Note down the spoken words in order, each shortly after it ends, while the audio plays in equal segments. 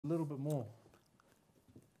A little bit more,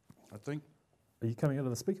 I think. Are you coming out of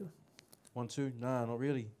the speaker? 1, 2. Nah, not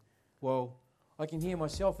really. Well, I can hear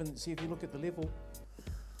myself, and see if you look at the level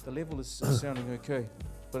is sounding okay,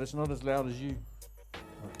 but it's not as loud as you.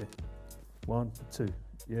 Okay. 1, 2.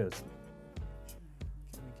 Yes.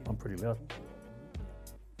 I'm pretty loud.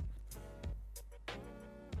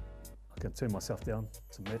 I can turn myself down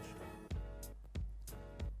to match.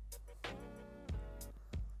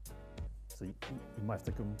 So you might have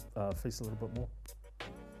to come face a little bit more.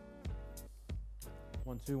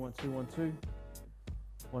 1, 2, 1, 2, 1, 2.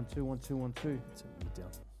 1, 2, 1, 2, 1, 2. Turn me down.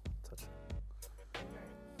 Touch.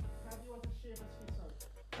 How do you want to share this with us?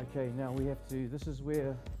 Okay, now we have to, this is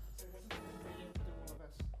where, So this is where you have to do all of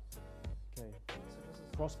this. okay, So this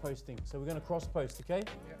is cross-posting. So we're going to cross-post, okay?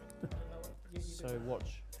 yeah. I don't know what you So do.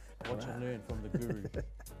 watch and learn from the guru.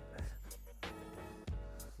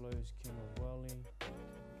 Flowz, King of Wellington.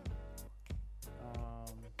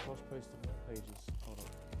 Cross-post to more pages. Hold on.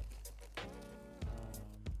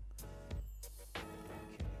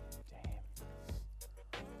 Okay, damn.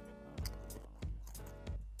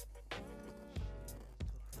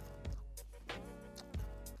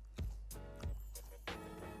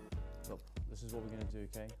 Look, this is what we're gonna do,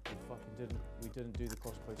 okay? We didn't do the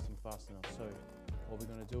cross-posting fast enough. So what we're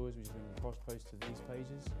gonna do is we're just gonna cross-post to these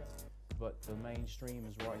pages, but the mainstream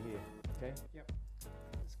is right here, okay? Yep.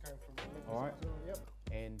 It's going from left to All right. right. Yep.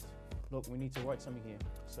 And look, we need to write something here.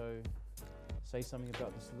 So say something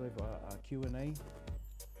about this Q&A. 6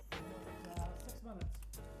 minutes.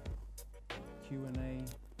 Q&A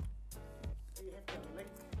Do you have to link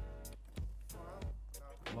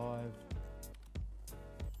file?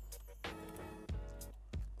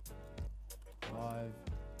 No. live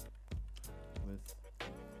with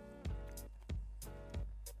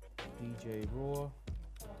DJ Raw,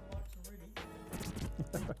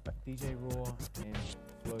 DJ Raw and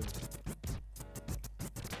Flowz.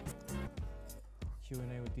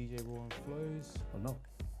 Q&A with DJ Raw and Flowz. Well,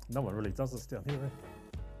 no one really does this down here, eh?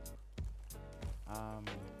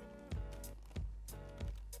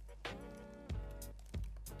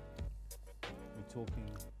 We're talking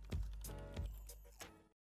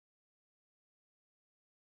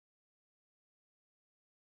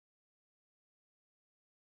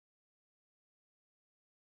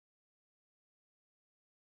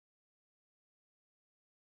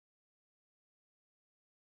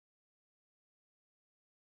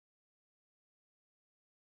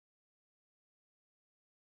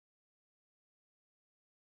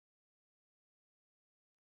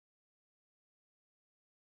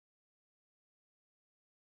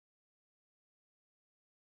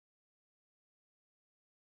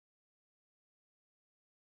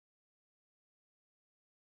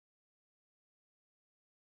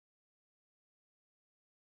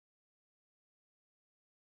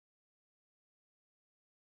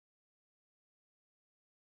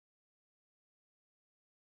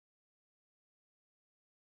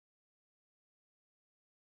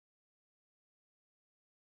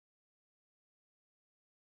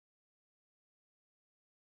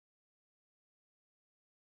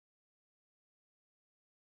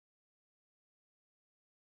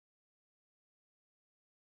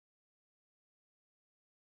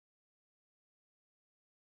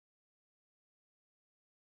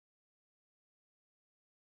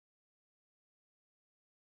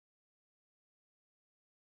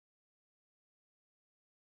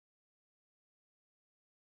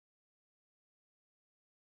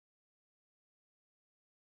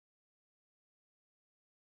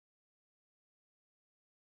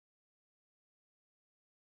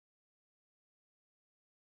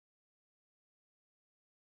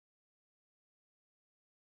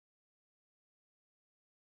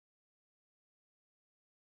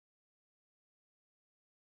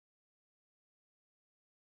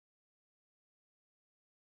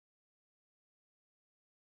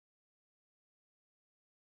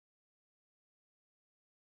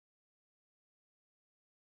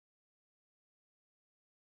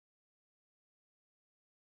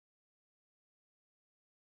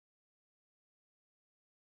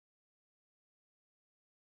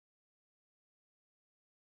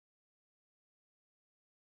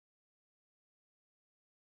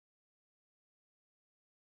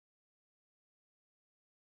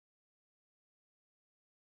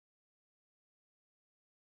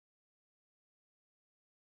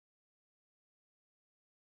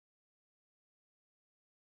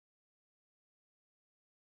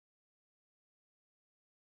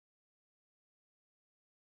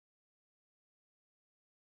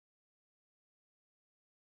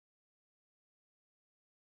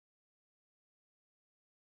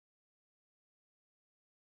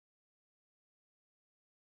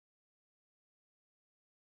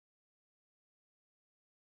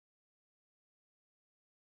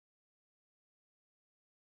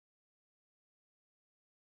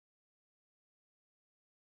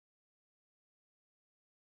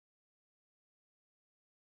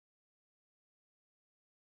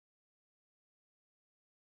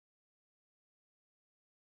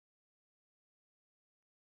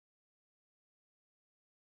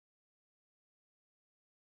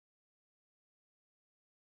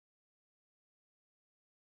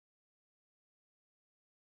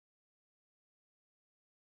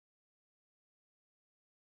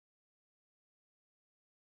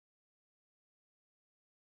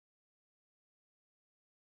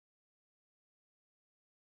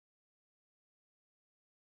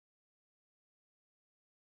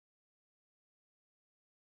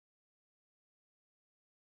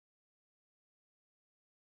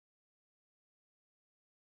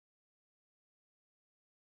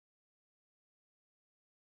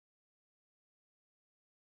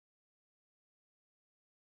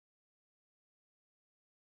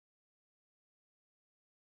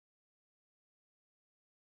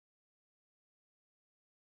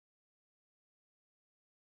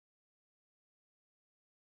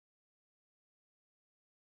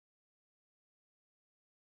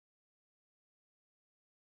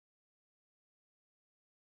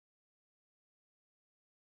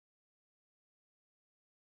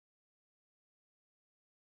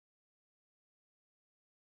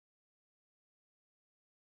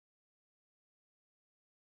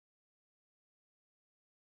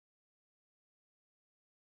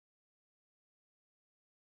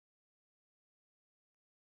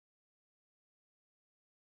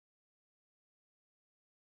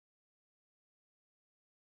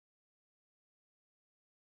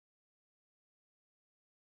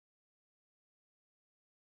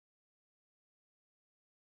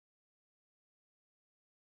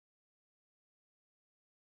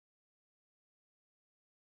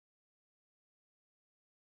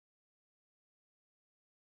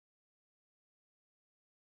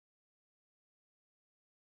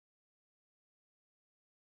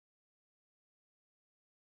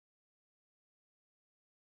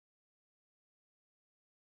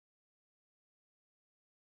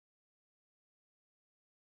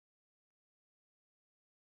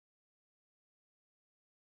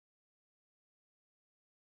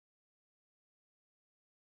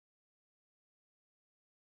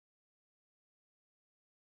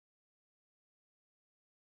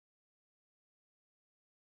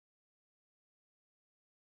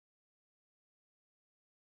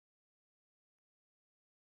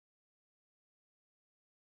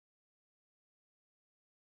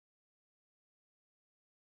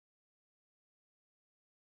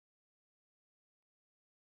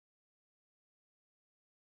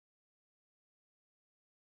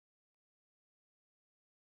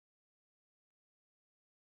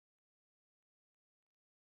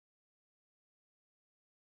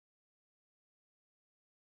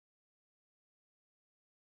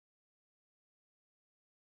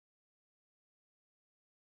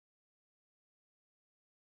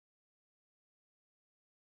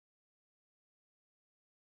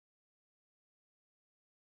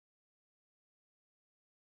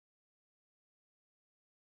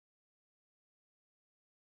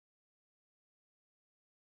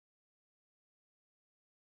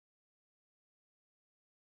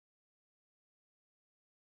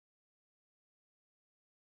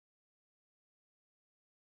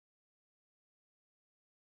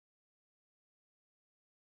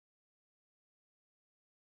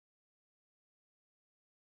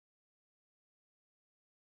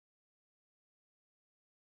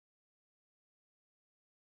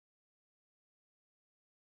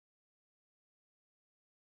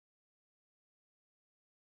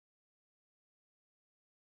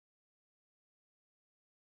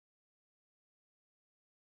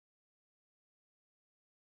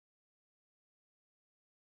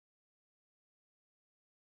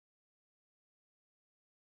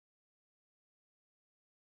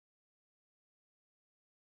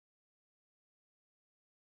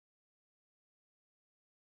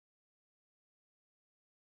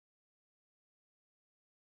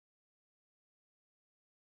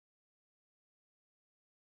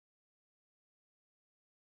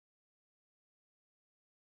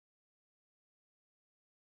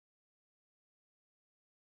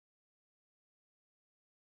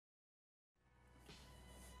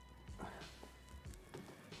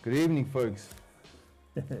Good evening, folks.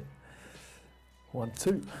 1,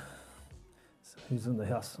 2. So who's in the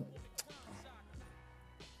house? All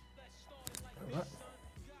right.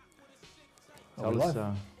 Are we Tell us,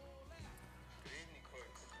 live?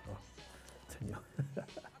 Turn your,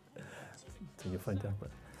 turn your phone down, but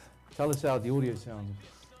tell us how the audio sounds.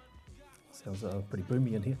 sounds pretty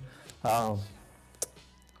boomy in here. How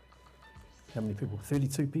many people?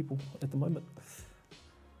 32 people at the moment.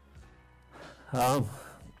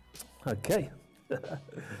 Okay.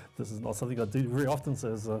 This is not something I do very often,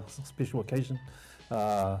 so it's a special occasion.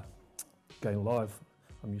 Going live.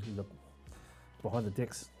 I'm usually behind the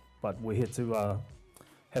decks, but we're here to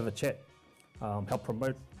have a chat, help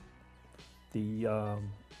promote the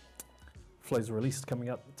Flowz release coming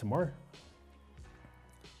out tomorrow,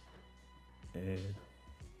 and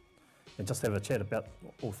just have a chat about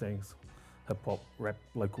all things hip hop, rap,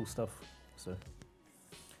 local stuff. So,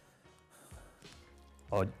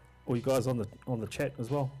 all you guys on the chat as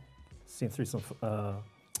well, send through some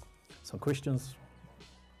questions.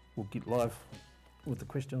 We'll get live with the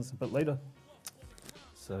questions a bit later.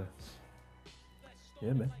 So,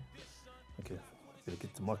 yeah, man. Okay, better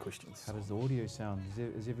get to my questions. How does the audio sound?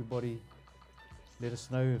 Is everybody, let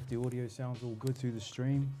us know if the audio sounds all good through the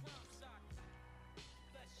stream.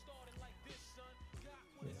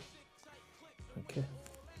 Yeah. Okay.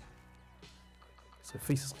 So,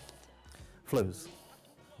 feast, Flowz.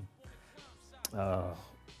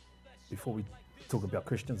 Before we talk about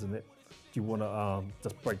Christians and that, do you want to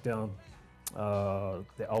just break down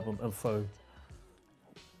the album info,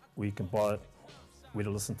 where you can buy it, where to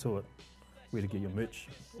listen to it, where to get your merch,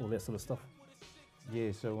 all that sort of stuff?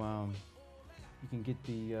 Yeah, so you can get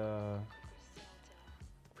the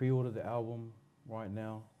pre-order the album right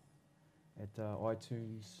now at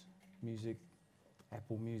iTunes Music,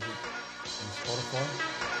 Apple Music, and Spotify.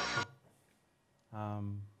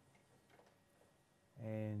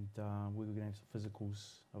 And we're going to have some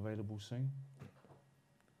physicals available soon,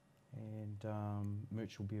 and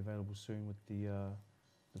merch will be available soon, with the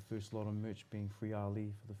first lot of merch being Free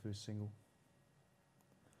Ali for the first single.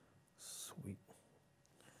 Sweet.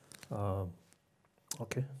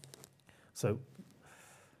 Okay. So,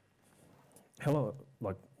 how long?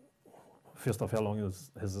 Like, first off, how long has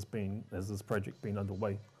this project been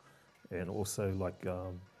underway, and also like,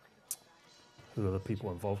 who are the people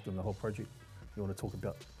involved in the whole project? You want to talk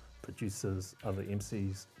about producers, other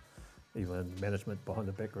MCs, even management behind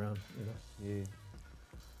the background, you know?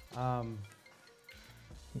 Yeah.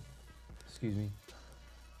 Excuse me.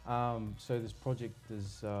 So this project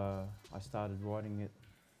is, I started writing it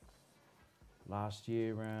last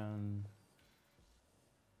year around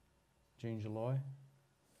June, July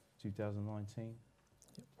 2019.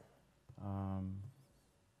 Yep.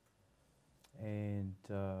 And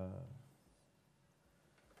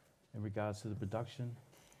in regards to the production,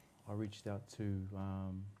 I reached out to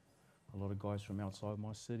a lot of guys from outside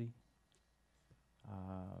my city.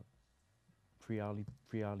 Free Ali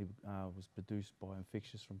was produced by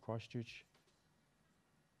Infectious from Christchurch,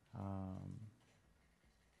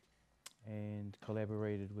 and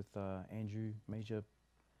collaborated with Andrew Major,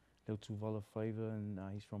 Little Vala Flavour, and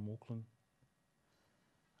he's from Auckland.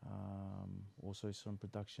 Also some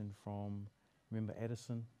production from, remember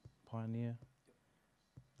Addison, Pioneer?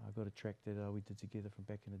 I got a track that we did together from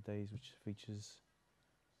back in the days, which features,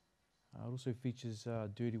 it also features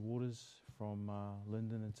Dirty Waters from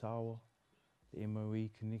Lyndon and Tawa, the MOE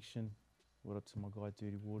connection. What up to my guy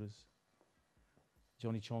Dirty Waters.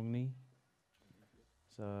 Johnny Chong Ni.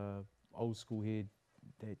 It's a old school head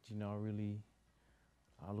that, you know,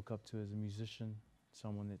 I look up to as a musician,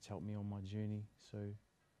 someone that's helped me on my journey. So,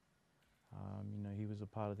 you know, he was a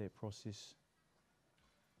part of that process.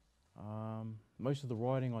 Most of the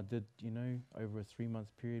writing I did, you know, over a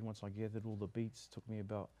 3-month period. Once I gathered all the beats, took me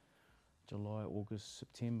about July, August,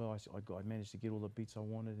 September. I managed to get all the beats I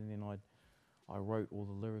wanted, and then I wrote all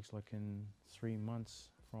the lyrics like in 3 months,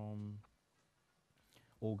 from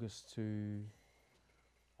August to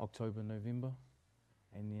October, November.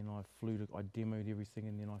 And then I demoed everything,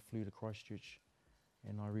 and then I flew to Christchurch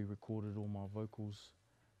and I re-recorded all my vocals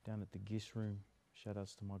down at the guest room. Shout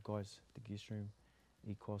outs to my guys at the guest room,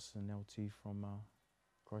 Ecos and LT from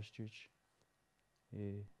Christchurch.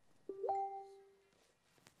 Yeah.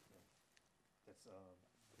 That's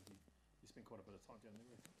you spent quite a bit of time down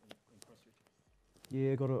there in Christchurch.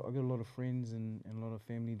 Yeah, I got a lot of friends and a lot of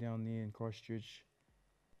family down there in Christchurch.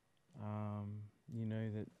 You know,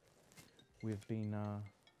 that we've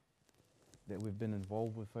been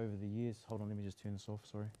involved with over the years. Hold on, let me just turn this off.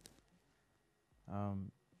 Sorry.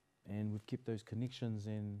 And we've kept those connections,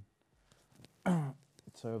 and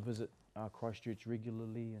so Christchurch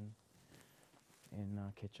regularly and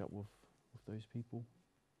catch up with those people.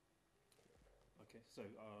 Okay, so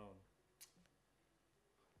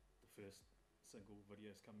the first single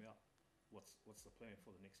video's come out. What's the plan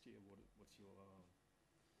for the next year? What's your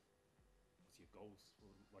goals for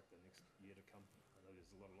like the next year to come? I know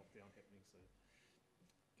there's a lot of lockdown happening, so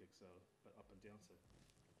gigs are a bit up and down. So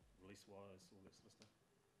release wise, all that sort of stuff.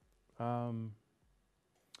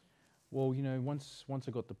 Well, you know, once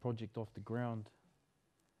I got the project off the ground,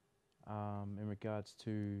 in regards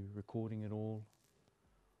to recording it all,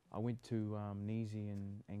 I went to Neezy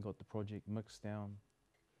and got the project mixed down.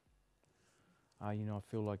 You know, I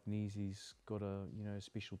feel like Neezy's got a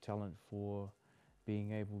special talent for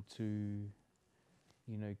being able to,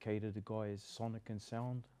 you know, cater to guys' sonic and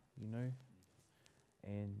sound, you know.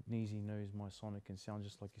 And Neezy knows my sonic and sound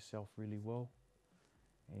just like yourself really well.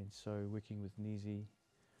 And so working with Neezy,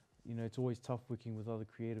 you know, it's always tough working with other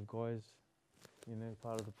creative guys. You know,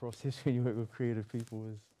 part of the process when you work with creative people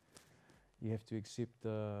is you have to accept,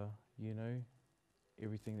 you know,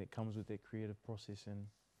 everything that comes with that creative process. And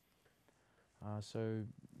so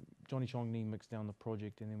Johnny Chong Nee mixed down the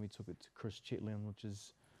project, and then we took it to Chris Chetland, which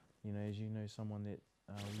is, you know, as you know, someone that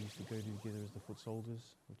we used to go to together as the Foot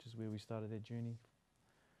Soldiers, which is where we started that journey.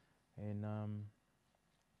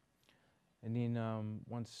 And then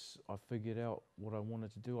once I figured out what I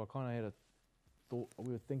wanted to do, I kind of had a thought.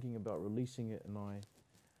 We were thinking about releasing it, and I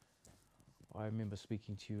remember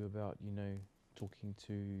speaking to you about, you know, talking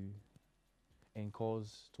to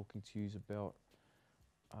Cos, talking to you about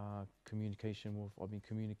communication with. I've been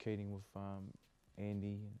communicating with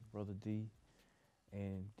Andy and Brother D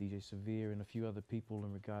and DJ Severe and a few other people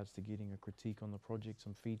in regards to getting a critique on the project,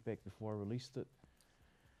 some feedback before I released it,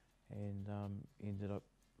 and ended up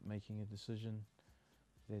making a decision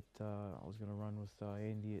that I was going to run with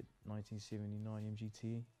Andy at 1979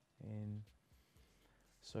 MGT. And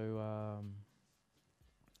so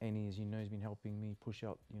Andy, as you know, has been helping me push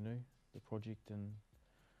out, you know, the project. And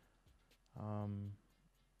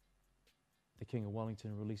the King of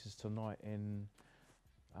Wellington releases tonight, and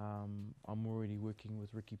I'm already working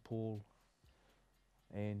with Ricky Paul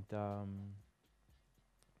and on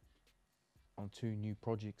 2 new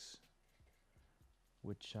projects,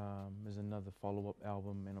 which is another follow-up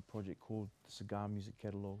album and a project called the Cigar Music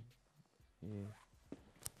Catalog. Yeah.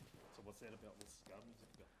 So what's that about? What's Cigar Music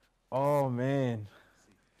about? Oh man.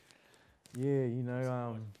 Yeah, you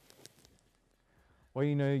know, well,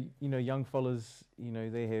 you know, young fellas, you know,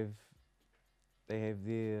 they have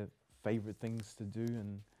their favorite things to do,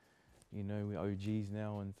 and you know, we're OGs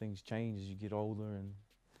now, and things change as you get older. And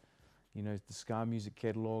you know, the Cigar Music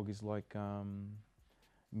Catalog is like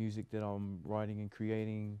music that I'm writing and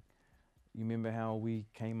creating. You remember how we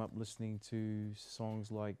came up listening to songs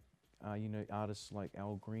like, you know, artists like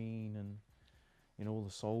Al Green and, you know, all the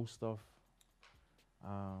soul stuff.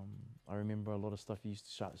 I remember a lot of stuff you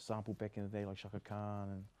used to sample back in the day, like Shaka Khan.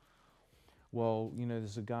 And well, you know, the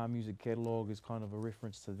Cigar Music Catalog is kind of a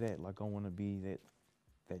reference to that. Like, I want to be that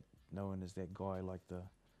known as that guy, like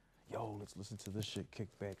yo, let's listen to this shit, kick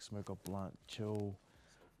back, smoke a blunt, chill,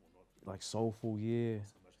 like soulful, yeah.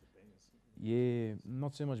 Yeah,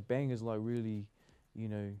 not so much bangers, like really, you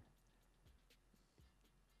know,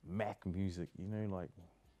 Mac music, you know, like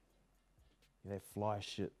that fly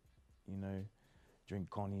shit, you know, drink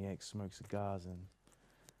cognac, smoke cigars,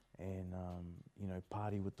 and you know,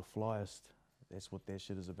 party with the flyest. That's what that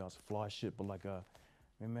shit is about. It's fly shit, but like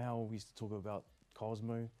remember how we used to talk about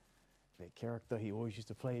Cosmo, that character? He always used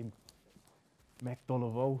to play Mac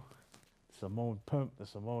Dollarvo, Simone Pimp, the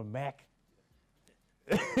Simone Mac.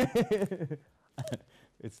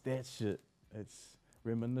 It's that shit. It's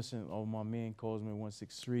reminiscent of my man Cosmo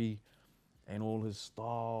 163 and all his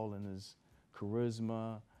style and his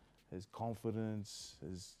charisma, his confidence,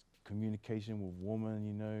 his communication with women,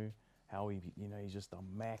 you know, how he, you know, he's just a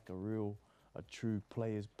Mac, a true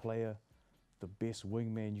player's player, the best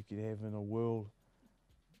wingman you could have in the world.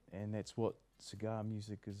 And that's what Cigar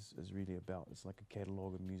Music is really about. It's like a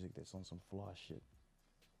catalogue of music that's on some fly shit.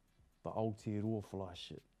 The Aotearoa fly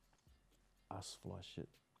shit. Us fly shit.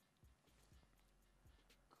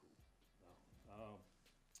 Cool. Wow.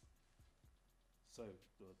 So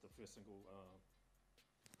the first single,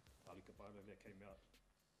 Ali Kabano, that came out,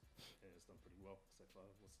 and it's done pretty well so far.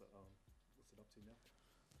 What's it up to now?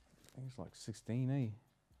 I think it's like 16,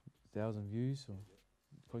 1,000 views or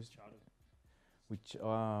close. Charted. Which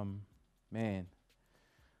man.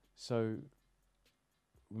 So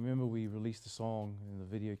remember we released the song and the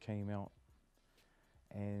video came out,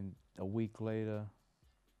 and a week later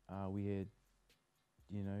we had,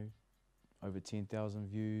 you know, over 10,000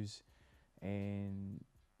 views, and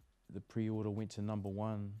the pre-order went to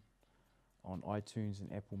 #1 on iTunes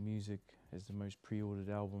and Apple Music as the most pre-ordered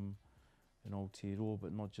album in Aotearoa,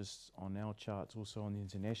 but not just on our charts, also on the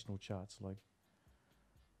international charts. Like,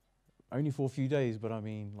 only for a few days, but I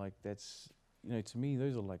mean, like, that's, you know, to me,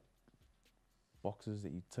 those are like boxes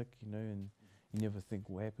that you tick, you know, and you never think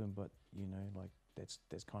will happen, but, you know, like, that's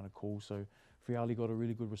kind of cool. So Free Ali got a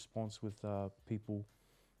really good response with people,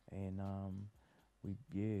 and we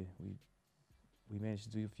managed to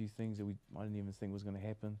do a few things that I didn't even think was going to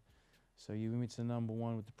happen. So yeah, we went to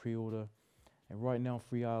 #1 with the pre-order, and right now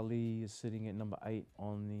Free Ali is sitting at #8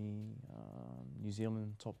 on the New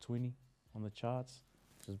Zealand top 20 on the charts,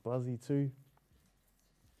 which is buzzy too.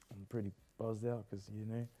 I'm pretty buzzed out because, you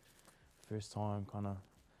know, first time kind of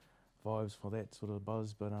vibes for that sort of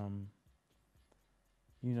buzz, but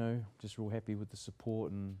you know, just real happy with the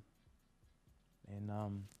support and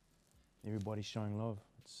everybody showing love.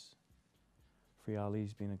 It's Free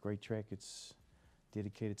Ali's been a great track. It's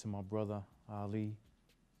dedicated to my brother Ali,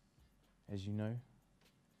 as you know,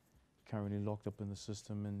 currently locked up in the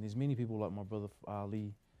system, and there's many people like my brother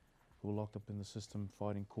Ali who are locked up in the system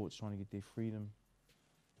fighting courts trying to get their freedom.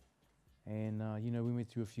 And you know, we went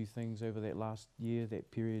through a few things over that last year,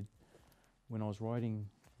 that period when I was writing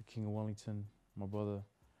The King of Wellington. My brother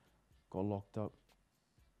got locked up,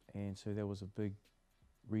 and so that was a big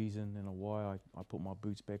reason and a why I put my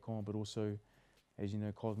boots back on. But also, as you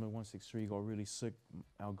know, Cosmo 163 got really sick.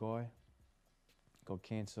 Our guy got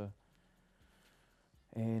cancer,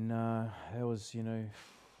 and that was, you know,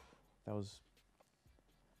 that was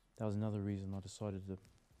another reason I decided to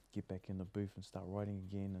get back in the booth and start writing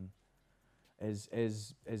again. And as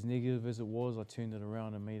negative as it was, I turned it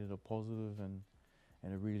around and made it a positive, and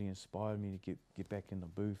it really inspired me to get back in the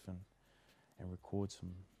booth and record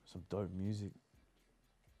some dope music.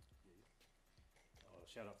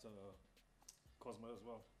 Shout out to Cosmo as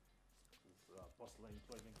well. It's Boss Lane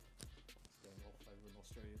Clothing. It's going off over in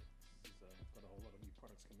Australia. He's got a whole lot of new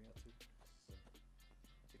products coming out too. So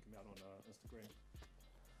check him out on Instagram.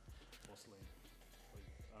 Boss Lane Clothing.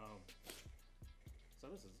 So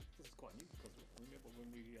this is quite new, because remember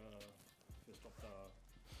when we first dropped our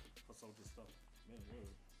soldier stuff, man, we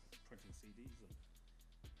were printing CDs and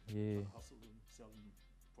Yeah. hustled and selling them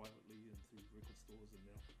privately and through record stores, and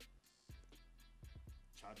now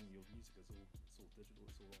charging your music is all digital,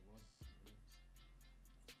 it's all online. You know,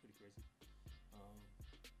 it's pretty crazy. All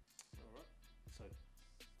right, so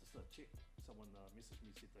just a check. Someone messaged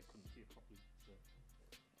me, said they couldn't hear properly. So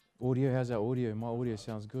Audio, how's our audio? My audio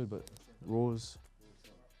sounds good, but Raw's.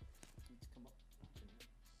 need to come up.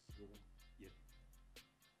 Yeah.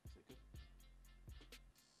 Is that good?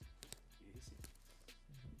 Yes.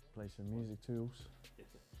 Play some music tools. Yeah.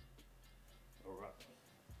 All right.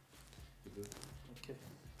 Good. Okay.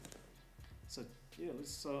 So yeah,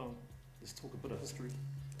 let's talk a bit of history.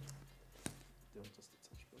 Down just a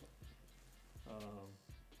touch, brother.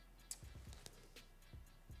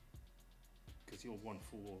 Because you're one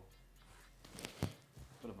for a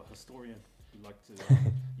bit of a historian. You like to,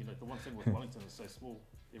 you know, the one thing with Wellington is so small.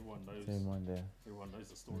 Everyone knows. Same one there. Everyone knows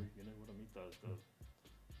the story. You know what I mean? The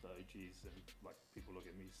OGs, and like people look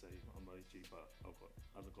at me say I'm OG, but I've got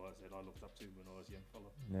other guys that I looked up to when I was a young fella.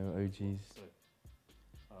 Never OGs. So,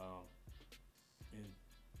 and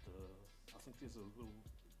I think there's a little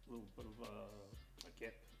bit of a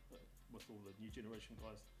gap with all the new generation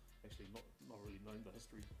guys actually not really knowing the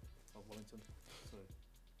history of Wellington. So,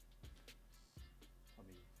 I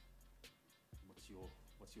mean, what's your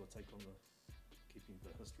take on keeping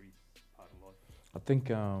the history part alive? I think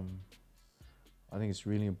it's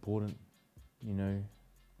really important, you know.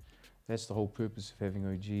 That's the whole purpose of having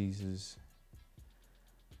OGs, is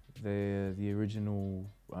they're the original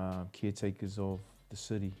caretakers of the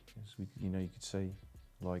city, as you could say,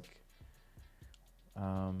 like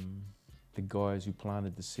the guys who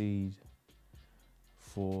planted the seed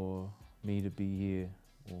for me to be here,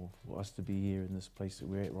 or for us to be here in this place that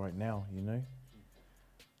we're at right now, you know.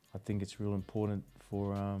 I think it's real important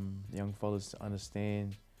for young fellas to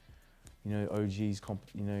understand, you know, OG's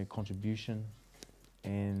contribution,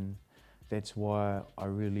 and that's why I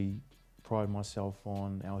really pride myself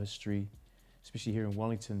on our history, especially here in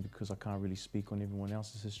Wellington, because I can't really speak on everyone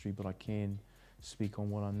else's history, but I can speak on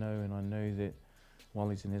what I know, and I know that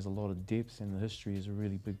Wellington has a lot of depth, and the history is a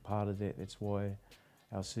really big part of that. That's why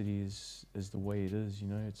our city is the way it is, you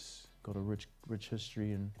know. It's got a rich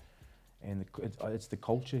history, and it's the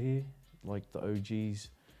culture here. Like the OGs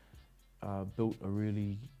built a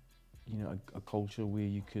really, you know, a culture where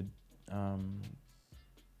you could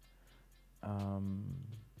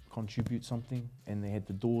contribute something, and they had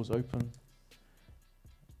the doors open.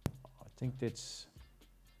 I think that's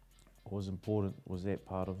was important was that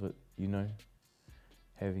part of it, you know,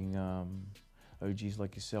 having OGs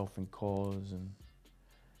like yourself and Cos and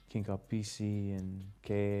King Kapisi and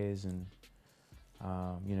Kaz and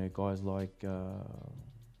you know, guys like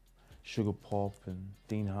Sugar Pop and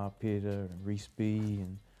Dean Harpeta and Reese B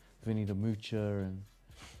and Vinny the Moocher and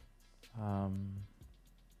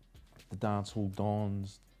the Dancehall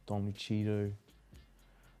Dons, Don Lucido.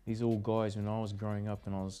 These are all guys when I was growing up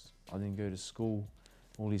and I didn't go to school.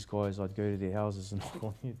 All these guys, I'd go to their houses and knock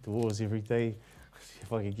on their doors every day, see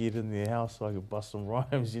if I could get in their house so I could bust some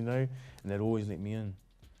rhymes, you know, and they'd always let me in.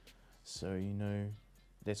 So, you know,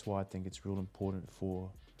 that's why I think it's real important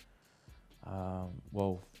for,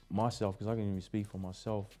 well, myself, because I can even speak for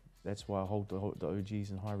myself. That's why I hold the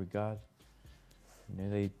OGs in high regard. You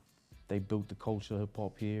know, they built the culture of hip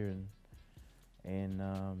hop here, and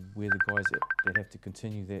we're the guys that have to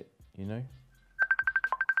continue that, you know.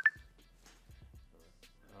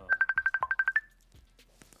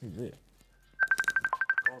 Who's that?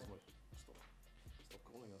 Cosmo, stop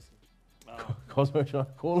calling us. Cosmo trying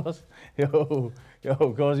to call us? Yo,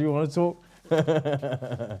 guys, you want to talk?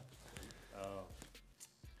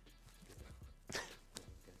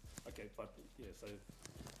 Okay, but yeah, so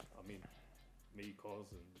I mean, me,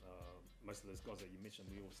 Cos, and most of those guys that you mentioned,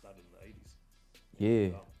 we all started in the 80s.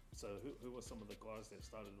 Yeah. So who were some of the guys that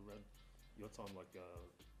started around your time, like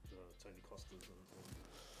the Tony Costas and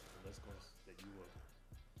those guys that you were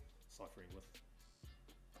ciphering with?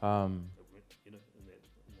 That went, you know, in that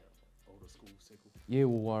older school circle. Yeah,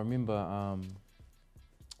 well, I remember,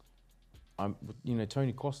 you know,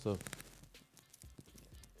 Tony Costa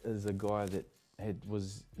is a guy that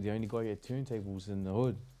was the only guy who had turntables in the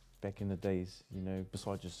hood back in the days, you know,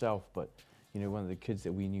 besides yourself, but, you know, one of the kids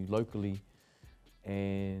that we knew locally.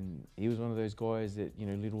 And he was one of those guys that, you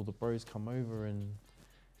know, let all the bros come over and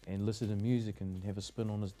listen to music and have a spin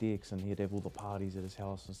on his decks, and he'd have all the parties at his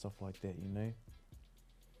house and stuff like that, you know.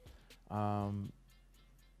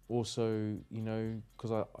 Also, you know,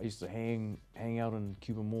 because I used to hang out in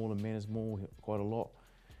Cuban Mall and Manners Mall quite a lot,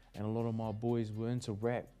 and a lot of my boys were into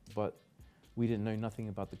rap, but we didn't know nothing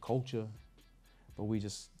about the culture, but we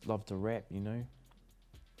just loved to rap, you know.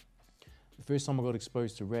 The first time I got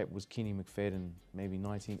exposed to rap was Kenny McFadden, maybe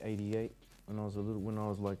 1988, when I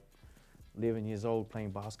was like 11 years old, playing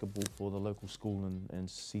basketball for the local school in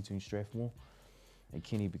Seatoon Strathmore, and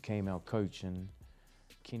Kenny became our coach. And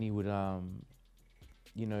Kenny would,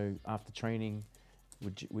 you know, after training,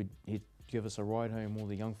 he'd give us a ride home, all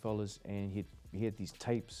the young fellas, and he had these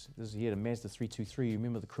tapes. He had a Mazda 323. You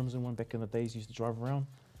remember the crimson one back in the days he used to drive around?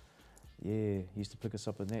 Yeah, he used to pick us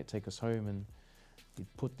up in that, take us home, and he'd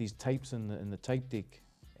put these tapes in the tape deck,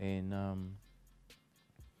 and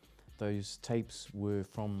those tapes were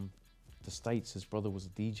from the States. His brother was a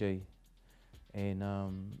DJ, and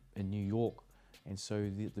in New York, and so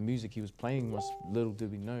the music he was playing was, little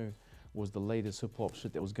did we know, was the latest hip hop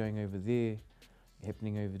shit that was going over there,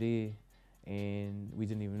 happening over there, and we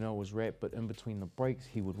didn't even know it was rap. But in between the breaks,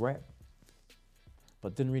 he would rap,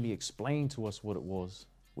 but didn't really explain to us what it was.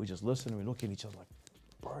 We just listened and we look at each other like,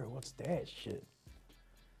 bro, what's that shit?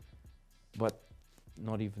 But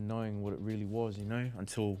not even knowing what it really was, you know,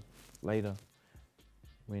 until later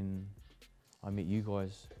when I met you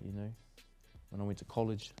guys, you know, when I went to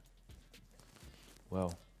college.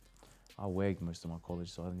 Well, I wagged most of my college,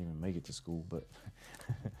 so I didn't even make it to school, but,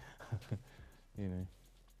 you know.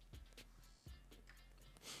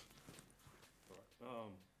 Right.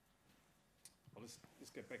 Well, let's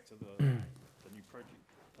get back to the new project.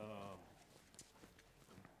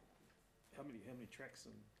 How many tracks,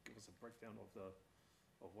 and give us a breakdown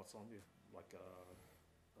of what's on there, like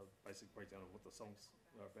a basic breakdown of what the songs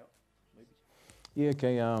are about, maybe. Yeah,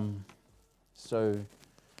 okay, so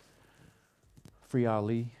Free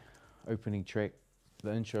Ali, opening track.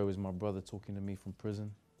 The intro is my brother talking to me from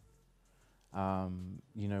prison.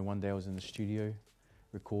 You know, one day I was in the studio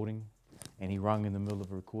recording, and he rung in the middle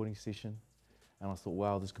of a recording session, and I thought,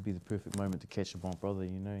 wow, this could be the perfect moment to catch up my brother,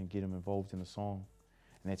 you know, and get him involved in a song.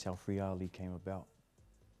 And that's how Free Ali came about.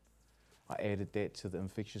 I added that to the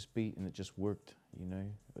infectious beat, and it just worked, you know,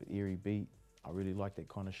 an eerie beat. I really like that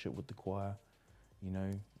kind of shit with the choir, you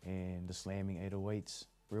know, and the slamming 808s,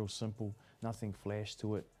 real simple, nothing flash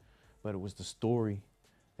to it, but it was the story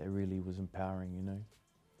that really was empowering, you know.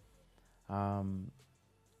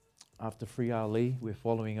 After Free Ali, we're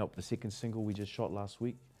following up the second single we just shot last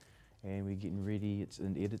week, and we're getting ready. It's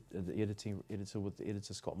in the editor with the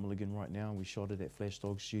editor Scott Milligan right now. We shot it at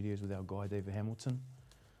Flashdog Studios with our guy David Hamilton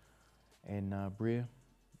and Brea.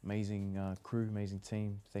 Amazing crew, amazing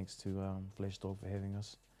team. Thanks to Flashdog for having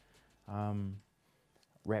us.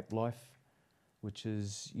 Rap Life, which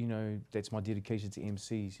is, you know, that's my dedication to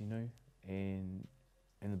MCs, you know, and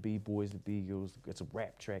the B-boys, the B-girls. It's a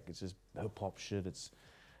rap track. It's just hip hop shit. It's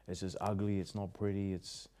just ugly. It's not pretty.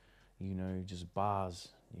 It's, you know, just bars.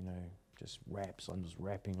 You know, just raps. I'm just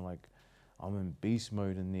rapping like I'm in beast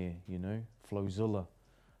mode in there. You know, Flowzilla.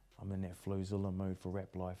 I'm in that Flowzilla mode for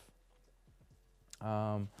rap life.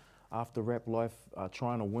 After rap life,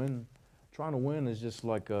 trying to win. Trying to win is just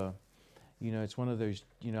like a, you know, it's one of those,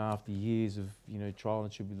 you know, after years of, you know, trial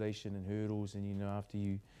and tribulation and hurdles, and, you know, after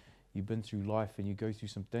you've been through life and you go through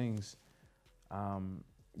some things,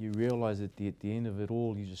 you realize that at the end of it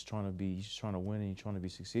all, you're just trying to win, and you're trying to be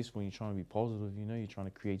successful, and you're trying to be positive, you know, you're trying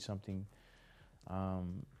to create something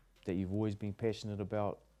that you've always been passionate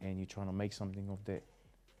about, and you're trying to make something of that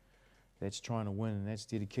that's trying to win, and that's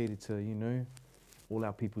dedicated to, you know, all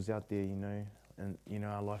our peoples out there, you know, and, you know,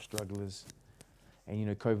 our life strugglers. And, you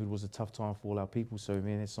know, COVID was a tough time for all our people, so,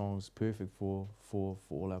 man, that song's perfect for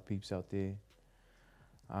all our peeps out there.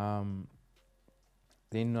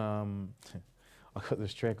 Then I got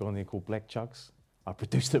this track on there called Black Chucks. I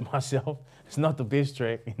produced it myself. It's not the best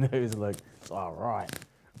track, you know, it's like, it's all right.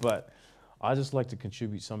 But I just like to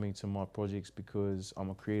contribute something to my projects because I'm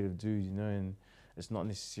a creative dude, you know, and it's not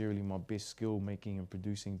necessarily my best skill making and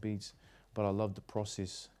producing beats, but I love the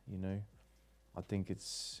process, you know. I think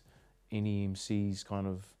it's any MC's kind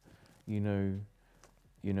of, you know,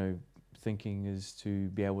 thinking is to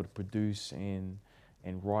be able to produce and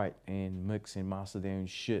write and mix and master their own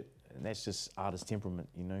shit. And that's just artist temperament,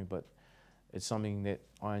 you know, but it's something that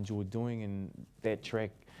I enjoy doing, and that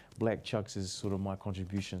track, Black Chucks, is sort of my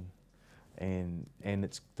contribution. And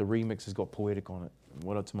it's, the remix has got Poetic on it.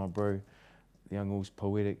 What up to my bro, the young All's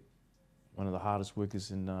Poetic, one of the hardest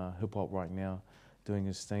workers in hip hop right now, doing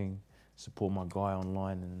his thing. Support my guy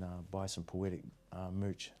online and buy some Poetic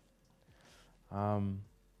merch. And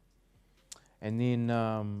then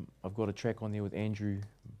I've got a track on there with Andrew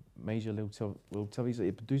Major Lil Tell. He's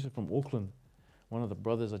a producer from Auckland, one of the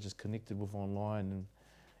brothers I just connected with online,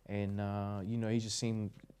 and you know, he just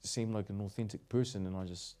seemed like an authentic person, and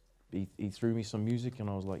he threw me some music, and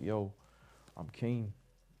I was like, yo, I'm keen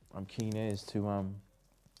as to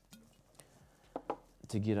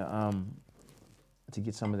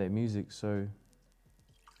get some of that music. So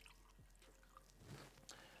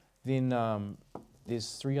then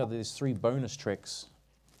there's three bonus tracks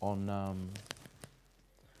on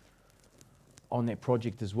that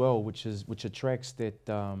project as well, which are tracks that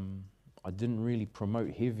I didn't really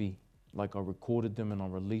promote heavy. Like, I recorded them and I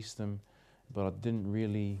released them, but I didn't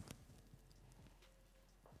really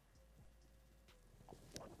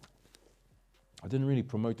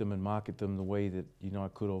promote them and market them the way that, you know, I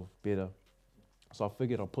could have better. So I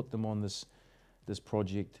figured I'll put them on this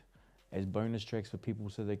project as bonus tracks for people,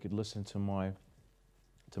 so they could listen to a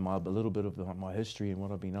little bit of my history and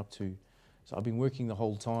what I've been up to. So I've been working the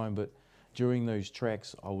whole time, but during those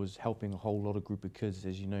tracks, I was helping a whole lot of group of kids,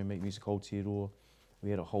 as you know, Make Music Aotearoa. We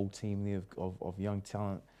had a whole team there of young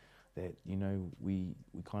talent that, you know, we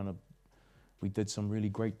did some really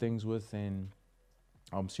great things with, and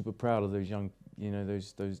I'm super proud of those young, you know,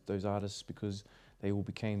 those artists, because they all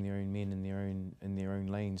became their own men in their own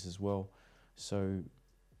lanes as well. So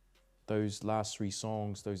those last three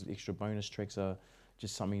songs, those extra bonus tracks, are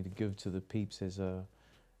just something to give to the peeps as a,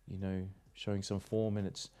 you know, showing some form. And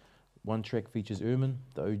it's, one track features Ermin,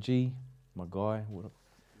 the OG, my guy. What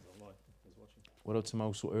up to my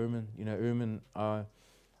also Ermin? You know, Ermin, I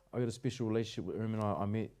got a special relationship with Ermin. I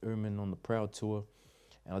met Ermin on the Proud tour,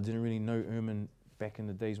 and I didn't really know Ermin back in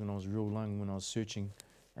the days when I was real young, when I was searching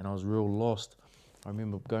and I was real lost. I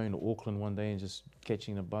remember going to Auckland one day and just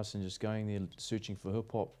catching a bus and just going there searching for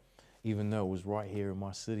hip hop, even though it was right here in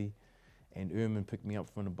my city. And Ermin picked me up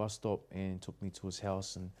from the bus stop and took me to his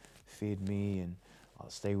house and fed me, and I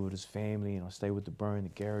stayed with his family, and I stayed with the bro in the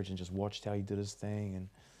garage and just watched how he did his thing. And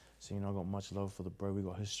so, you know, I got much love for the bro. We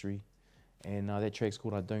got history. And that track's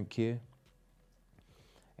called I Don't Care.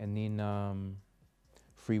 And then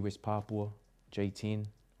Free West Papua, J10.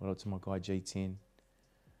 What up to my guy J10.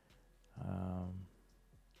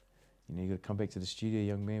 You know, you got to come back to the studio,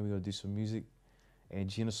 young man. We got to do some music. And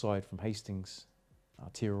Genocide from Hastings,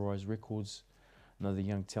 Aotearoa Records, another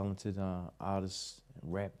young talented artist,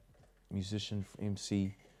 rap musician,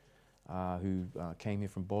 MC, who came here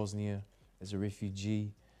from Bosnia as a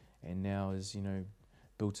refugee, and now has, you know,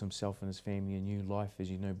 built himself and his family a new life.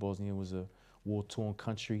 As you know, Bosnia was a war-torn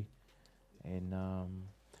country, and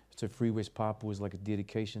so Free West Papua is like a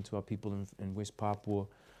dedication to our people in West Papua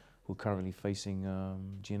who are currently facing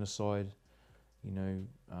genocide. You know,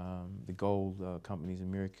 the gold companies,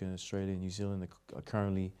 America, Australia, New Zealand, are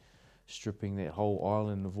currently stripping that whole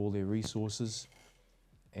island of all their resources.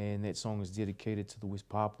 and that song is dedicated to the West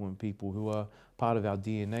Papuan people who are part of our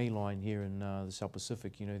DNA line here in the South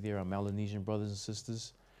Pacific. You know, they're our Melanesian brothers and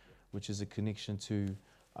sisters, which is a connection to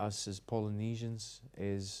us as Polynesians,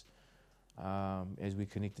 as we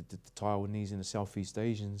connected to the Taiwanese and the Southeast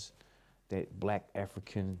Asians, that black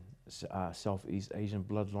African, Southeast Asian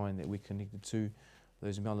bloodline that we're connected to.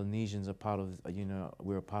 Those Melanesians are part of, you know,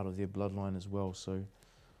 we're a part of their bloodline as well. So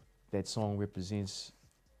that song represents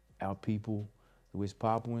our people, the West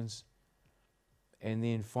Papuans. And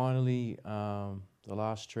then finally, the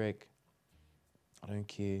last track, I Don't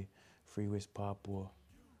Care, Free West Papua,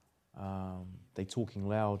 They Talking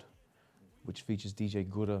Loud, which features DJ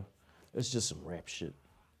Gura. It's just some rap shit,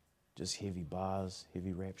 just heavy bars,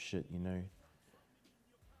 heavy rap shit, you know,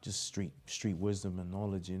 just street wisdom and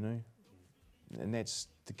knowledge, you know. And that's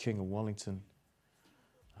the King of Wellington.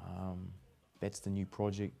 That's the new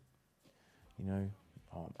project, you know.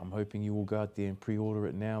 I'm hoping you will go out there and pre-order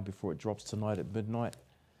it now before it drops tonight at midnight.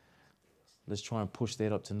 Let's try and push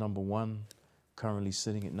that up to #1, currently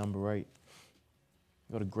sitting at #8. We've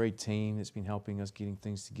got a great team that's been helping us getting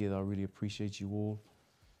things together. I really appreciate you all.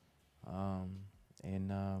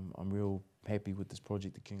 I'm real happy with this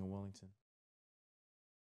project, The King of Wellington.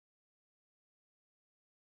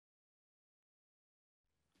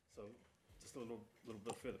 So, just a little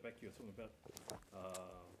bit further back, you were talking about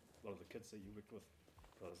a lot of the kids that you worked with,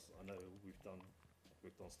 because I know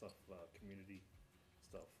worked on stuff, community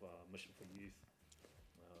stuff, Mission for Youth,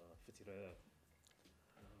 Whitireia,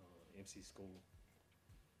 MC School,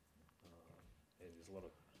 and there's a lot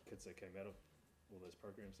of kids that came out of all those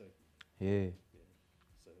programs. So Yeah.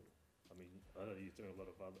 So, I mean, I know you're doing a lot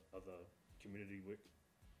of other community work,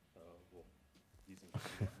 well, using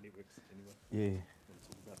networks anyway. Yeah. Want to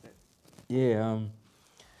talk about that? Yeah,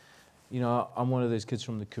 you know, I'm one of those kids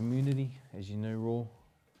from the community, as you know, Raw.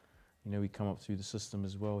 You know, we come up through the system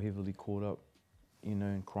as well, heavily caught up, you know,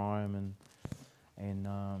 in crime, and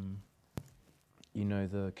you know,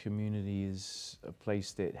 the community is a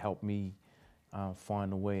place that helped me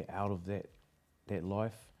find a way out of that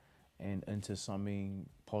life and into something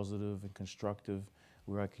positive and constructive,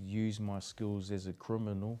 where I could use my skills as a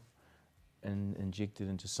criminal and inject it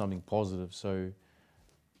into something positive. So,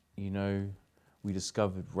 you know, we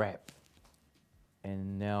discovered rap,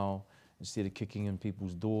 and now instead of kicking in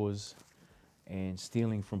people's doors and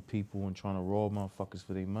stealing from people and trying to rob motherfuckers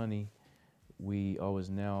for their money, I was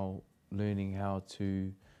now learning how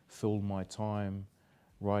to fill my time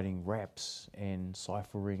writing raps and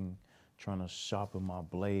ciphering, trying to sharpen my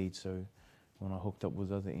blade. So when I hooked up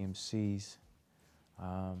with other MCs,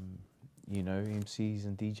 you know, MCs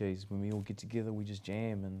and DJs, when we all get together, we just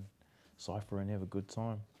jam and cipher and have a good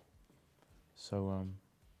time. So,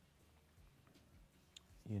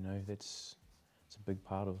 you know, it's a big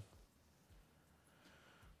part of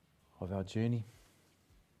our journey.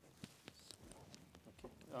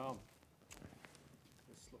 Okay.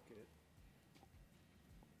 Let's look at.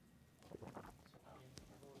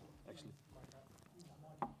 Actually,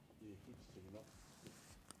 yeah, he's turning off.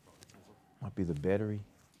 Might be the battery.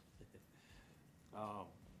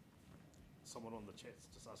 Someone on the chat's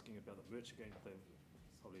just asking about the merch again. They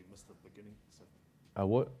probably missed the beginning. So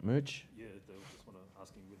What? Merch? yeah, they just want to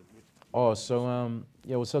asking where the merch. Oh, so,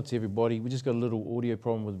 yeah, what's up to everybody? We just got a little audio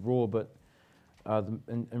problem with Raw, but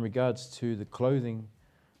in regards to the clothing,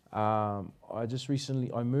 I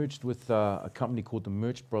merged with a company called the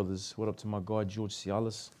Merch Brothers. What up to my guy, George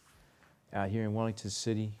Cialis, out here in Wellington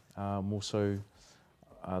City. I'm also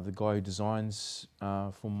the guy who designs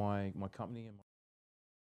for my company. And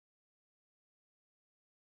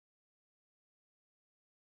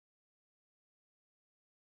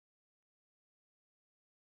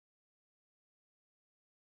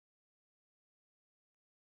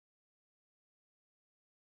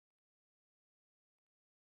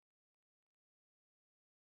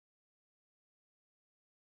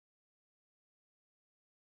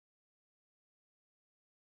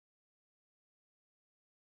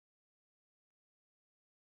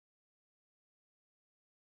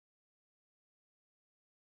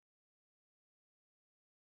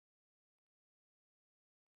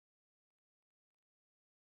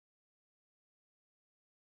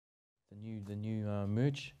the new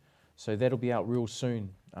merch. So that'll be out real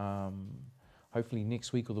soon. Hopefully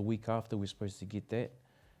next week or the week after, we're supposed to get that.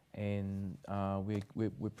 And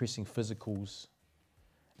we're pressing physicals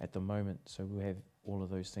at the moment, so we'll have all of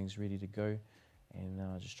those things ready to go.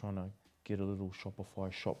 And just trying to get a little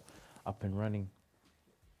Shopify shop up and running.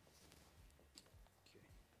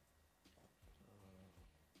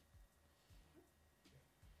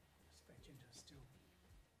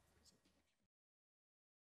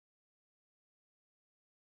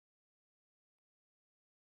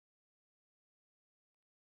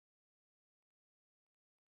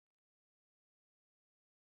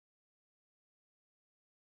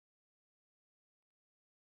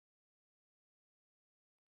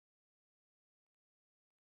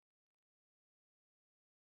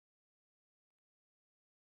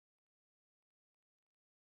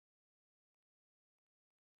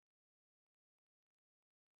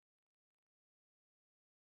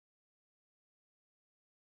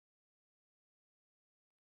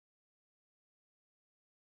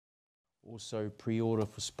 Also pre-order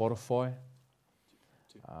for Spotify.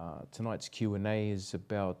 Tonight's Q&A is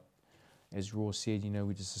about, as Raw said, you know,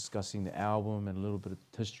 we're just discussing the album and a little bit of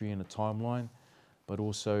history and a timeline, but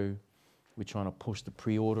also we're trying to push the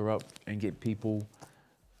pre-order up and get people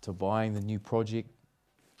to buying the new project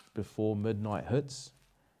before midnight hits,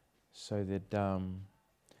 so that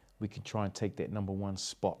we can try and take that #1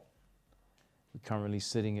 spot. We're currently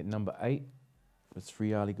sitting at number 8 with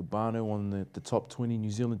Free Ali Gabano on the top 20 New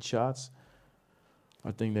Zealand charts.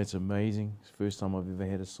 I think that's amazing. It's the first time I've ever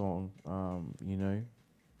had a song, you know,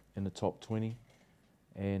 in the top 20,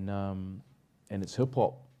 and it's hip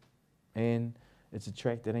hop, and it's a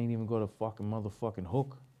track that ain't even got a fucking motherfucking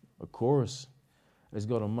hook, a chorus. It's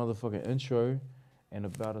got a motherfucking intro and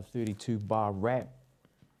about a 32 bar rap,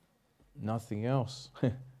 nothing else,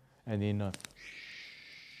 and then at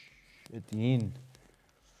the end,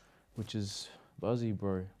 which is buzzy,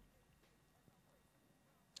 bro.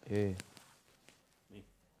 Yeah. Me.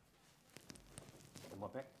 On my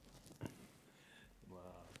back. My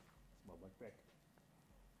back.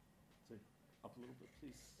 So up a little bit,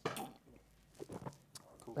 please.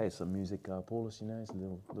 Cool. Play some music, Paulus, you know, it's a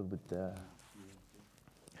little bit,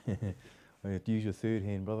 you have to use your third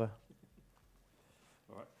hand, brother.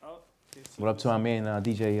 All right. What up to our man,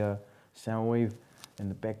 DJ Soundwave in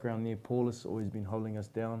the background there. Paulus, always been holding us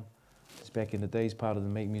down. He's back in the days, part of the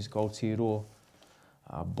Make Music Aotearoa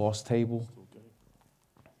boss table.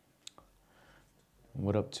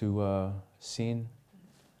 What up to Sen,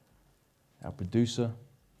 our producer,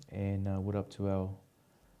 and what up to our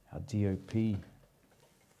DOP,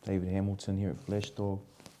 David Hamilton here at Flashdog.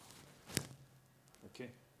 Okay.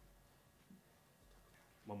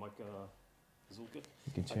 My mic is all good.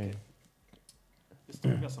 You can turn. Okay. Let's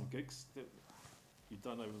talk about some gigs that you've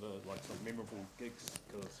done over the, like some memorable gigs,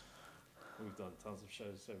 because we've done tons of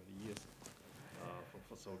shows over the years,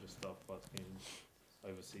 for soldier stuff, but in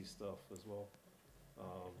overseas stuff as well.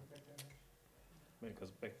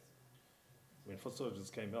 Because back when Foot Soldiers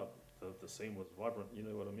came out, the scene was vibrant. You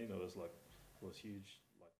know what I mean? It was huge.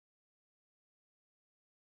 Like,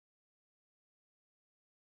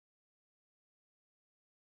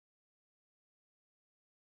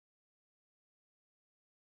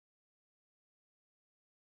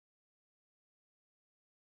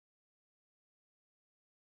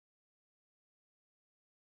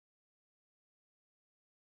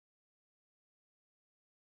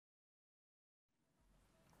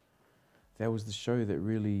 That was the show that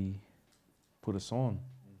really put us on.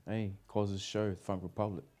 Hey, Coz's show, Funk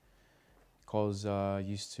Republic. Coz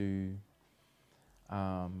used to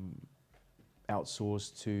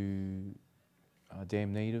outsource to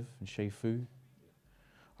Damn Native and Shea Fu.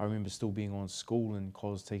 I remember still being on school and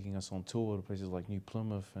Coz taking us on tour to places like New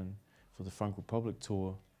Plymouth and for the Funk Republic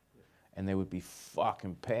tour, and they would be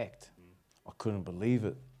fucking packed. I couldn't believe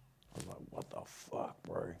it. I was like, what the fuck,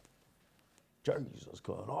 bro? Jesus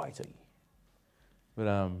God almighty.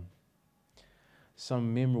 But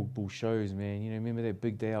some memorable shows, man. You know, remember that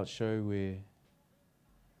Big Day Out show where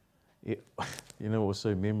you know what was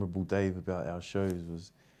so memorable, Dave, about our shows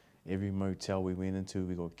was every motel we went into,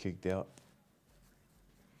 we got kicked out.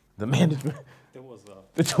 The management, there was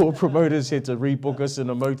the tour promoters had to rebook us in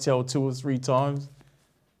a motel 2 or 3 times.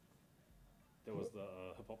 there was the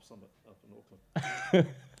hip hop summit up in Auckland.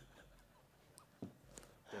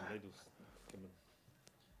 The natives came in.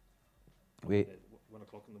 Where, At 1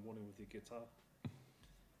 o'clock in the morning with your guitar.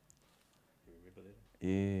 You remember that?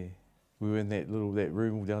 yeah, we were in that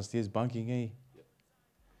room downstairs bunking, eh? Yep.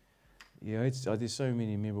 Yeah, there's so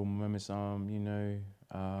many memorable moments. You know,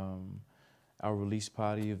 our release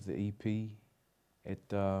party of the EP at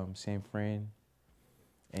San Fran,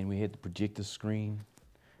 and we had the projector screen,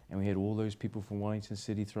 and we had all those people from Wellington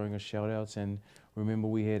City throwing us shout outs. And remember,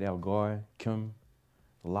 we had our guy, Kim,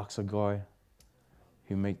 the Luxor guy,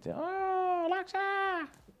 who make the Luxor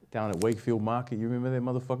down at Wakefield Market. You remember that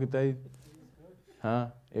motherfucker, Dave? Huh?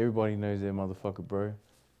 Everybody knows that motherfucker, bro.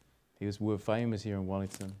 We're famous here in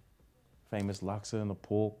Wellington. Famous Luxor and the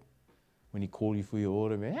pork. When he called you for your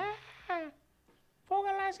order, man,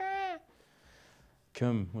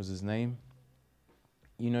 Kim was his name.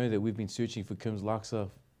 You know that we've been searching for Kim's Luxor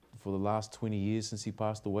for the last 20 years since he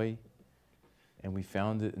passed away. And we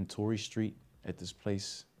found it in Tory Street at this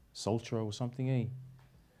place, Sultra or something, eh? It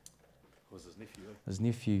was his nephew, eh?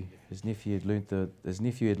 His nephew had learnt the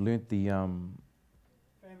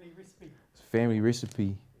family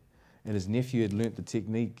recipe, and his nephew had learnt the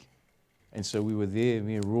technique. And so we were there,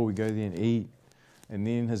 me and Raw, we go there and eat, and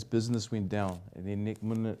then his business went down, and then next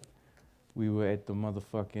minute we were at the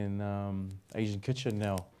motherfucking Asian kitchen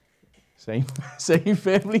now. Same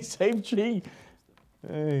family, same tree.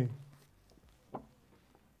 Hey,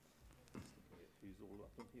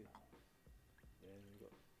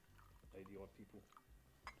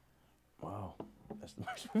 Wow, that's the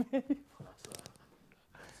most.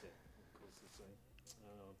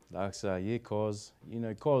 Yeah,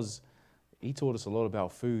 cause he taught us a lot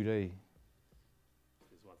about food, eh? There's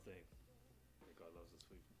one thing, that guy loves his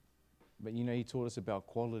food. But he taught us about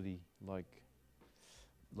quality, like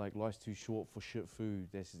life's too short for shit food.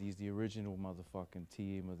 He's the original motherfucking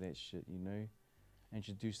TM of that shit,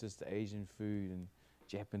 Introduced us to Asian food and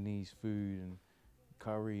Japanese food and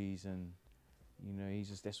curries and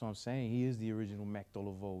that's what I'm saying. He is the original Mac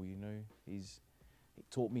Dollarville, he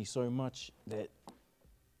taught me so much that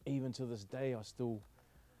even to this day I still,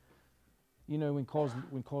 when Cos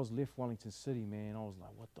left Wellington City, man, I was like,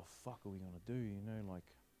 what the fuck are we gonna do,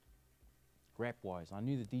 like rap wise. I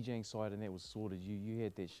knew the DJing side and that was sorted. You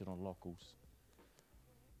had that shit on locals.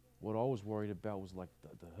 What I was worried about was like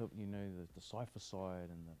the hip, the cypher side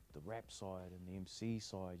and the rap side and the MC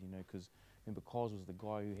side, because remember Cos was the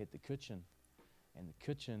guy who had the kitchen, and the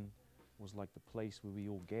kitchen was like the place where we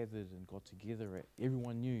all gathered and got together at.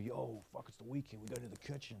 Everyone knew, yo, fuck, it's the weekend, we go to the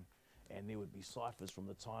kitchen. And there would be ciphers from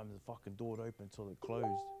the time the fucking door would open until it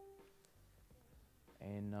closed.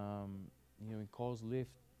 And, when Cos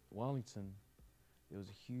left Wellington, there was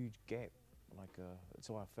a huge gap. That's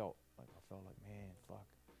how I felt. I felt like, man, fuck.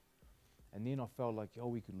 And then I felt like, yo,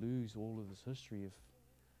 we could lose all of this history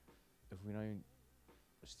if we don't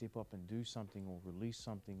step up and do something or release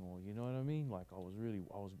something, or you know what I mean? Like it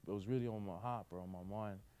was really on my heart, bro, on my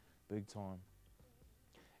mind, big time.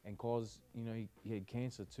 And Cos, he had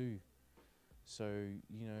cancer too. So,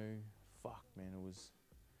 fuck, man, it was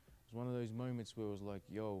one of those moments where it was like,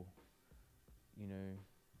 yo, the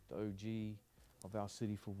OG of our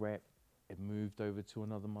city for rap had moved over to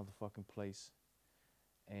another motherfucking place,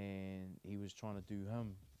 and he was trying to do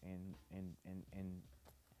him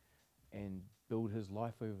and build his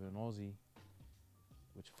life over in Aussie,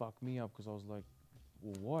 which fucked me up because I was like,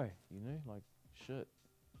 well, why? Like, shit.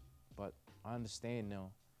 But I understand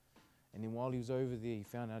now. And then while he was over there, he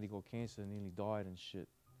found out he got cancer and nearly died and shit.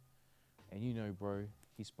 And bro,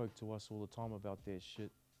 he spoke to us all the time about that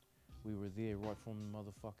shit. We were there right from the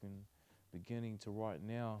motherfucking beginning to right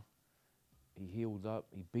now. He healed up,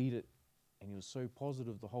 he beat it, and he was so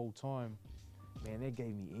positive the whole time. Man, that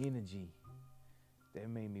gave me energy. That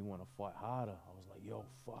made me want to fight harder. I was like, yo,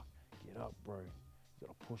 fuck, get up, bro. You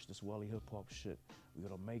gotta push this Welly hip hop shit. We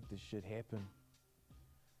gotta make this shit happen.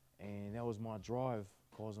 And that was my drive,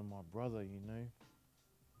 causing my brother,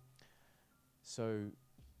 So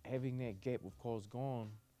having that gap with Cos gone,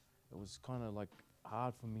 it was kind of like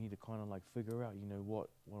hard for me to kind of like figure out,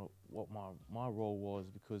 what my role was,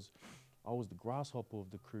 because I was the grasshopper of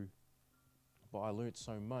the crew. But I learned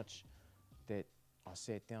so much that I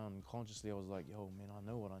sat down and consciously I was like, yo, man, I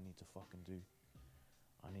know what I need to fucking do.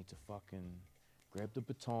 I need to fucking grab the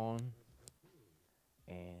baton,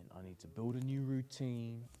 and I need to build a new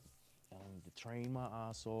routine, and I need to train my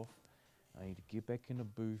ass off. I need to get back in the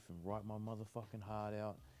booth and write my motherfucking heart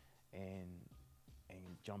out and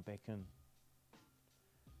jump back in.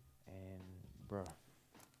 And bruh,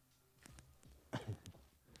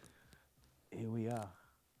 here we are.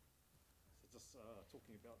 So just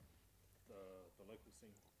talking about the local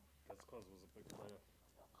scene, because Cos was a big player.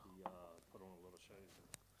 He put on a lot of shows and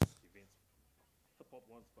events, hip-hop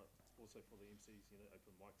ones, but also for the MCs,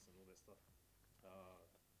 open mics and all that stuff.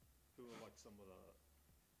 Who are like some of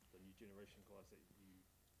the new generation guys that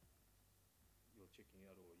you're checking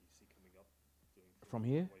out or you see coming up doing things From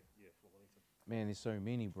here? Yeah, for Wellington. Man, there's so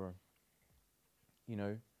many, bro.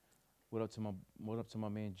 What up to my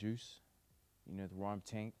man Juice, the Rhyme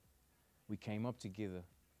Tank. We came up together,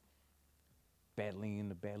 battling in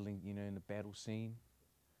the battle scene,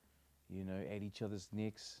 at each other's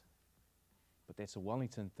necks. But that's a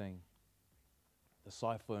Wellington thing. The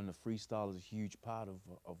cypher and the freestyle is a huge part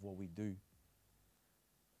of what we do.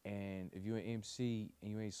 And if you're an MC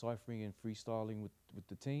and you ain't ciphering and freestyling with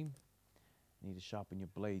the team, you need to sharpen your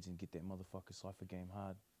blades and get that motherfucker cypher game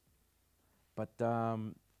hard. But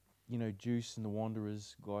Juice and the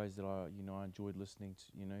Wanderers, guys that I enjoyed listening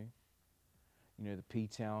to, the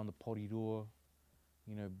P-Town, the Aotearoa,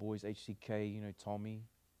 boys HCK, Tommy,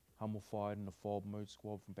 Hummelfied and the Fob Mode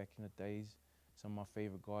Squad from back in the days. Some of my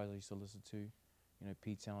favorite guys I used to listen to.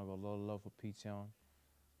 P-Town, I got a lot of love for P-Town.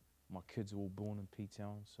 My kids were all born in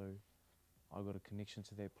P-Town, so I got a connection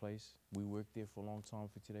to that place. We worked there for a long time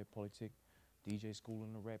for Today Politic, DJ school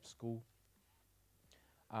and the rap school.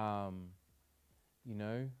 I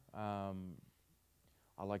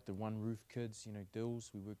like the One Roof kids,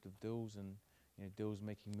 Dills. We worked with Dills, and Dills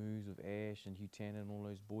making moves with Ash and Hugh Tanner and all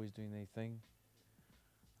those boys doing their thing.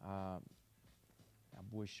 Our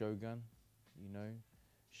boy Shogun,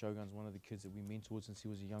 Shogun's one of the kids that we mentored since he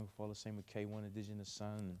was a young fella. Same with K1, Indigenous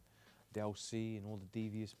Son, and Del C, and all the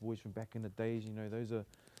Devious boys from back in the days. You know,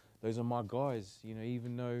 those are my guys. You know,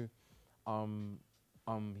 even though I'm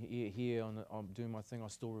here I'm doing my thing, I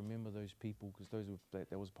still remember those people because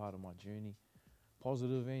that was part of my journey,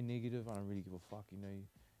 positive and negative. I don't really give a fuck. You know, you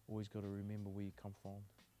always got to remember where you come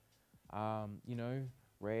from. You know,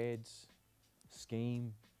 Rads,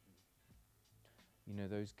 Scheme. You know,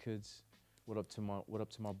 those kids. What up to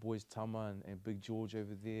my boys Tama and Big George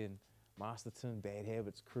over there, and Masterton, Bad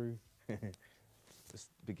Habits crew. Just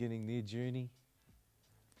beginning their journey.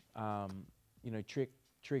 You know, Trek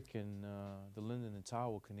and the Linden and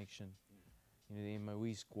Tower connection. You know, the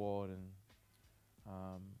MOE squad, and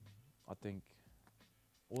I think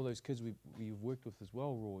all those kids we've worked with as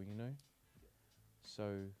well, Raw. You know,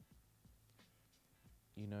 so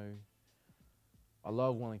you know, I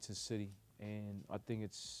love Wellington City, and I think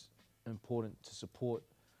it's important to support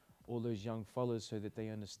all those young fellas so that they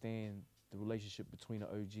understand the relationship between the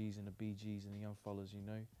OGs and the BGs and the young fellas, you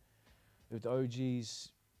know. If the OGs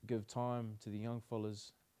give time to the young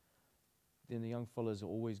fellas, then the young fellas are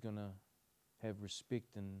always gonna have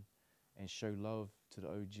respect and show love to the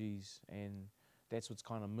OGs, and that's what's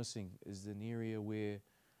kind of missing, is an area where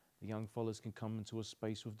the young fellas can come into a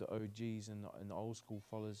space with the OGs and the old school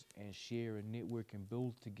fellas and share and network and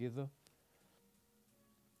build together.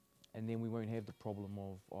 And then we won't have the problem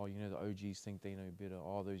of, oh, you know, the OGs think they know better.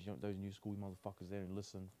 Oh, those new school motherfuckers, they don't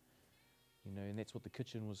listen. You know, and that's what the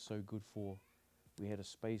kitchen was so good for. We had a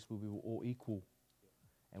space where we were all equal,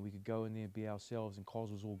 and we could go in there and be ourselves, and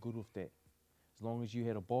Cos was all good with that. As long as you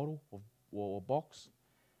had a bottle or a box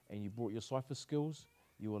and you brought your cipher skills,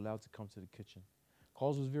 you were allowed to come to the kitchen.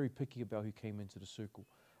 Cos was very picky about who came into the circle.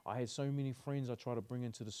 I had so many friends I tried to bring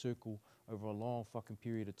into the circle over a long fucking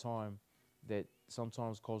period of time that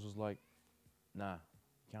sometimes Cos was like, nah,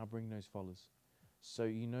 can't bring those fellas. So,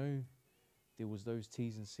 you know, there was those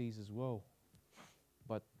T's and C's as well.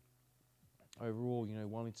 But overall, you know,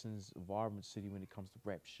 Wellington's a vibrant city when it comes to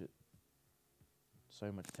rap shit.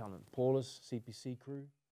 So much talent. Paulus, CPC crew.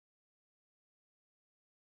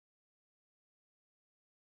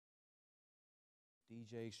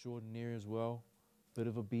 DJ extraordinaire as well. Bit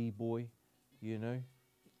of a B-boy, you know.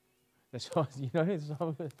 That's what, you know,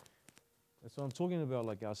 that's what I'm talking about,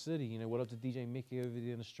 like our city. You know, what up to DJ Mickey over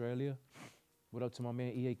there in Australia? What up to my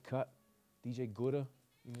man EA Cut, DJ Gooda?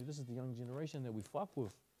 You know, this is the young generation that we fuck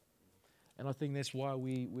with. And I think that's why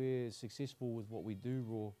we're successful with what we do,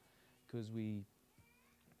 Raw, because we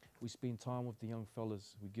spend time with the young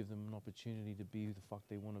fellas. We give them an opportunity to be who the fuck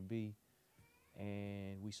they want to be,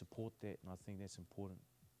 and we support that, and I think that's important.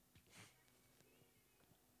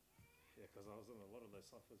 Yeah, because I was in a lot of those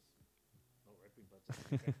ciphers, not rapping, but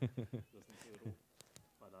just listening to it all.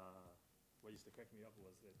 But what used to crack me up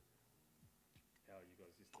was that how you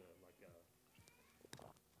guys used to like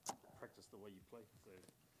practice the way you play. So,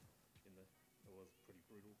 you know, it was pretty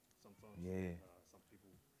brutal sometimes. Yeah. Some people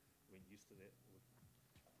weren't used to that, would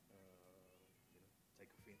you know, take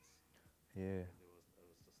offence. Yeah. And it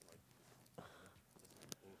was just like, you know, just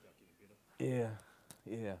all about getting better. Yeah,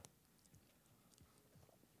 yeah.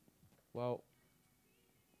 Well,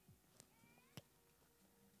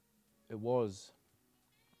 it was.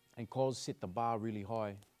 And Cos set the bar really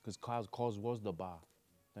high, because Cos was the bar,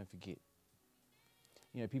 don't forget.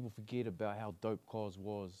 You know, people forget about how dope Cos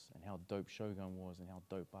was, and how dope Shogun was, and how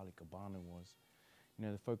dope Bali Cabana was. You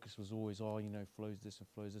know, the focus was always, oh, you know, Flowz this and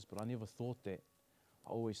Flowz this, but I never thought that. I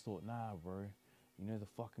always thought, nah, bro, you know the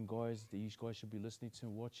fucking guys that you guys should be listening to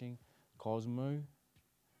and watching? Cosmo,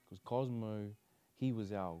 because Cosmo, he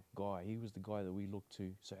was our guy. He was the guy that we looked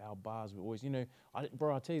to. So our bars were always, you know,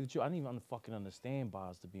 bro, I'll tell you the truth, I didn't even fucking understand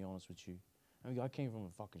bars, to be honest with you. I mean, I came from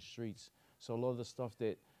the fucking streets. So a lot of the stuff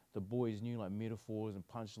that the boys knew, like metaphors and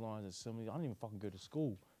punchlines and similes, I didn't even fucking go to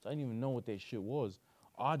school. So I didn't even know what that shit was.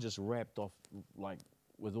 I just rapped off, like,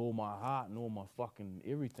 with all my heart and all my fucking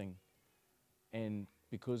everything. And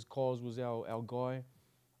because Cos was our guy,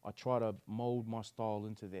 I try to mold my style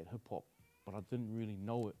into that hip hop, but I didn't really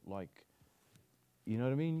know it. Like, you know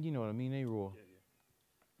what I mean? You know what I mean, Raw? Yeah, yeah.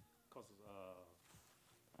 Cos is, he's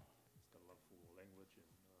got a love for language, and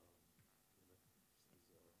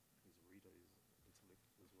you know, he's a reader, he's intellect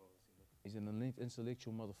as well, as you know. He's an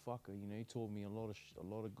intellectual motherfucker. You know, he told me a lot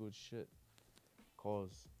of good shit.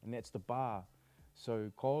 Cos, and that's the bar.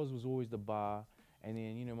 So Cos was always the bar, and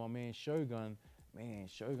then, you know, my man Shogun,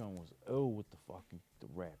 Shogun was ill with the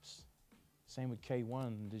raps. Same with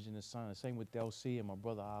K1, Indigenous Son. Same with Del C and my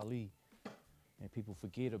brother Ali. And people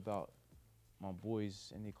forget about my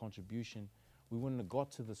boys and their contribution. We wouldn't have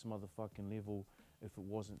got to this motherfucking level if it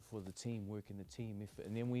wasn't for the teamwork and the team effort.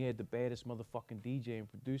 And then we had the baddest motherfucking DJ and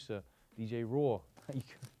producer, DJ Raw.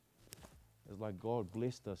 It's like God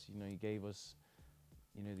blessed us, you know, he gave us,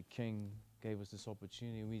 you know, the king gave us this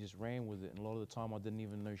opportunity and we just ran with it. And a lot of the time I didn't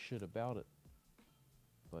even know shit about it.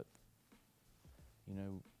 But, you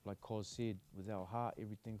know, like Cos said, without heart,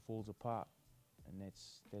 everything falls apart. And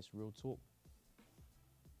that's real talk.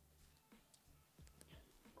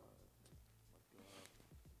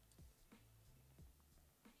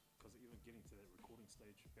 Because even getting to that recording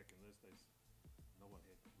stage back in those days, no one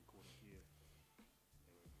had recording gear.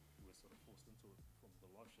 And we were sort of forced into it from the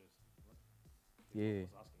live shows, right? Yeah.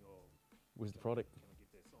 I was asking, oh, Where's the product? Can I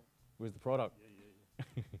get that song? Where's the product?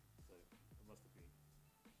 Yeah. So it must have been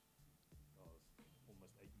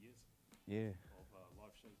almost 8 years Yeah. of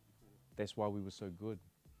live shows before. That's why we were so good.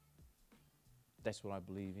 That's what I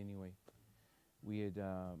believe anyway. We had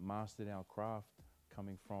mastered our craft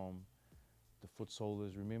coming from the foot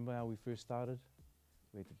soldiers. Remember how we first started?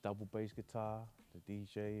 We had the double bass guitar, the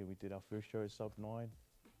DJ, and we did our first show at Sub 9.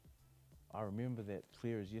 I remember that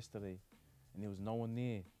clear as yesterday. And there was no one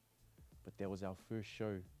there, but that was our first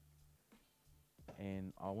show.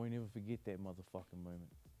 And I won't ever forget that motherfucking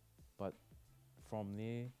moment. But from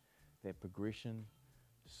there, that progression,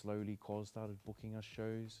 slowly Cos started booking us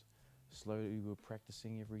shows. Slowly we were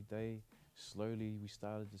practicing every day. Slowly we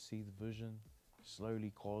started to see the vision.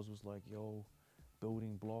 Slowly Cos was like, yo,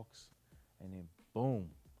 building blocks. And then boom,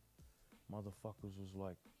 motherfuckers was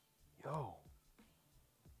like, yo,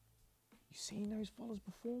 you seen those fellas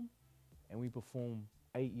perform? And we performed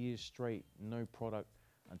 8 years straight, no product,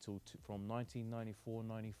 until from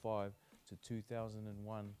 1994-95 to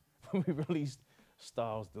 2001, when we released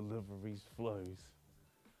Styles, Deliveries, Flowz.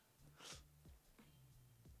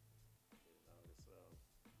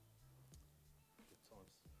 Good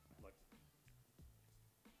times. Like,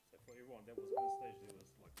 so for everyone that was on stage, there was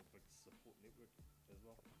like a big support network as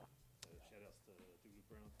well. So shout outs to Dooley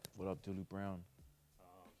Brown. What up, Dooley Brown?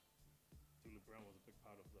 Dooley Brown was a big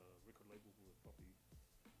part of the record label. We were probably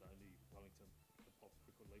the only Wellington hip-hop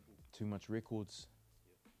record label. Too Much Records.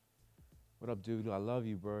 Yeah. What up, Dooley? I love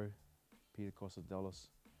you, bro. Peter Costa Dallas.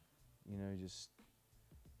 You know, just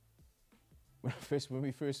when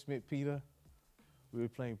we first met Peter, we were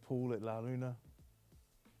playing pool at La Luna.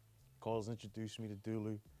 Cos introduced me to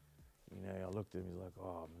Dooley. You know, I looked at him, he's like,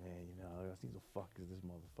 oh man, you know, I think the fuck is this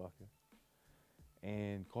motherfucker?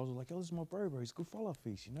 And Cos was like, oh, this is my bro, he's a good follow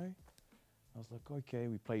face, you know? I was like, okay,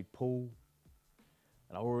 we played pool.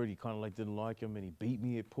 And I already kind of like didn't like him and he beat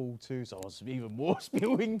me at pool too, so I was even more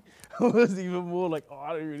spewing. I was even more like, oh,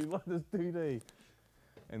 I don't really like this dude, eh?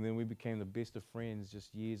 And then we became the best of friends,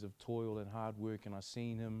 just years of toil and hard work. And I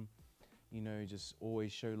seen him, you know, just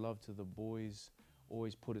always show love to the boys,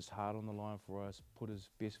 always put his heart on the line for us, put his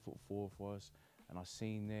best foot forward for us. And I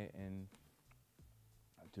seen that, and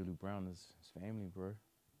Dooley Brown is his family, bro.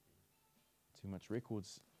 Too Much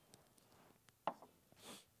Records.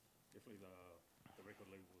 Definitely the record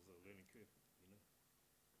label was a learning curve, you know.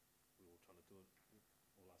 We were all trying to do it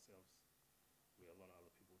all ourselves. We had a lot of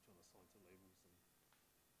other people trying to sign to labels, and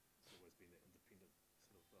it's always been that independent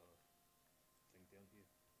sort of thing down here.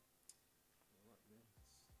 All right, man.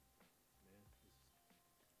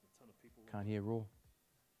 There's a ton of people. Can't hear Raw.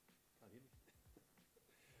 Can't hear me?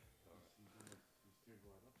 All right. You steered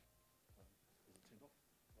right up. Is it turned off?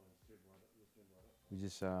 Oh, you steered right up. You steered right up. We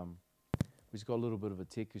just got a little bit of a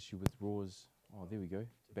tech issue with Raw's. Oh, there we go.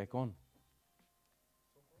 Back on.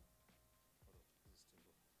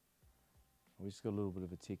 We just got a little bit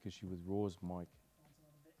of a tech issue with Raw's mic.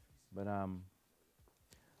 But I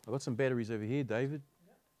got some batteries over here, David.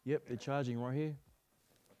 Yep, they're charging right here.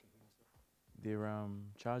 They're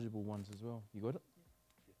chargeable ones as well. You got it?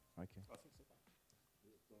 Okay. I think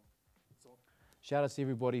so. It's on. Shout out to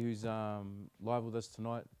everybody who's live with us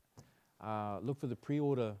tonight. Look for the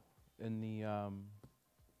pre-order in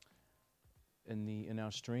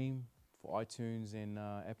our stream for iTunes and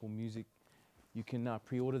Apple Music. You can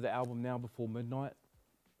pre-order the album now before midnight.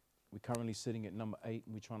 We're currently sitting at number 8,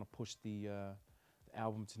 and we're trying to push the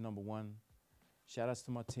album to number 1. Shout outs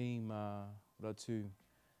to my team. What up to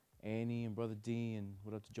Annie and Brother D, and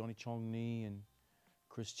what up to Johnny Chong Nee and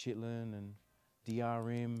Chris Chitlin and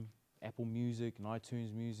DRM, Apple Music and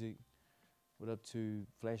iTunes Music. What up to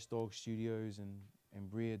Flashdog Studios and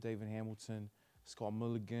Bria, David Hamilton, Scott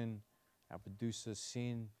Mulligan, our producer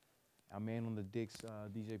Sen, our man on the decks,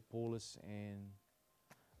 DJ Paulus, and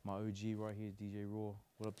my OG right here, DJ Raw.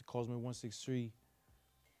 What up to Cosmo163,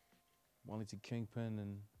 Wellington Kingpin,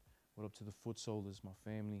 and what up to the Foot Soldiers, my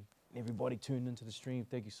family. And everybody tuned into the stream,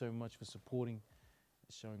 thank you so much for supporting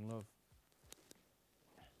and showing love.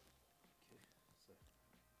 Okay, so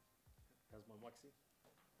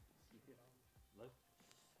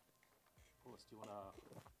Alice, do you want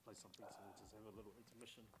to play something so we'll just have a little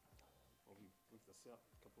intermission while we work this out?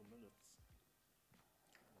 A couple of minutes.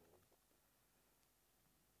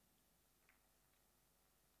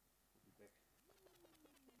 We'll be back.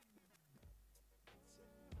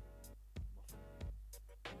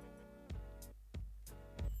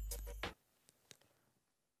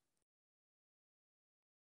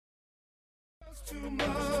 Too much.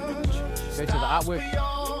 Go to the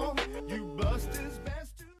artwork. You bust his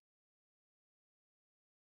best to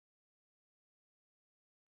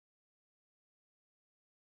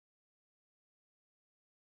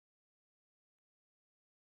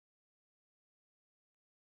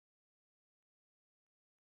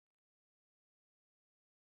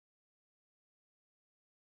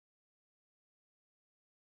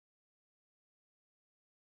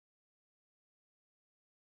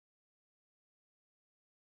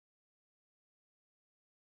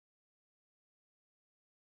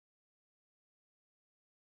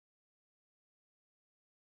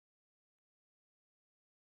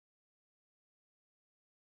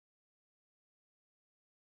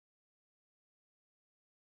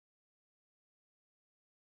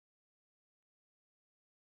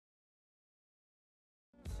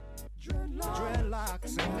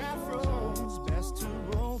dreadlocks and afros. Best to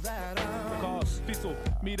roll that out. Cars, Fizzle,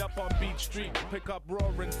 meet up on Beach Street. Pick up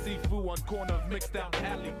roaring seafood on corner of Mixed Down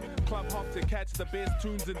Alley. Club hop to catch the best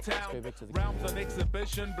tunes in Go town. back to the Rounds on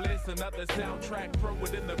exhibition, bliss another soundtrack. Throw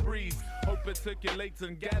it in the breeze. Hope it circulates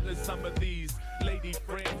and gathers some of these lady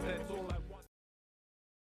friends. That's all I want.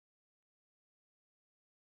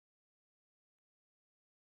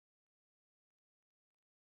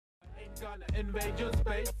 Ain't gonna invade your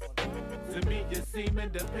space. To me, you seem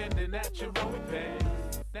independent at your own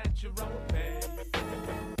pace. At your own pace.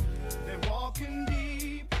 They're walking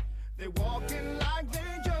deep. They're walking like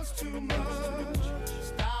they're just too much.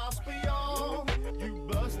 Styles beyond. You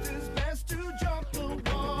bust his best to jump the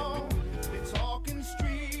wall. They're talking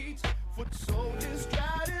streets. Foot soldiers,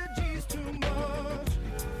 strategies too much.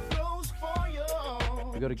 Flows for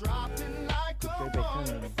you. We gotta dropping like go a back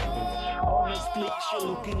in. Honestly, you're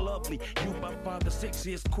looking lovely. You by far the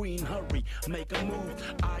sexiest queen. Hurry, make a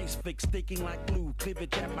move. Eyes fixed, sticking like glue.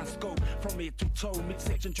 Cleavage at my scope. From head to toe,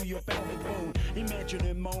 midsection to your pelvic bone. Imagine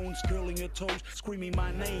her moans, curling her toes, screaming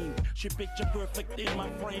my name. She picture perfect in my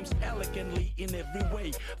frames, elegantly in every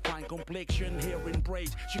way. Fine complexion, hair in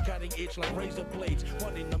braids. She cutting edge like razor blades.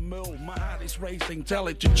 What in the mill? My heart is racing. Tell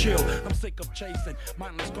it to chill. I'm sick of chasing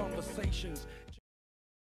mindless conversations.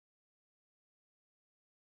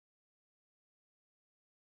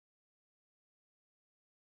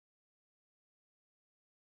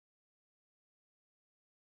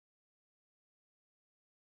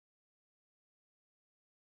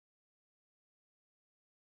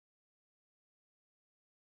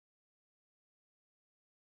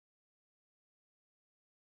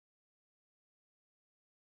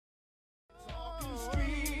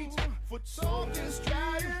 streets, foot soldiers,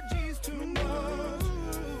 strategies too much.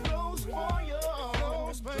 Flows for you,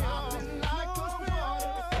 dropping like a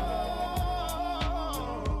waterfall.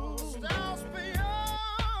 Styles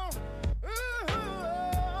beyond.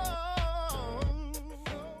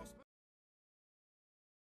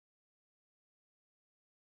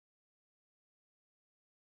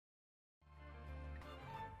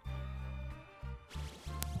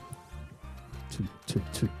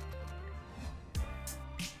 Two.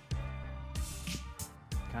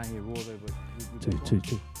 Can't hear raw though, but Two.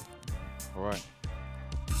 All right,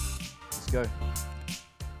 let's go.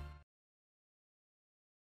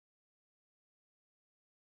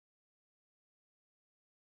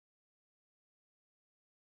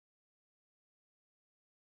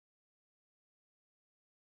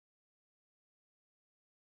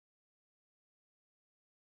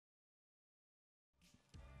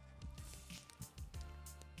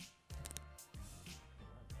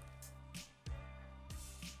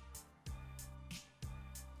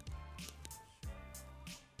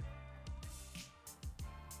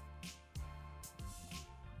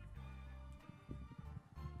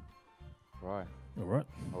 Right. All right.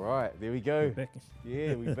 All right. There we go. We're back.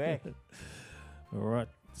 Yeah, we back. All right.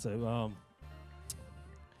 So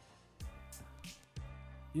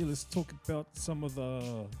yeah, let's talk about some of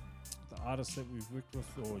the artists that we've worked with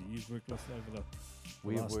or you've worked with over the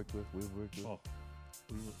We've last- worked with. Oh,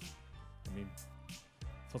 I mean,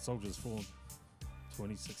 Foot Soldiers formed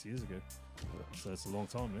 26 years ago, so it's a long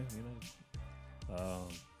time, man. You know,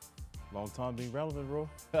 Long time being relevant, bro.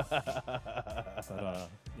 but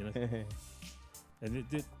you know, and it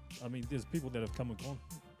did. I mean, there's people that have come and gone,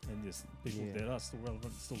 and there's people Yeah. that are still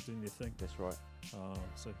relevant, still doing their thing. That's right.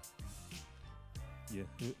 So Yeah,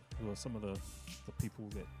 who are some of the people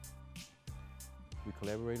that, We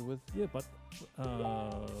collaborated with. yeah, but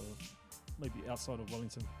maybe outside of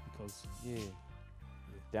Wellington, because Yeah.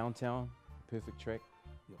 Downtown, perfect track.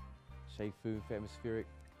 Yep. Shay Fu, Atmospheric.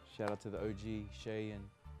 Shout out to the OG, Shay and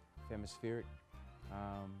Atmospheric.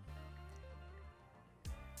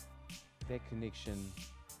 That connection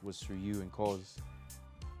was through you and Cos.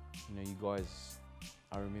 You know, you guys,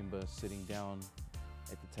 I remember sitting down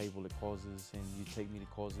at the table at Cos's, and you'd take me to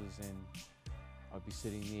Cos's, and I'd be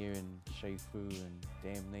sitting there, and Shay Fu and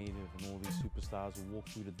Damn Native and all these superstars would walk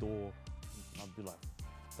through the door, and I'd be like,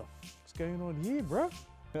 what the fuck's going on here, bro?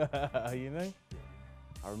 You know?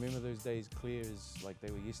 I remember those days clear as like they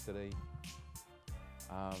were yesterday.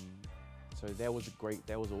 So that was an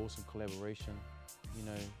awesome collaboration, you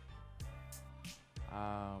know.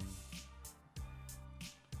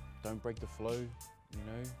 Don't Break the Flow, you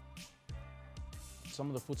know. Some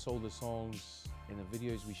of the Foot Soldier songs and the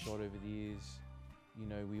videos we shot over the years, you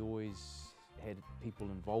know, we always had people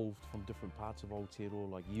involved from different parts of Aotearoa,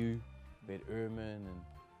 like you, we had Erman and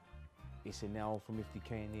SNL from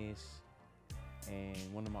FDKNS, and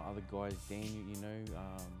one of my other guys, Daniel, you know,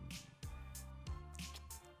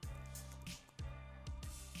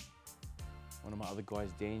 one of my other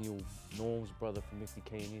guys, Daniel, Norm's brother from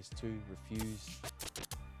FDKNS too, Refuse,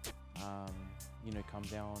 you know, come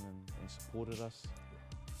down and supported us.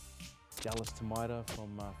 Dallas Tamaita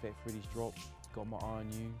from Fat Freddy's Drop, Got My Eye on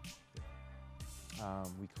You.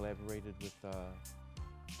 We collaborated with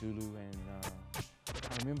Dulu and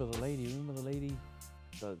I remember the lady,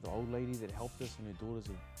 the old lady that helped us, and her daughter's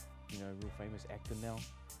a, you know, real famous actor now.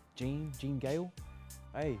 Jean Gale.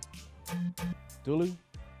 Hey, Dulu,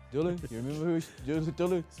 you remember who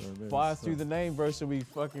Dulu? Fire through the name, bro, so we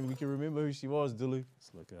can remember who she was, Dulu.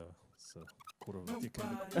 it's like it's a quarter of a decade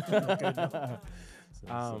ago.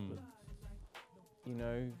 So, You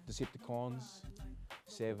know, Decepticons,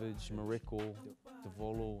 Savage, Mareko,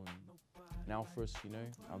 Devolo, and Alphris, you know,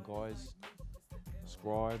 our guys.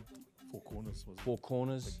 Scribe, Four Corners was Four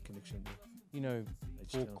Corners, big connection there. you know,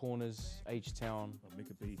 Four H-Town. Corners, H-Town,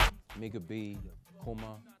 Mega B.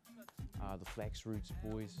 Koma, the Flax Roots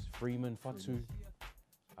boys, Freeman, Fatu,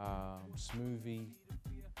 Smoothie,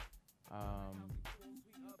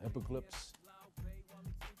 Hippoglyphs.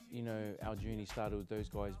 You know, our journey started with those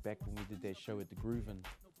guys back when we did that show at the Groove, and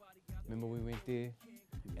remember we went there,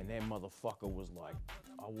 and that motherfucker was like,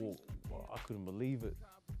 I couldn't believe it.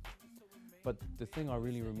 But the thing I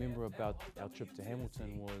really remember about our trip to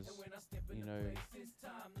Hamilton was, you know,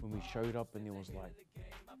 when we showed up and there was like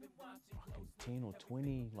fucking 10 or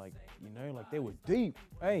 20, like, you know, like they were deep.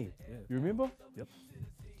 Hey, Yeah. you remember? Yep.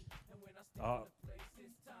 I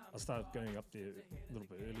started going up there a little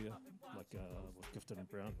bit earlier, like with Gifted and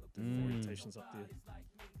Brown, doing orientations up there.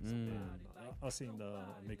 So, and I seen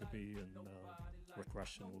Mega B and Rick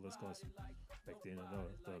Rush and all those guys back then, and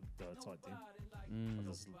they were tight then. But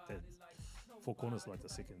that Four Corners like the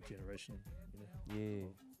second generation, you know, Yeah.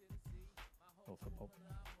 of hip hop.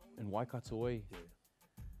 And Waikato, Yeah.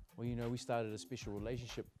 well, you know, we started a special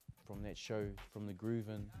relationship from that show, from the Groove,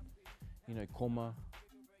 and, you know, Koma,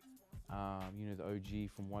 you know, the OG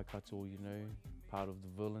from Waikato, you know, part of the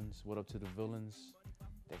Villains. What up to the Villains?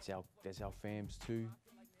 That's our fams too.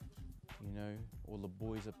 You know, all the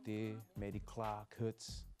boys up there, Maddie Clark,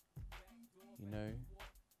 Hits, you know,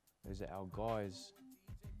 those are our guys.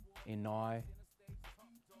 NI,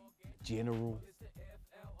 General,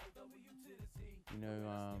 you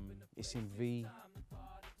know, SMV,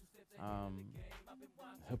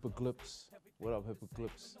 Hippoglyphs, what up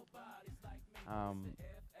Hippoglyphs,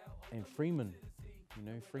 and Freeman, you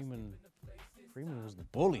know, Freeman was the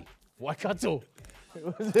bully, Waikato.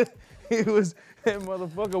 It was that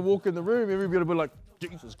motherfucker walk in the room, everybody would be like,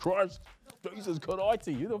 Jesus Christ, Jesus Christ,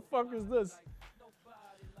 who the fuck is this?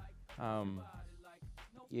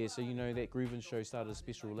 Yeah, so you know, that Groovin' show started a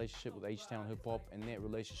special relationship with H-Town Hip Hop, and that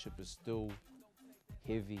relationship is still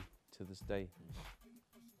heavy to this day.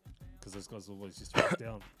 Because those guys always used to break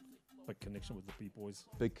down. Big connection with the B-boys.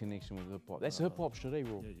 Big connection with hip hop. That's hip hop, should they,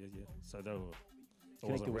 Raw? Yeah. So they were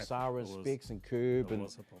Connected with Sarah and Specs and Curb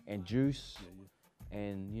and Juice,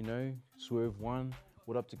 and you know, Swerve One.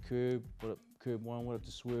 What up to Curb? What up Curb One? What up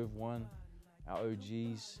to Swerve One? Our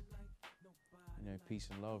OGs. You know, peace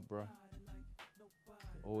and love, bro.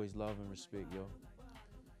 Always love and respect, yo.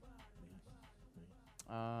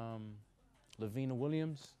 Lavina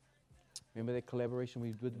Williams. Remember that collaboration we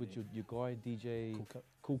did with your guy, DJ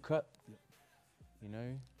Cool Cut? Yep. You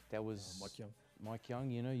know, that was Mike Young,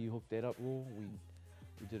 you know, you hooked that up, Raw.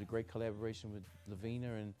 We did a great collaboration with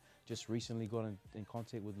Lavina, and just recently got in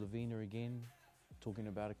contact with Lavina again. talking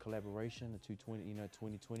about a collaboration, a 220,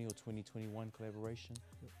 2020 or 2021 collaboration.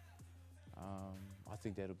 Yep. I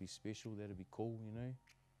think that'll be special. That'll be cool,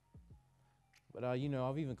 But I've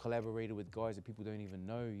even collaborated with guys that people don't even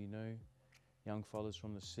know, young fellas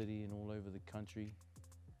from the city and all over the country.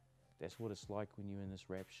 That's what it's like when you're in this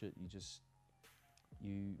rap shit.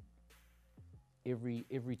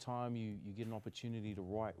 Every time you get an opportunity to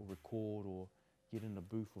write or record or get in the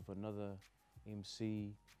booth with another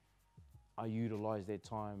MC, I utilize that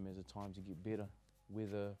time as a time to get better,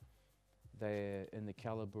 whether they're in the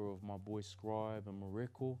caliber of my boy Scribe and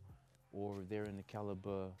Mareko, or if they're in the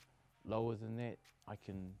caliber lower than that, I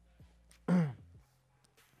can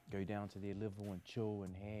go down to their level and chill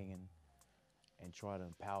and hang and try to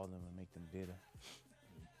empower them and make them better.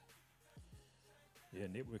 Yeah,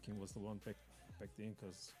 networking was the one back then,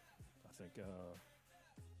 because I think,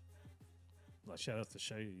 like, shout out to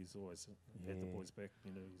Shay, he's always had the boys back,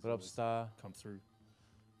 he's What up, always Star? come through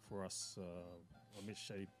for us. I met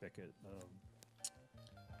Shay back at,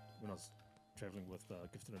 when I was traveling with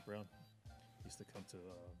Gifted and Brown. He used to come to,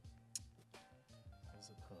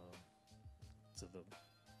 to the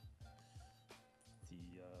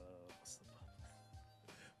what's the,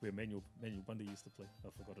 where Manuel Bundy used to play. I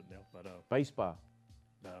forgot it now, but Bass bar.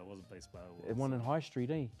 no, it wasn't Bass Bar. It The was, one in High Street,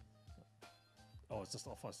 eh? oh, it's just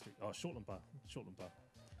off High Street. Oh, Shortland Bar.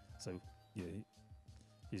 So yeah,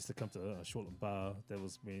 he used to come to Shortland Bar. That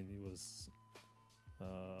was when he was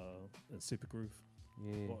in Super Groove.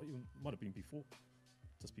 Yeah. Well, it might have been before.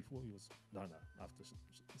 Just before he was after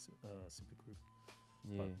Super Groove.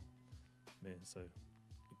 Yeah. But, man, so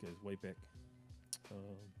it goes way back.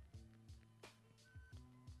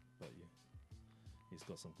 But yeah, he's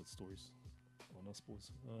got some good stories on us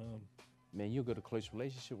boys. Man, you've got a close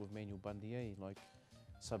relationship with Manuel Bundy, eh? Like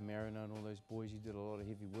Submariner and all those boys. You did a lot of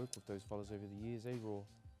heavy work with those fellas over the years, eh, Raw?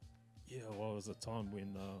 Yeah, well, it was a time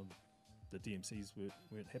when the DMCs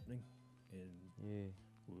weren't happening, and Yeah.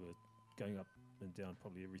 we were going up and down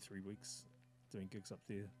probably every 3 weeks, doing gigs up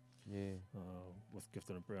there Yeah. with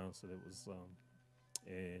Gifted and Brown. So that was,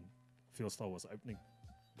 and Field Style was opening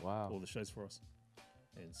Wow. all the shows for us,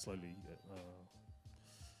 and slowly,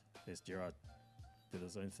 as Gerard did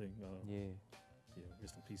his own thing, Yeah.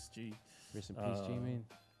 rest in peace, G. Rest in peace, G-Man.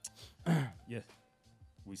 Yeah,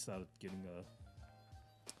 we started getting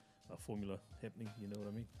a formula happening, you know what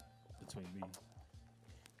I mean, between me,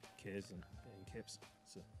 Kaz and Caps.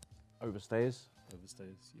 So Overstayers.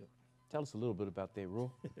 Overstayers, yep. Tell us a little bit about that, Raw.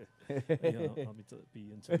 Yeah, I'll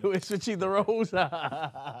be into it. We're switching the roles.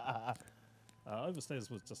 Overstayers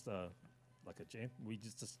was just like a jam. We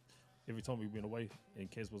just every time we went away and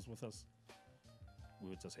Kaz was with us, we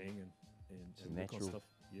would just hang and work on natural. stuff.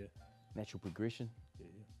 Yeah, Natural progression. yeah.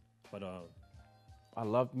 But I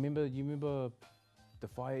love. You remember the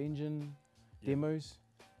Fire Engine Yeah. demos?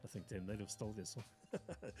 I think Damn Native stole that song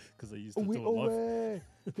because they used to do it live.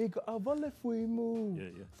 Big Avala Fuimu. Yeah,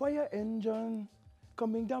 yeah, Fire engine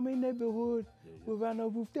coming down my neighborhood. yeah, yeah. Without a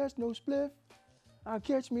roof, there's no spliff. I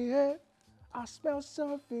catch me head. I smell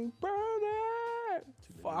something burning.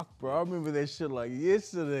 Too many. Fuck, bro. I remember that shit like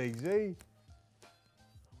yesterday, G. I'm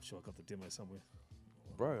sure I got the demo somewhere.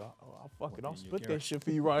 Bro, I'll in your split that garage. shit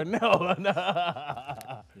for you right now.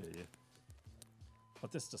 Yeah, yeah.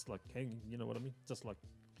 But that's just like hanging, you know what I mean? Just like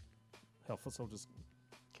how Foot Soldiers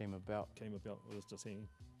Came about. came about. It was just hanging.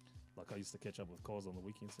 Like I used to catch up with cars on the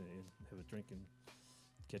weekends and have a drink and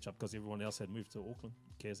catch up because everyone else had moved to Auckland.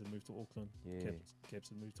 Kaz had moved to Auckland. Yeah. Caps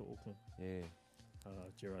had moved to Auckland. Yeah.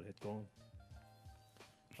 Gerard had gone.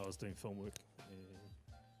 I was doing film work and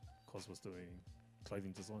Cos was doing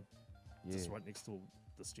clothing design. Yeah. Just right next to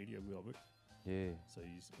the studio where I worked. Yeah. So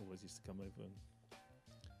he always used to come over and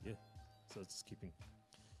yeah. So it's just keeping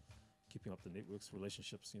up the networks,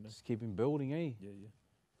 relationships, you know. Just keeping building, eh? Yeah, yeah.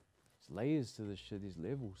 There's layers to this shit. There's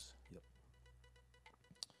levels.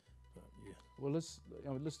 But yeah. Well,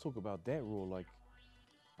 let's talk about that, Raw. Like,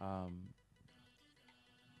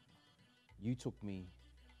 you took me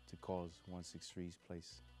to Cos 163's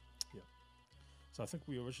place. So I think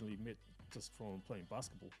we originally met just from playing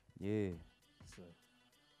basketball. Yeah. So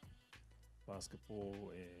basketball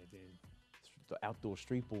and then The outdoor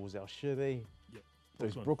street ball was our shit, eh? Yep.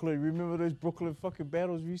 Those Brooklyn. Brooklyn, remember those Brooklyn fucking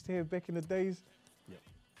battles we used to have back in the days? Yep.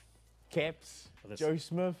 Caps, Oh, that's- Joe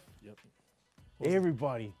Smith, Yep. What was,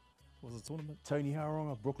 everybody. what was the tournament? Tony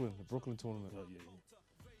Haronga, the Brooklyn tournament. Oh yeah,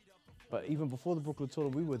 yeah. But even before the Brooklyn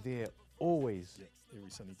tournament, we were there always, Yeah. Every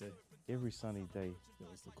sunny day. every sunny day.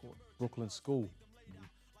 That was the court. Brooklyn School.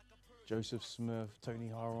 Joseph Smith, Tony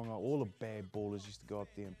Haronga, all the bad ballers used to go up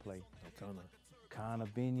there and play. Kana. Kana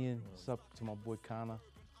Benyon, what's up to my boy Kana?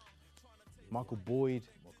 Michael Boyd,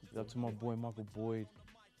 Michael Up to my boy Michael Boyd.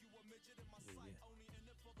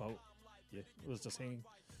 Well, yeah, it was just hanging.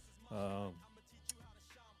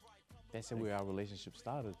 That's where our relationship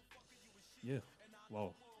started. Yeah,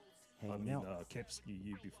 well, Hanging out. Caps knew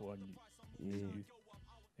you before I knew you.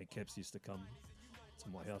 And Caps used to come to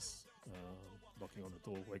my house, knocking on the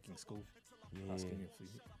door, waking school, asking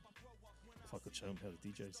if I could show him how to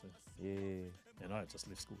DJ. So and I had just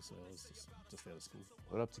left school, so I was just out of school.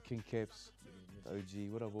 What up to King Caps, Yeah, the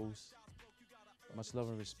OG? What up, Oos? Much love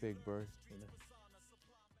and respect, bro. you know.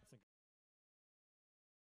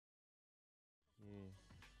 Yeah,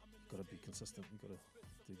 Got to be consistent. You got to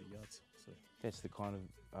do the yards. So that's the kind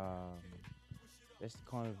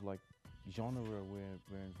of like genre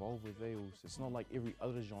we're involved with. Oos. It's not like every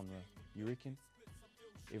other genre. You reckon?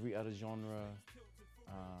 Every other genre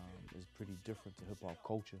is pretty different to hip hop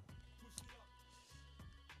culture.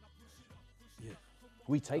 yeah,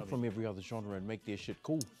 We take from every other genre and make their shit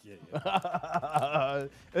cool. yeah.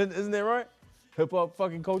 Isn't that right? Hip hop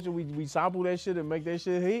fucking culture, we sample that shit and make that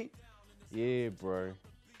shit heat. Yeah, bro.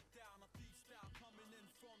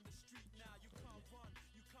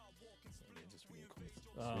 Just reading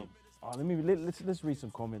comments. Let's read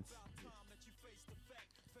some comments.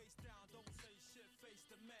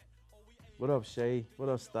 What up, Shay? What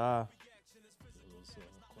up, Star? There was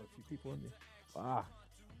quite a few people in there. Ah,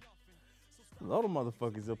 a lot of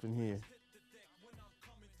motherfuckers up in here.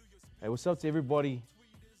 Hey, what's up to everybody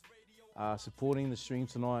supporting the stream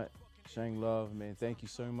tonight, showing love, man. Thank you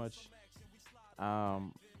so much.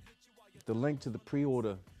 The link to the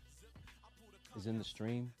pre-order is in the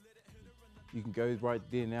stream. You can go right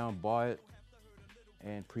there now and buy it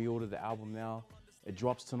and pre-order the album now. It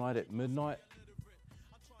drops tonight at midnight.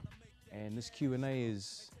 And this Q&A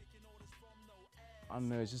is, I don't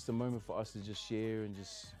know, it's just a moment for us to just share and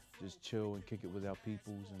just chill and kick it with our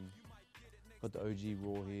peoples, and got the OG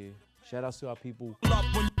Raw here. Shout outs to our people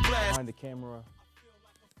behind the camera,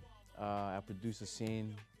 our producer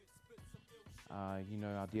Sen, you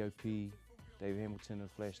know, our DOP, Dave Hamilton and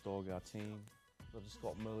Flashdog, our team, Brother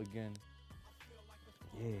Scott Milligan.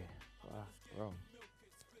 Yeah, bro.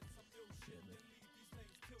 Yeah, man.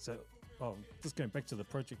 So, just going back to the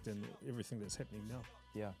project and everything that's happening now.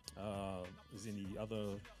 Yeah. Is there any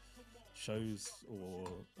other shows or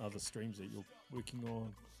other streams that you're working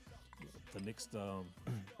on? The next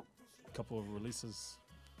couple of releases.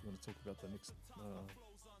 You want to talk about the next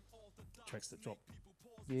tracks that drop?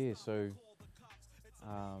 Yeah, so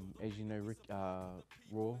as you know, Rick, Raw,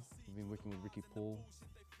 we've been working with Ricky Paul,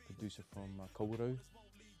 producer from Kauro.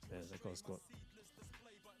 Yeah, that guy's got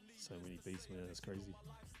so many beats, man. It's crazy.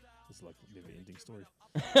 It's like a never-ending story.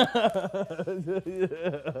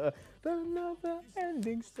 The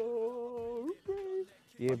never-ending story.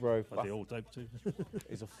 Yeah, bro. But they're all dope too.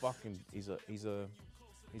 He's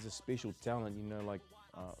a special talent, you know. Like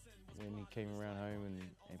when he came around home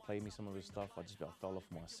and played me some of his stuff, I just about fell off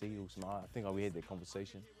my seat. I think we had that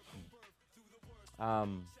conversation.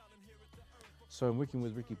 So I'm working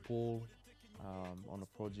with Ricky Paul on a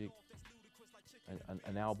project,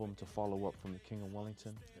 an album to follow up from the King of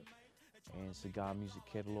Wellington and Cigar Music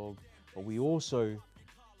Catalog. But we also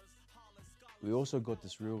got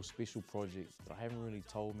this real special project that I haven't really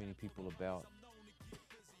told many people about,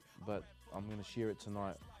 but I'm gonna share it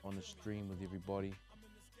tonight on the stream with everybody.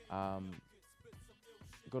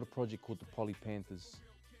 We've got a project called the Poly Panthers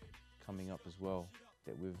coming up as well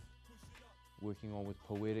that we're working on with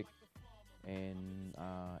Poetic and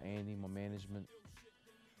Andy, my management.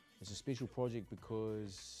 It's a special project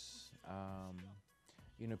because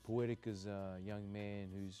you know, Poetic is a young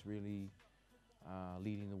man who's really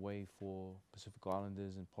leading the way for Pacific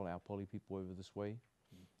Islanders and our poly people over this way,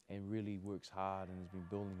 and really works hard and has been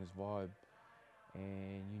building his vibe.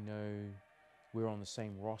 And you know, we're on the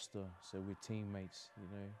same roster, so we're teammates, you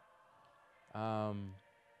know.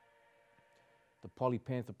 The Poly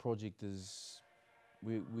Panther project is,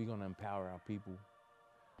 we're gonna empower our people.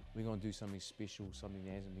 We're gonna do something special, something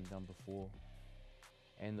that hasn't been done before.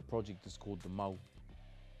 And the project is called The Mau.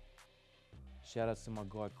 Shout outs to my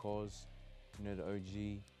guy Cos, you know, the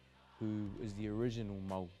OG, who is the original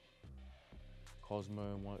Mau.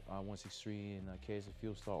 Cosmo and 163 and KS and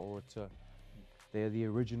Field Star Orator. They're the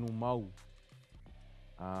original Mau.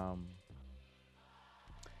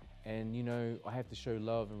 And you know, I have to show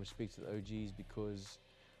love and respect to the OGs because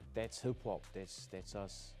that's hip hop, that's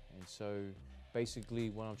us. And so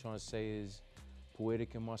basically what I'm trying to say is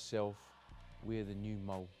Poetic and myself, we're the new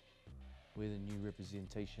Mau. We're the new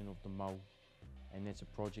representation of the Mau. And that's a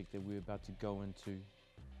project that we're about to go into.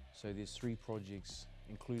 So there's 3 projects,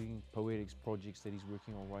 including Poetic's projects that he's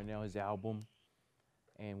working on right now, his album,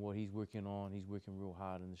 and what he's working on. He's working real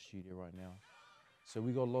hard in the studio right now. So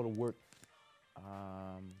we got a lot of work,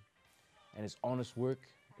 and it's honest work.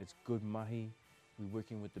 It's good mahi. We're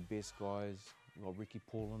working with the best guys. We got Ricky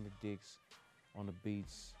Paul on the decks, on the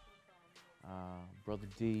beats. Brother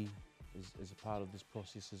D is a part of this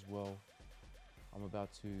process as well. I'm about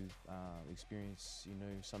to experience, you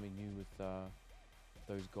know, something new with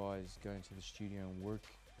those guys, going to the studio and work.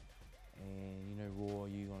 And you know, Raw,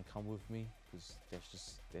 you gonna come with me? Because that's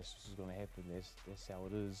just gonna happen. That's how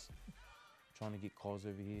it is. Trying to get cars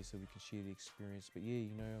over here so we can share the experience. But yeah,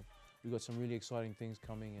 you know, we got some really exciting things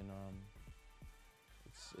coming, and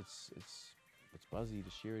it's buzzy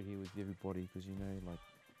to share it here with everybody. Because you know, like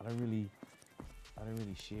I don't really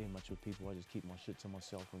share much with people. I just keep my shit to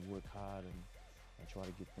myself and work hard and try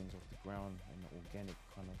to get things off the ground in an organic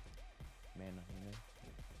kind of manner, you know.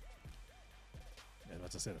 And I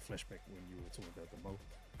just had a flashback when you were talking about the Mo.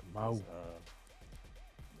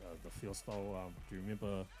 The feel style. Do you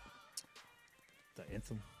remember the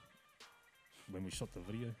anthem when we shot the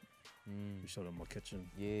video? We shot it in my kitchen.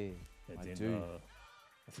 Yeah, And I then do.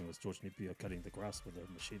 I think it was George Napier cutting the grass with a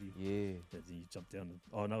machete. Yeah, And then he jumped down.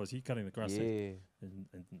 Oh no, it was he cutting the grass? yeah. And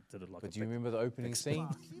did it like. But do you remember the opening scene?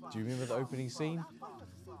 Do you remember the opening scene?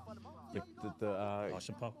 Yep. The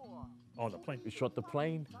Champagne. Oh, the plane. we shot the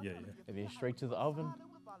plane Yeah, and then straight to the oven.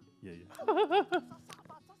 yeah.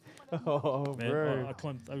 Oh, Man, bro. I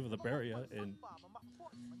climbed over the barrier and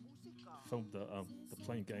filmed the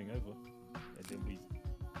plane going over, and then we.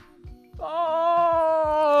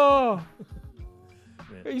 Oh!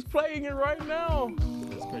 Man, He's playing it right now.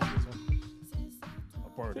 that's crazy as well. I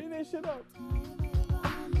borrowed Clean it. that shit up.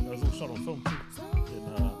 It was all shot on film too. And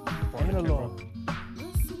borrowed a Analog. camera.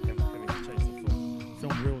 Having to change the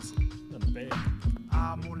film reels in the bag.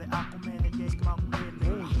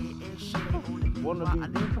 Wanna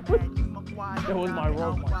be That was my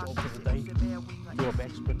role, my job for the day. Do a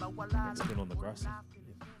backspin. Spin on the grass. Yeah.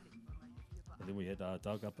 And then we had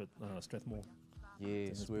Doug up at Strathmore. Yeah, doing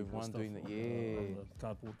his Swerve beautiful One stuff doing that. on Yeah. the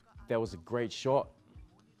cardboard. That was a great shot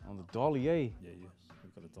on the dolly, eh? Yeah. We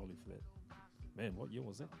got a dolly for that. Man, what year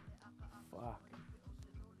was that? Fuck.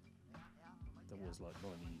 That was like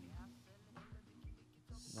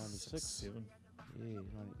 96? 7. Yeah,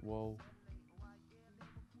 whoa.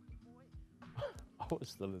 I was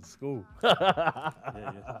still in school. Yeah.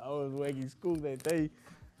 I was wagging school that day.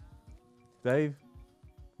 Dave,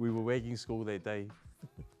 we were wagging school that day.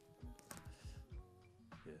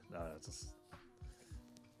 Yeah, no, it's just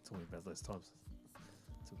told me about those times.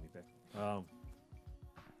 Took me back.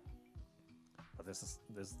 But that's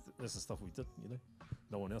the stuff we did, you know.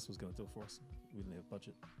 No one else was going to do it for us. We didn't have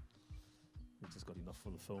budget. We just got enough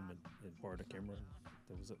for the film and borrowed a camera. And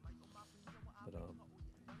that was it. But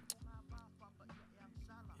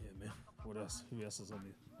yeah, man. What else? Who else is on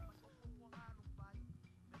there?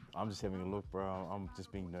 I'm just having a look, bro. I'm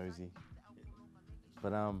just being nosy.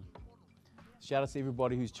 But shout out to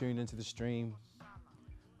everybody who's tuned into the stream.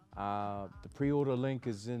 The pre-order link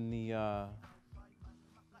is in the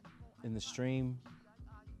stream.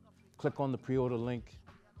 Click on the pre-order link.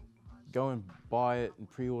 Go and buy it and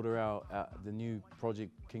pre-order the new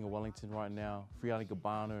project King of Wellington right now. Free Ali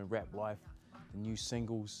Gabbana and Rap Life, the new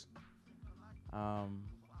singles.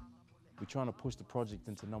 We're trying to push the project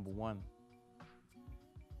into #1.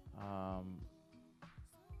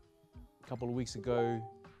 A couple of weeks ago,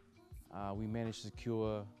 we managed to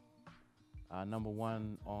secure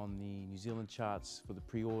 #1 on the New Zealand charts for the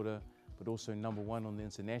pre-order, but also #1 on the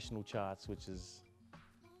international charts, which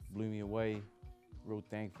blew me away. Real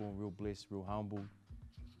thankful, real blessed, real humbled.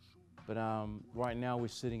 But right now we're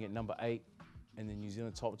sitting at #8 in the New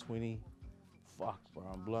Zealand top 20. Fuck, bro,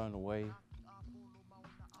 I'm blown away.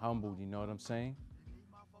 Humbled, you know what I'm saying?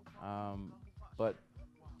 But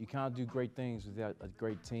you can't do great things without a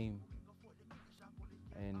great team.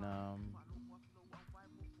 And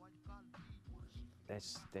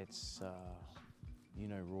that's you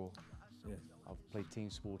know, Raw. Yeah. I've played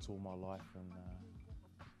team sports all my life, and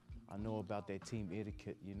I know about that team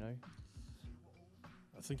etiquette, you know?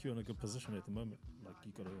 I think you're in a good position at the moment. Like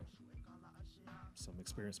you got some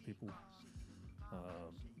experienced people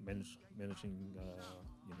managing, you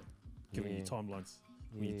know, giving you Yeah. timelines.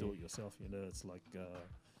 When you do Yeah. it yourself, you know, it's like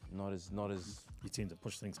Not as you tend to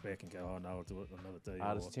push things back and go, oh no, I'll do it another day.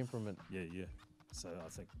 artist or- temperament. Yeah. So I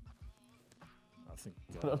think.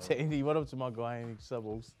 What up to Andy? What up to my guy Andy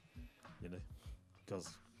Subbles? You know,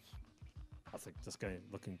 because I think just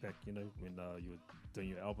looking back, you know, when you were doing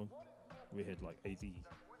your album, we had like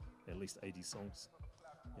at least 80 songs.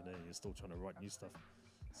 You know, you're still trying to write new stuff.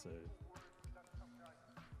 So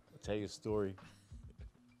I'll tell you a story.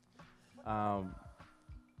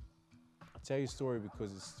 tell you a story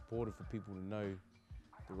because it's important for people to know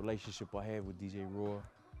the relationship I have with DJ Raw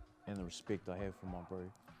and the respect I have for my bro.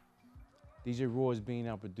 DJ Raw has been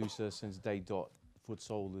our producer since day dot, Foot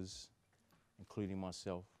Soldiers, including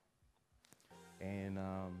myself. And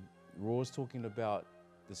Raw's talking about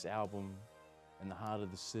this album, In the Heart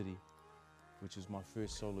of the City, which is my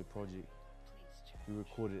first solo project. We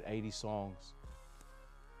recorded 80 songs.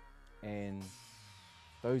 And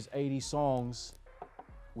those 80 songs,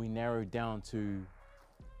 we narrowed down to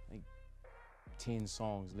like 10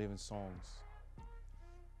 songs, 11 songs.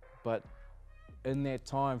 But in that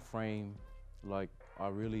time frame, like I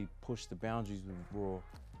really pushed the boundaries with Raw.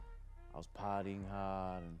 I was partying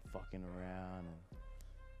hard and fucking around and,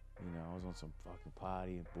 you know, I was on some fucking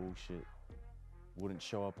party and bullshit. Wouldn't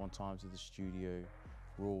show up on time to the studio.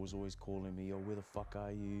 Raw was always calling me, yo, where the fuck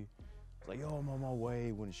are you? I was like, yo, I'm on my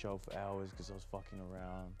way. Wouldn't show up for hours because I was fucking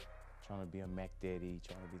around, trying to be a Mac Daddy,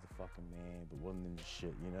 trying to be the fucking man, but wasn't in the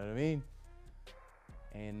shit, you know what I mean?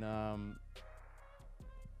 And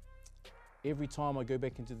every time I go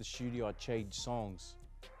back into the studio, I'd change songs.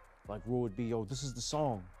 Like Raw would be, yo, this is the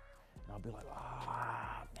song. And I'd be like,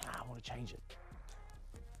 nah, I want to change it.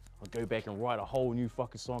 I'd go back and write a whole new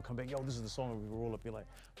fucking song, come back, yo, this is the song, and we were all up here like,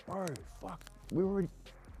 bro, fuck, we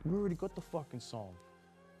already got the fucking song.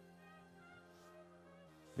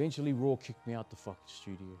 Eventually, Raw kicked me out the fucking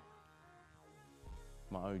studio.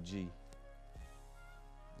 My OG.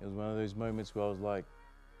 It was one of those moments where I was like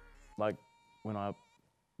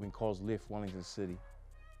when Cos left Wellington City,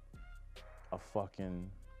 I fucking,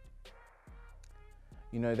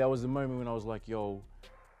 you know, that was the moment when I was like, yo,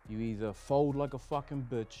 you either fold like a fucking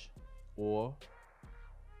bitch or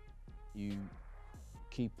you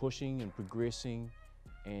keep pushing and progressing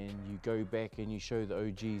and you go back and you show the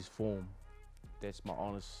OG's form. That's my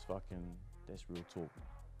honest fucking, that's real talk.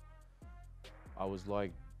 I was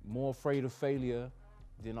like more afraid of failure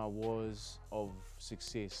than I was of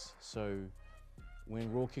success. So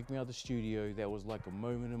when Raw kicked me out of the studio, that was like a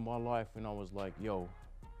moment in my life when I was like, yo,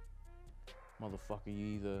 motherfucker,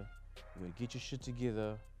 you're gonna get your shit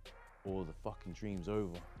together or the fucking dream's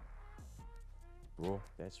over. Bro,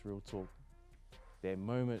 that's real talk. That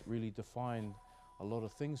moment really defined a lot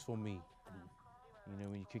of things for me. You know,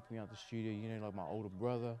 when you kicked me out the studio, you know, like my older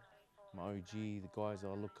brother, my OG, the guys that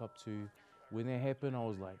I look up to. When that happened, I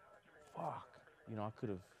was like, fuck. You know, I could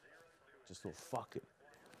have just thought, fuck it.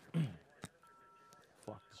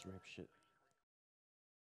 Fuck this rap shit.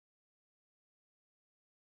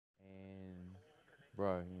 And,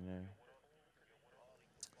 bro, you know,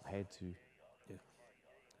 I had to. Yeah.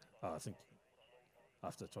 I think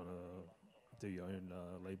after trying to do your own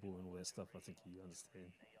label and all that stuff, I think you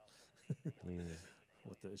understand Yeah.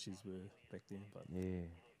 what the issues were back then. But Yeah.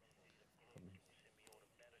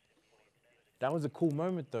 That was a cool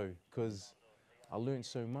moment though, because I learned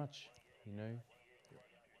so much, you know.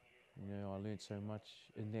 You know, I learned so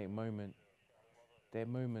much in that moment. That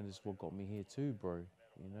moment is what got me here too, bro,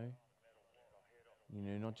 you know. You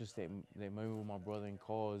know, not just that moment with my brother in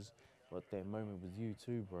cars, but that moment with you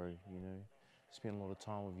too, bro, you know. Spent a lot of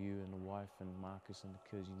time with you and the wife and Marcus and the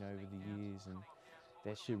kids, you know, over the years, and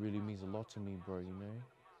that shit really means a lot to me, bro, you know.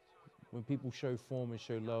 When people show form and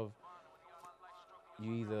show love,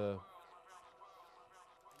 you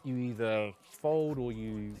either fold or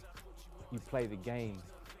you play the game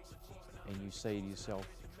and you say to yourself,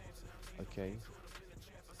 okay,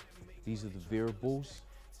 these are the variables,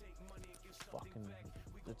 fucking,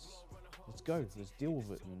 let's go, let's deal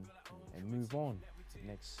with it and move on.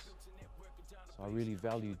 And so I really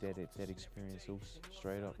valued that experience,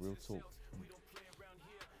 straight up, real talk.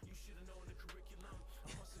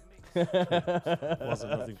 it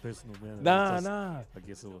wasn't nothing personal, man. Nah. I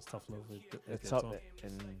guess it was tough love at that It's up, time.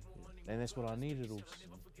 and that's what I needed also.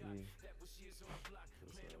 Yeah.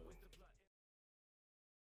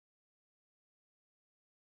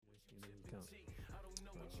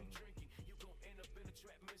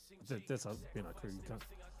 That's how being a crew. You can't.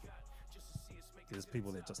 There's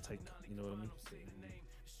people that just take. You know what I mean?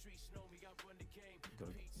 You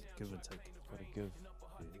gotta give and take. Gotta give.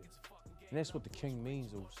 And that's what the king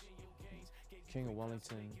means also. King of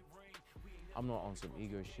Wellington. I'm not on some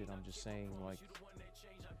ego shit, I'm just saying, like,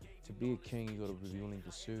 to be a king, you gotta be willing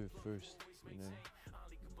to serve first, you know?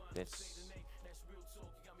 That's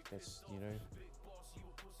you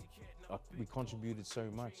know, we contributed so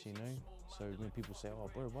much, you know? So when people say, oh,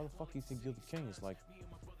 bro, why the fuck do you think you're the king? It's like,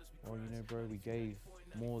 well, you know, bro, we gave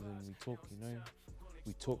more than we took, you know?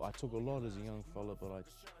 I took a lot as a young fella, but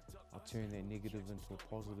I turned that negative into a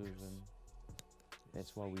positive, and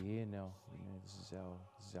that's why we're here now. You know, this is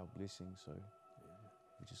our blessing. So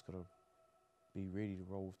we just gotta be ready to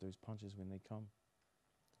roll with those punches when they come.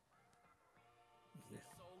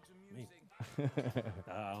 Me.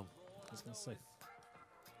 I was gonna say,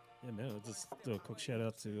 yeah, man. I'll just do a quick shout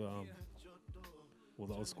out to all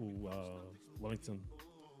the old school Wellington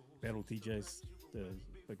battle DJs. The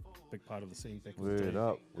big part of the scene back in the day.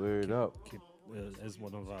 Word up. Kept, as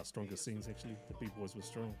one of our strongest scenes, actually. The big boys were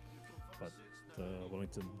strong, but the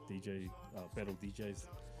Wellington DJ battle DJs,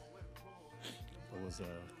 it was a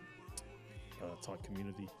tight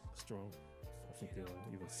community, strong. I think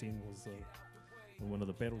even Sen was in one of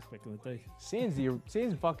the battles back in the day. Sen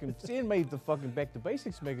made the fucking Back to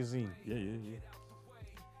Basics magazine. Yeah.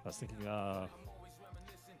 I was thinking,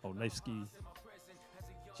 Nevsky,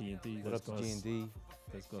 G&D, What up to G&D?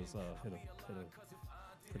 Those guys had a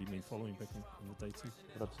pretty mean following back in the day too.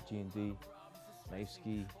 What up to G&D?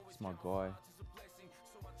 Nevsky, he's my guy.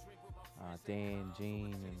 Dan,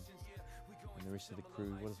 Gene, and the rest of the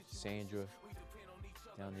crew. What up to Sandra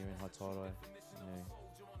down there in Aotearoa? You know,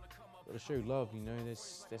 gotta show love. You know,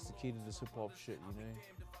 that's the key to this hip hop shit. You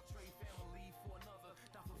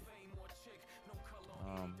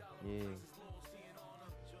know. Yeah.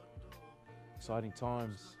 Exciting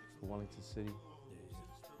times for Wellington City.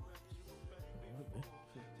 Alright, man.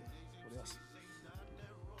 What else?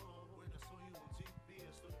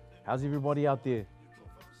 How's everybody out there?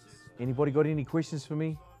 Anybody got any questions for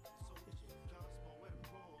me?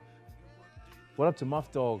 What up to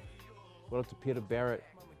Muff Dog? What up to Peter Barrett?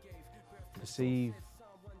 Perceive.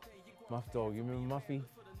 Muff Dog, you remember Muffy?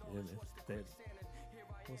 Yeah, man. Dad.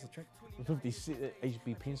 What's the track? 50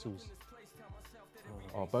 HB Pencils.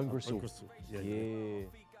 Oh, Bone Gristle. Yeah.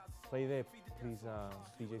 Play that, please,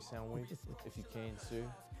 DJ Soundwave, if you can, sir.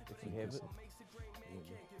 If you have it.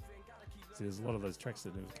 See, there's a lot of those tracks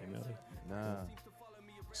that never came out. Nah.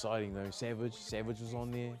 Exciting though. Savage was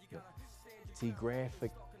on there. Yep. T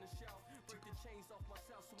Graphic.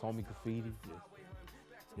 Tommy Graffiti. Yeah.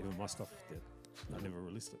 Even my stuff that I never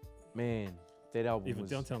released it. Man, that album Even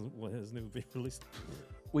was... Downtown has never been released.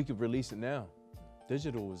 We could release it now.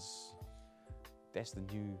 Digital is... That's the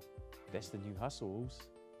new hustles.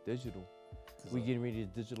 Digital. We're getting ready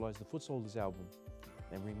to digitalize the Foot Soldiers album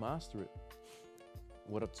and remaster it.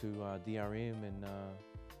 What up to DRM and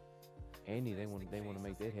Andy? They want to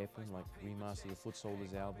make that happen, like remaster the Foot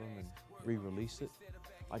Soldiers album and re-release it.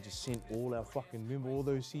 I just sent all our fucking, remember all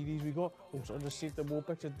those CDs we got? Also, I just sent them all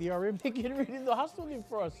back to DRM. They're getting ready to hustle them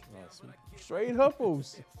for us. Nice. Straight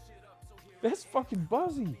uppos. That's fucking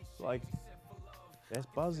buzzy. Like, that's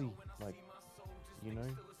buzzy. Like, you know,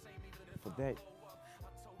 for that.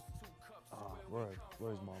 Oh, bro,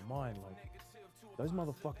 blows my mind. Like, those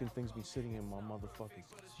motherfucking things been sitting in my motherfucking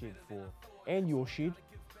shed for, and your shed,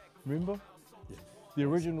 remember? Yeah. The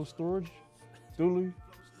original storage, Dulu,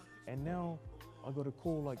 and now I got a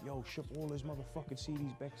call like, yo, ship all those motherfucking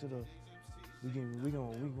CDs back to the. We gonna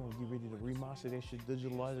get ready to remaster that shit,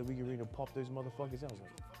 digitalize it. We get ready to pop those motherfuckers out. I was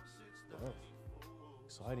like, wow,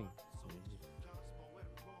 exciting.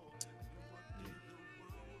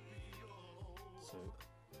 So,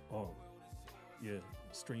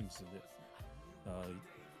 streams and that.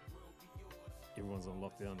 Everyone's on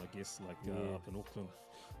lockdown, I guess, like up in Auckland.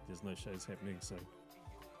 There's no shows happening, so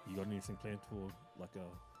you got anything planned for like a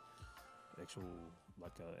actual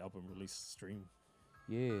album release stream?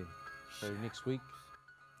 Yeah, so next week,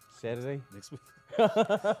 Saturday. Next week. Check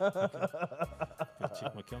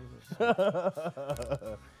my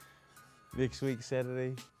calendar. Next week,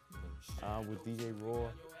 Saturday, with DJ Raw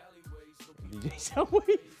and DJ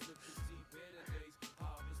Soundwave.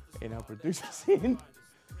 And our producer Sin.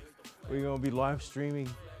 We're gonna be live streaming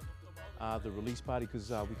the release party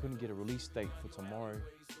because we couldn't get a release date for tomorrow.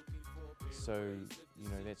 So, you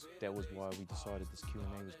know, that was why we decided this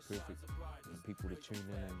Q&A was perfect for people to tune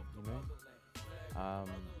in and, you know.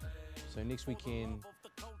 So next weekend,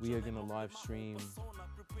 we are gonna live stream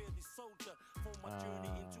a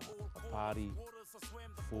party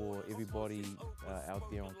for everybody out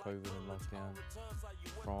there on COVID and lockdown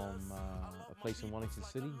from a place in Wellington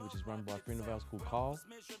City, which is run by a friend of ours called Carl.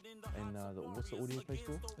 And what's the audio place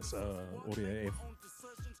called? It's Audio F.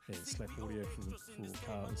 Yeah, Slap Audio for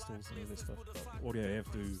car installs and all that stuff. But Audio F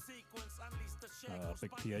do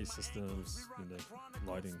big PA systems, you know,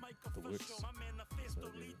 lighting, the works. So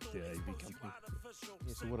they're AV company.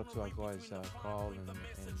 Yeah, so what up to our guys, Carl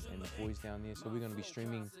and the boys down there. So we're going to be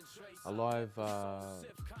streaming a live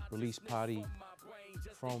release party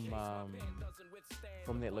from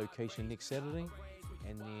that location next Saturday,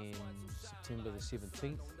 and then September the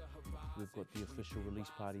 17th we've got the official release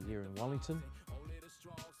party here in Wellington,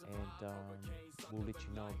 and we'll let you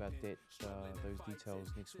know about that those details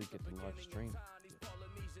next week at the live stream.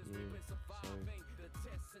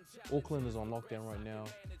 So Auckland is on lockdown right now.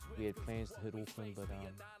 We had plans to hit Auckland, but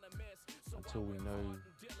until we know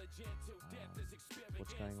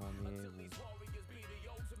what's going on there,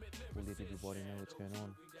 we'll let everybody know what's going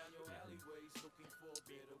on.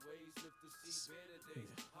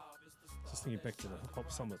 Just thinking back to the hip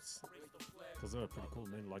hop summits, because they were pretty cool,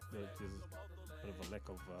 man. Like there's a bit of a lack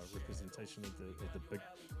of representation at the big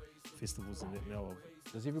festivals and that now.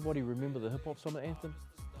 Does everybody remember the hip hop summit anthem?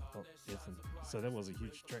 Oh, anthem. So that was a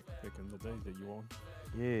huge track back in the day that you were on.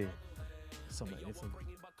 Yeah. Summit anthem.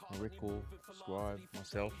 Record, Scribe,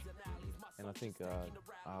 myself, and I think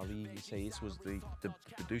Ali, this was the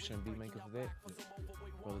producer and beat maker for that.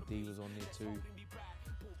 Brother D was on there too.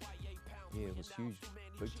 Yeah, it was huge,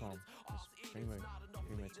 big time. It was primo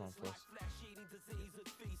time for us.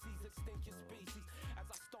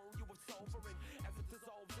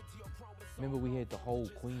 Remember we had the whole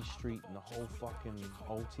Queen Street and the whole fucking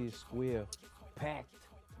Aotearoa Square packed.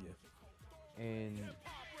 Yeah. And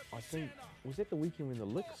I think, was that the weekend when the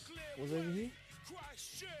Licks was over here?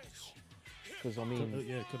 Because I mean,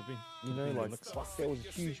 yeah, it could have been. You know, like, fuck, that was a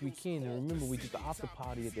huge weekend. And remember, we did the after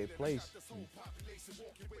party at that place.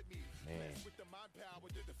 Man.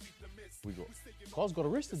 Cos got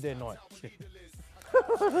arrested that night.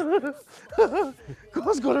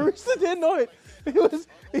 Cos got arrested that night.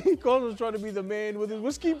 Cos was trying to be the man with his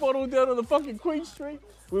whiskey bottle down on the fucking Queen Street.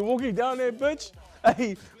 We're walking down that bitch.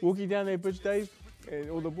 Hey, walking down that bitch, Dave.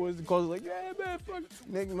 And all the boys, the Cos was like, yeah, man, fuck.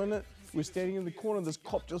 Next minute, we're standing in the corner, this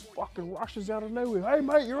cop just fucking rushes out of nowhere. Hey,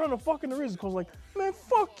 mate, you're under fucking arrest. The cop's like, man,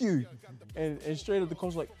 fuck you. And straight up the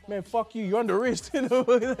cop's like, man, fuck you, you're under arrest.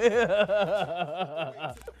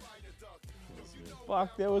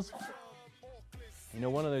 Fuck, that was, you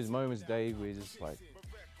know, one of those moments, Dave, where just like,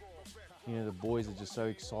 you know, the boys are just so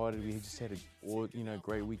excited. We just had a,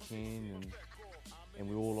 great weekend, and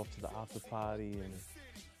we're all off to the after party. And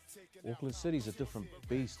Auckland City's a different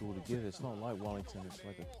beast altogether. It's not like Wellington. It's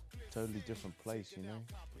like a totally different place, you know.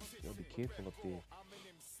 You gotta be careful up there.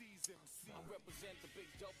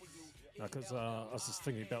 Because I was just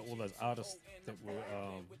thinking about all those artists that were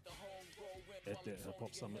at the hip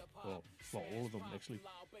hop summit. Well, not all of them actually,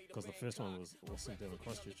 because the first one was also down in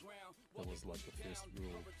Christchurch. That was like the first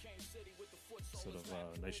real sort of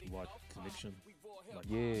nationwide connection. Like,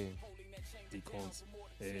 yeah. Decons,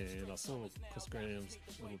 and I saw Chris Graham's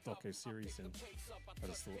little doco series, and I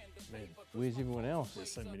just thought, man, where's everyone else?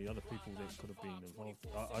 There's so many other people that could have been involved.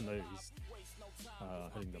 I know he's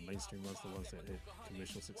hitting the mainstream ones, the ones that had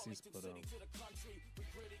commercial success, but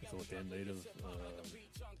I thought Dan Native,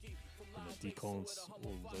 the Decons,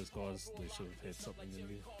 all those guys, they should have had something in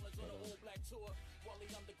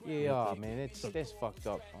there. But, man, that's fucked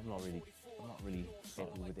up. I'm not really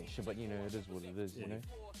happy with that shit, but you know, it is what it is, you know.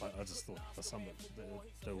 I just thought for some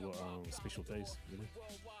they were special days, you know.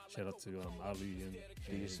 Shout out to Ali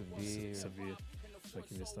and Severe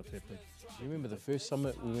making this stuff happen. You remember the first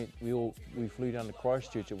summit we flew down to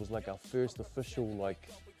Christchurch? It was like our first official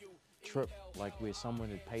trip, like where someone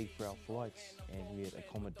had paid for our flights and we had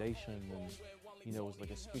accommodation, and you know, it was like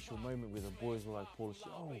a special moment where the boys were like, Paul,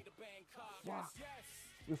 oh, fuck,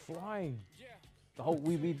 we're flying. The whole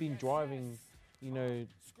we've been driving, you know,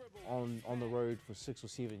 on the road for 6 or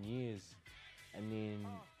 7 years, and then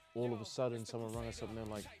all of a sudden someone rang us up and they're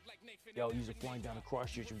like, yo, you're flying down to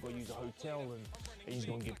Christchurch, we've got to use a hotel, and you're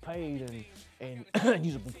gonna get paid, and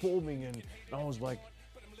you're performing, and I was like,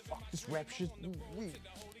 fuck this rap shit, we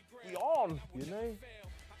on, you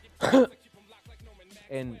know.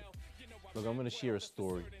 And look, I'm gonna share a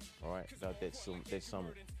story, all right, about that summit that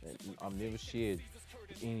I've never shared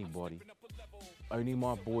with anybody. Only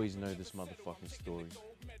my boys know this motherfucking story.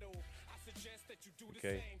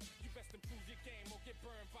 Okay.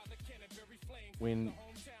 When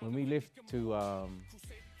we left to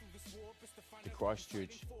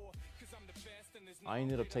Christchurch, I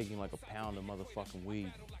ended up taking like a pound of motherfucking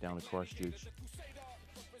weed down to Christchurch,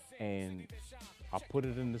 and I put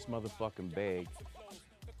it in this motherfucking bag,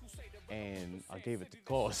 and I gave it to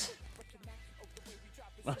Cos.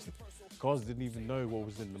 Cos didn't even know what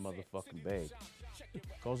was in the motherfucking bag.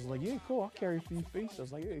 Cos was like, yeah, cool, I'll carry a few feet. I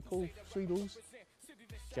was like, yeah, cool, sweetles.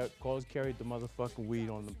 Cos carried the motherfucking weed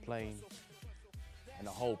on the plane, and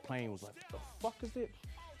the whole plane was like, what the fuck is that?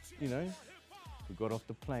 You know? We got off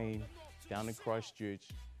the plane, down in Christchurch.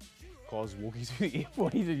 Cos walking through the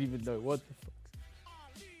airport, he didn't even know what the fuck.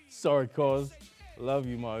 Sorry, Cos. Love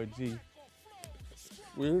you, my OG.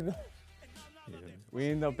 We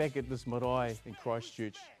end up back at this marae in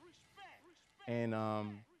Christchurch, and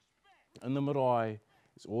in the marae,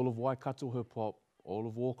 it's all of Waikato hip hop, all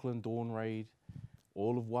of Auckland Dawn Raid,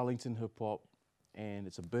 all of Wellington hip hop, and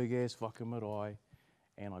it's a big ass fucking marae.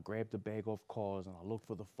 And I grabbed the bag off cars and I looked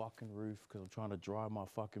for the fucking roof because I'm trying to dry my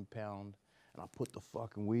fucking pound. And I put the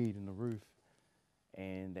fucking weed in the roof.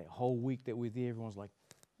 And that whole week that we're there, everyone's like,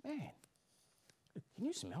 man, can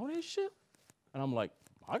you smell that shit? And I'm like,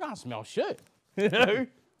 I can't smell shit, you know?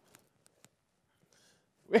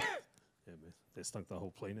 Yeah, man. They stunk the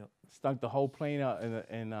whole plane out. Stunk the whole plane out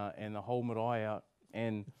and the whole marae out.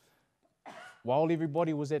 And while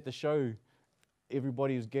everybody was at the show,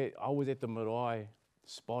 I was at the marae,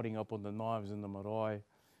 spotting up on the knives in the marae,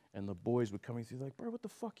 and the boys were coming through like, bro, what the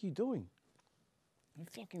fuck are you doing?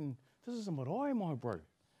 This is a marae, my bro.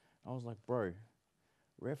 I was like, bro,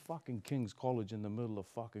 we're at fucking King's College in the middle of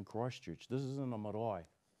fucking Christchurch. This isn't a marae.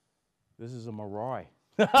 This is a marae.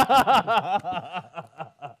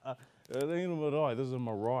 It ain't a marae, this is a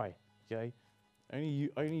marae, okay?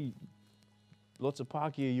 Only lots of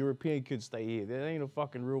Pākehā European kids stay here. That ain't a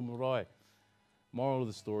fucking real marae. Moral of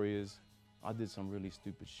the story is, I did some really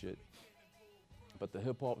stupid shit. But the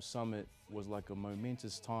Hip Hop Summit was like a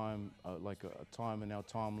momentous time, like a time in our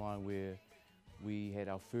timeline where we had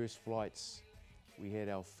our first flights, we had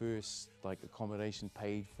our first like accommodation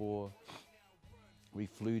paid for. We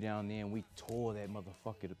flew down there and we tore that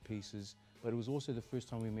motherfucker to pieces. But it was also the first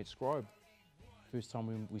time we met Scribe. First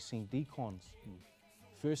time we seen Decons.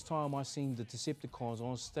 First time I seen the Decepticons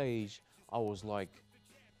on stage, I was like,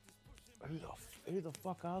 who the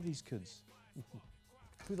fuck are these kids?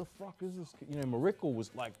 Who the fuck is this kid? You know, Mariko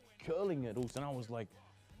was like curling it also, and I was like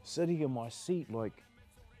sitting in my seat like,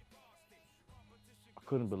 I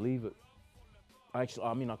couldn't believe it. Actually,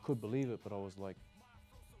 I mean, I could believe it, but I was like,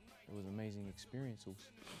 it was an amazing experience also.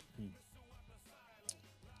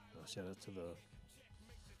 Shout out to the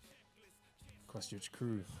Christchurch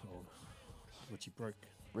crew, or Richie Broke.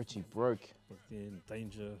 Richie Broke. But then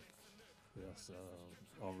Danger. Who else?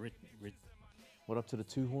 Red. What up to the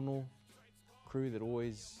Tūhono crew that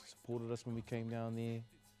always supported us when we came down there,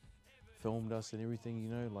 filmed us and everything, you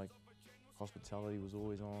know, like hospitality was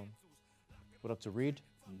always on. What up to Red?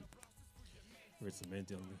 Red's the man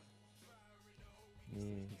down there.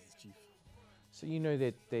 Yeah. He's the chief. So you know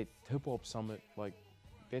that Hip Hop Summit, like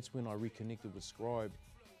that's when I reconnected with Scribe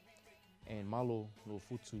and Malo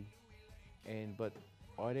Futu, but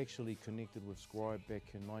I'd actually connected with Scribe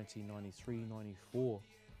back in 1993, 94,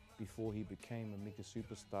 before he became a mega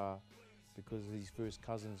superstar, because of his first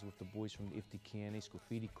cousins with the boys from the FDKNS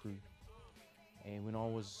graffiti crew. And when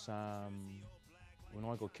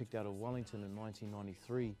I got kicked out of Wellington in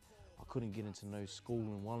 1993, I couldn't get into no school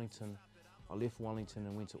in Wellington. I left Wellington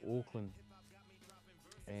and went to Auckland,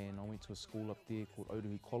 and I went to a school up there called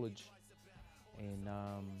Aotearoa College, and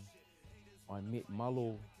I met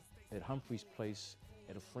Malo at Humphrey's place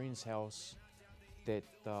at a friend's house that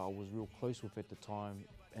I was real close with at the time,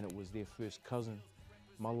 and it was their first cousin.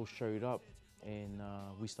 Malo showed up and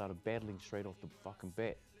we started battling straight off the fucking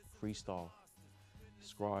bat, freestyle.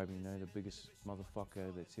 Scribe, you know, the biggest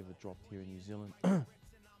motherfucker that's ever dropped here in New Zealand.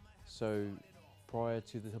 So prior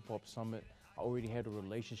to the Hip Hop Summit, I already had a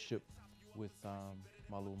relationship with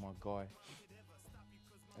Malo, my guy.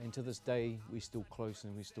 And to this day, we're still close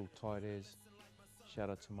and we're still tight as. Shout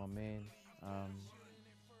out to my man.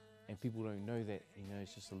 And people don't know that, you know,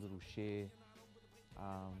 it's just a little share.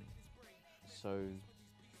 So,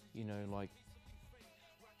 you know, like,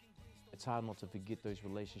 it's hard not to forget those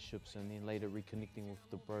relationships, and then later reconnecting with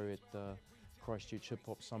the bro at the Christchurch Hip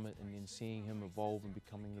Hop Summit, and then seeing him evolve and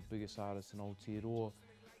becoming the biggest artist in Aotearoa.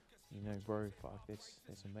 You know, bro, fuck,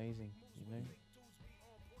 that's amazing, you know?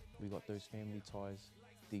 We got those family ties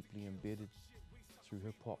deeply embedded through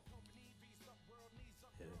hip hop.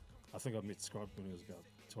 Yeah, I think I met Scribe when he was about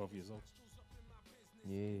 12 years old.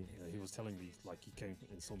 Yeah. He was telling me, like, he came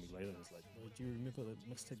and saw me later and was like, oh, do you remember that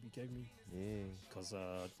mixtape you gave me? Yeah. Because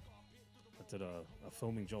I did a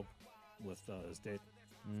filming job with his dad,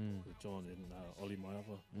 with John and Ollie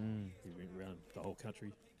Maiava. We went around the whole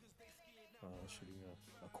country shooting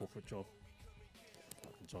a corporate job.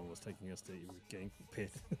 And John was taking us to every gang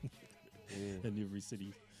pet in every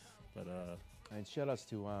city. But and shout outs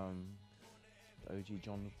to OG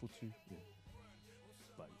John Futu. Yeah.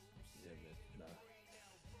 But yeah, man,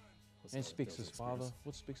 And Spix's father.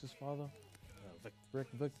 What's Spix's father? Vic.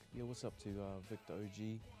 Vic. Yeah, what's up to Vic the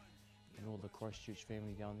OG and all the Christchurch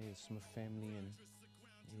family down there, the Smith family, and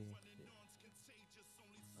yeah.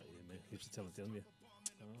 Oh, yeah, man. Heaps of talent down there.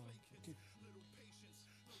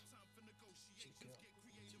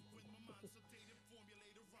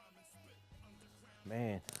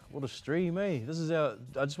 Man, what a stream, eh? This is our,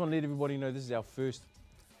 I just want to let everybody know this is our first,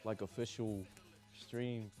 like, official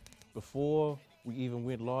stream. Before we even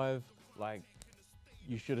went live, like,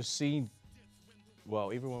 you should have seen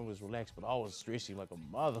well, everyone was relaxed, but I was stressing like a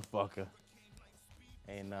motherfucker.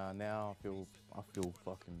 And now I feel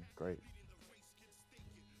fucking great.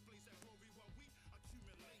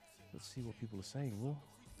 Let's see what people are saying, Will.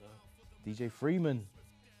 DJ Freeman.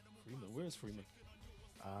 Freeman, where's Freeman?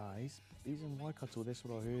 He's in Waikato, that's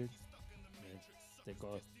what I heard. Man, that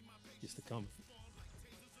guy used to come,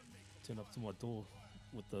 turn up to my door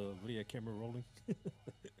with the video camera rolling,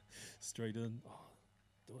 straight in. Oh,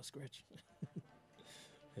 do a scratch.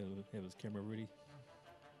 have his camera ready.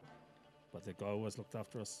 But that guy always looked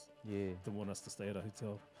after us. Yeah. Didn't want us to stay at a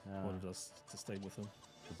hotel. Wanted us to stay with him.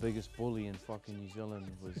 The biggest bully in fucking New Zealand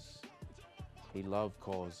was, he loved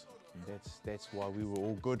cars. And that's why we were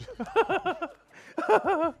all good.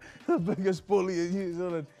 The biggest bully in New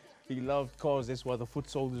Zealand. He loved cars, that's why the foot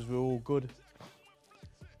soldiers were all good.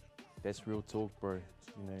 That's real talk, bro.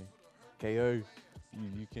 You know, KO,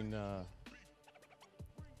 you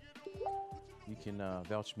can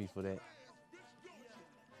vouch me for that.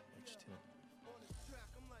 H-Town.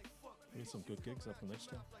 There's some good gigs up in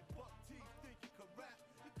H-Town.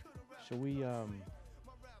 Should we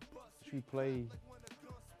play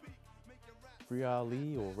Free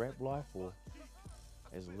Ali or Rap Life, or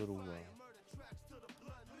as a little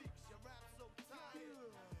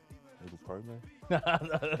promo?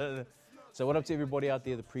 So what up to everybody out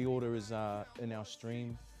there? The pre-order is in our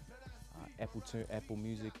stream. Apple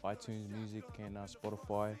Music, iTunes Music, and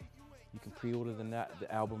Spotify. You can pre-order the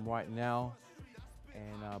album right now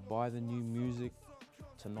and buy the new music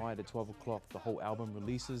tonight at 12 o'clock. The whole album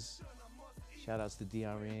releases. Shout outs to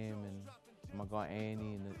DRM and my guy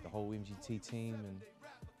Annie and the whole MGT team, and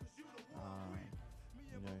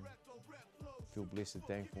you know, feel blessed and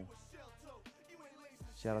thankful.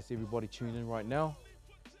 Shout outs to everybody tuning in right now.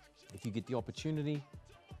 If you get the opportunity,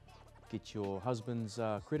 get your husband's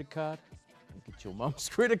credit card, get your mum's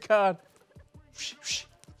credit card.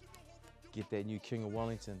 Get that new King of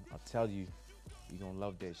Wellington. I tell you, you're gonna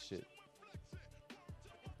love that shit.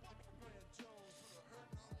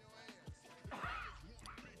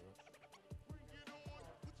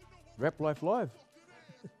 Rap Life Live.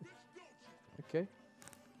 Okay.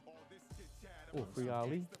 Oh, Free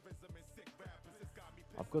Ali.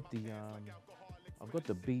 I've got the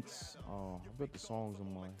beats. I've got the songs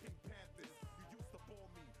on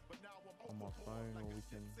my phone, or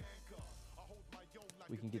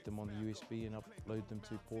we can get them on the USB and upload them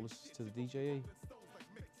to Paulus to the DJE.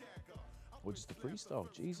 Or just the freestyle.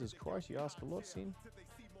 Jesus Christ, you ask a lot, Sin.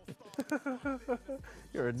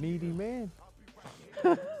 You're a needy man.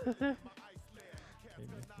 Hey man,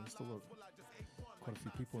 there's still quite a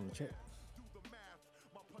few people in the chat.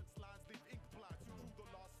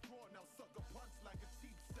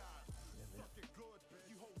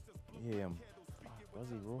 Yeah,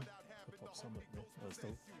 Buzzy Raw. Hip Hop Summit, man.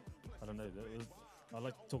 I don't know. I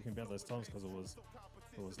like talking about those times because it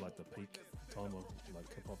was like the peak time of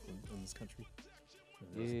like hip hop in this country.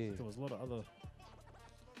 There was a lot of other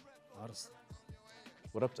artists.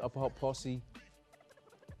 What up to Upper Hot Posse?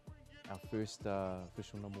 Our first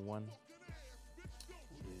official #1.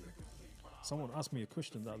 Yeah. Someone asked me a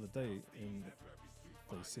question the other day, and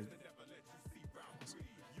they said,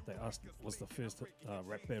 they asked, was the first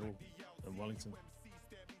rap battle in Wellington?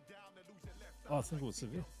 Oh, I think it was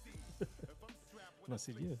Severe. And I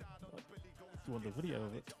said, yeah. Do you want the video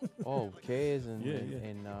of it? Oh, Kaz and Yeah,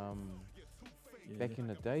 back in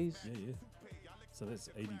the days. Yeah. So that's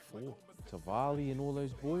 84. Tavali and all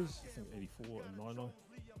those boys. I think 84 and 99.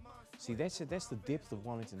 See, that's the depth of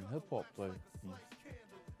Wellington hip hop, though.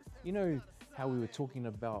 You know how we were talking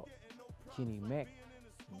about Kenny Mac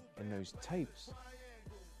and those tapes.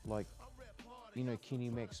 Like, you know, Kenny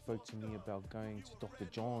Mac spoke to me about going to Dr.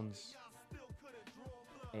 John's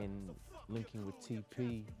and linking with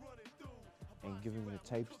TP and giving the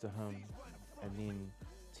tapes to him, and then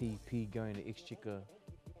TP going to Exchequer,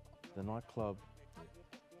 the nightclub,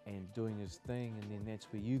 and doing his thing, and then that's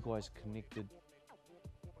where you guys connected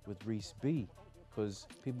with Reese B, because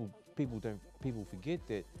people forget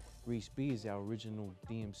that Reese B is our original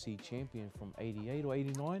DMC champion from 88 or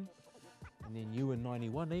 89, and then you in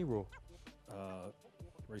 91, eh, Raw?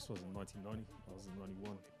 Reese was in 1990, I was in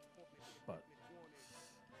 91, but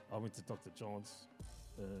I went to Dr. John's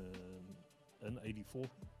in 84,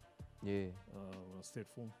 Yeah. when I was third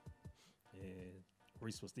form, and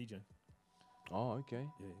Reese was DJing. Oh, okay.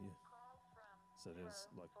 Yeah. So there's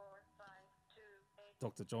like,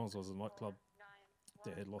 Dr. John's was a nightclub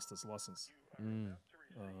that had lost its license,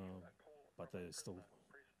 but they still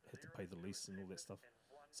had to pay the lease and all that stuff.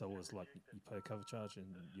 So it was like you pay a cover charge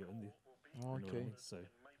and you're in there. Oh, You know what I okay. mean? So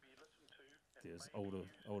there's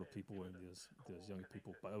older people and there's younger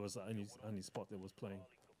people, but it was the only spot that was playing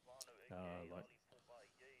like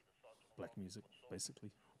black music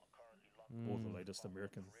basically, all the latest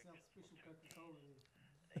American. Sounds special Coca-Cola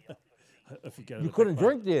there. If you go to You the couldn't back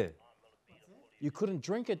bar, drink there. You couldn't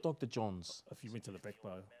drink at Dr. John's. if you went to the back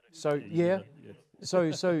bar. So yeah,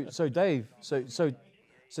 So Dave, so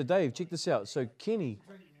Dave, check this out. So Kenny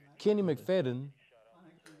McFadden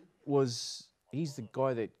he's the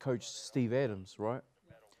guy that coached Steve Adams, right?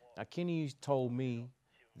 Now Kenny told me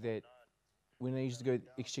that when they used to go to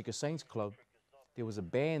Exchequer Saints Club, there was a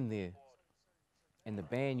band there, and the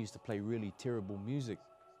band used to play really terrible music.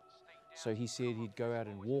 So he said he'd go out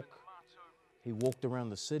and walk. He walked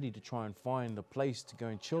around the city to try and find a place to go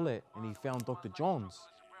and chill at, and he found Dr. John's,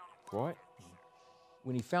 right?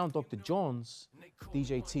 When he found Dr. John's,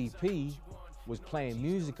 DJ TP was playing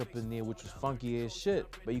music up in there, which was funky as shit,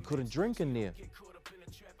 but you couldn't drink in there.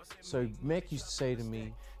 So Mac used to say to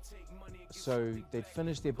me, so they'd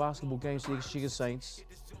finish their basketball games at the Exchequer Saints,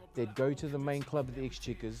 they'd go to the main club at the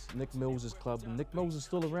Exchequers, Nick Mills's club, and Nick Mills is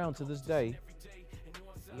still around to this day.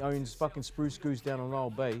 He owns fucking Spruce Goose down on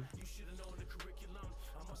Isle Bay.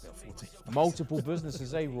 Multiple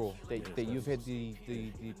businesses, Raw, that you've had the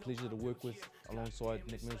pleasure to work with alongside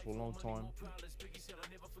Nick Mills for a long time.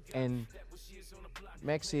 And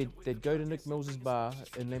Max said they'd go to Nick Mills's bar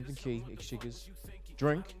in Lambton Quay, Exchequers,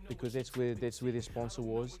 drink, because that's where their sponsor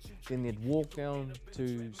was. Then they'd walk down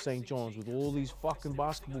to St. John's with all these fucking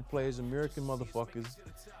basketball players, American motherfuckers,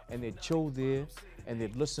 and they'd chill there and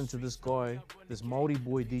they'd listen to this guy, this Māori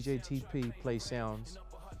boy DJ TP, play sounds.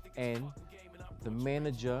 And the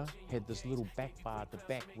manager had this little back bar at the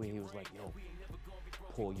back where he was like, yo,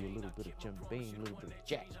 pour you a little bit of Jim Beam, a little bit of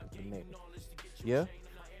Jack with the net. Yeah?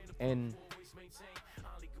 And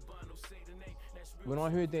when I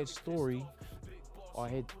heard that story,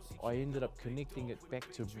 I ended up connecting it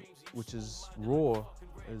back to, which is Raw,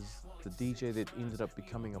 is the DJ that ended up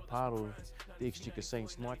becoming a part of the Exchequer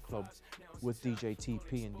Saints nightclub with DJ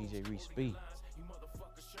TP and DJ Reese B.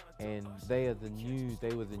 And they were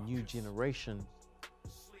the new generation.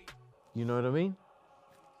 You know what I mean?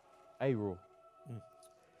 Raw.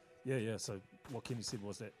 Yeah. So what Kenny said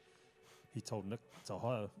was that he told Nick to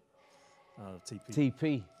hire TP.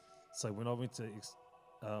 TP. So when I went to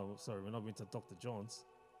Dr. John's,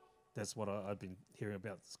 that's what I'd been hearing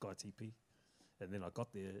about, this guy TP. And then I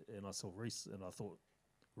got there and I saw Reese and I thought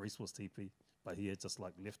Reese was TP, but he had just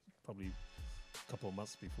like left probably a couple of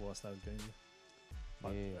months before I started going there.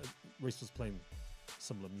 But Reese was playing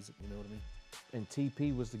similar music, you know what I mean? And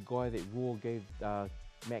TP was the guy that Raw gave,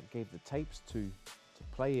 Mac gave the tapes to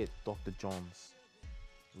play at Dr. John's.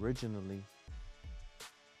 Originally,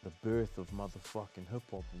 the birth of motherfucking hip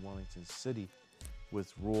hop in Wellington City,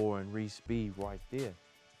 with Raw and Reese B right there.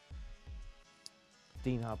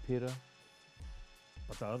 Dean Harpeta.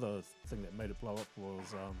 But the other thing that made it blow up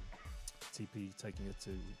was TP taking it to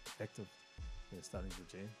Active and starting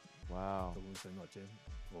the jam. Wow. The Wednesday night jam,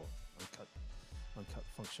 or Uncut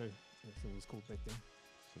Funk Show, that's what it was called back then.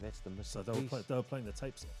 So that's the missing So piece. they were playing the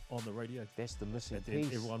tapes on the radio. That's the missing And then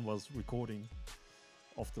piece. everyone was recording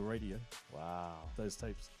off the radio Wow. those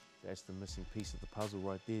tapes. That's the missing piece of the puzzle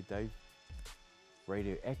right there, Dave.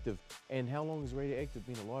 Radioactive. And how long has Radioactive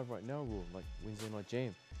been alive right now, Raw? Like Wednesday Night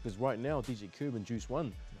Jam? Because right now, DJ Curb and Juice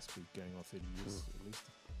One. Must be going on 30 years at least.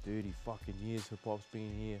 30 fucking years hip hop's been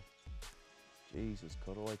here. Jesus,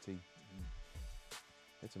 karaite.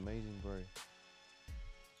 That's amazing, bro.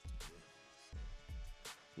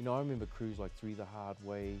 You know, I remember crews like Three the Hard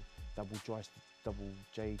Way, Double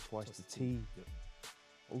J, Twice the T. Yep.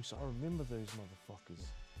 Also, I remember those motherfuckers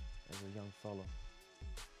as a young fella.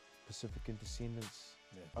 Pacific and Descendants,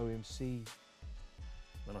 Yeah. OMC.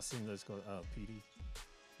 When I seen those guys, PD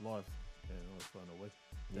live, and I was blown away.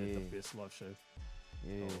 They had the best live show.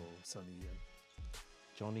 Yeah. Oh, Sonny and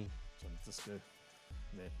Johnny. Johnny Disco.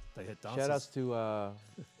 Man, they had dancers. Shout outs to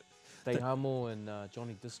Dave Hummel and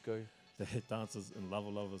Johnny Disco. They had dancers in Lava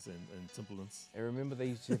Lovers and Timberlands. I remember they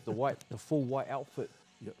used to have the full white outfit.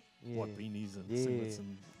 Yep. Yeah. White beanies and Yeah. singlets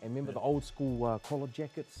and remember the old school collar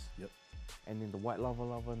jackets? Yep. And then the white Lava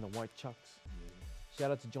Lover and the white chucks. Yeah.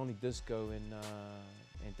 Shout out to Johnny Disco and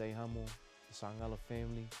Dave Hummel, the Sangala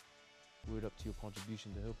family. Word up to your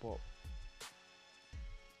contribution to hip hop.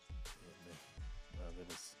 Yeah, man.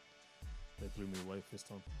 They blew me away first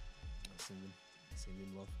time I seen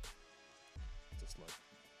them live. Just like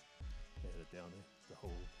they had it down there. The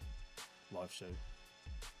whole live show,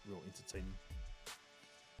 real entertaining.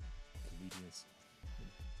 Comedians.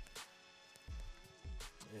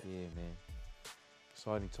 Yeah, man.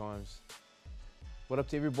 Exciting times. What up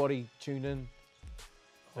to everybody? Tune in.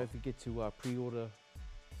 Don't forget to pre-order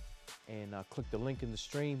and click the link in the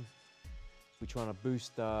stream. We're trying to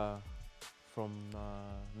boost from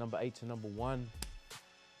number 8 to number 1.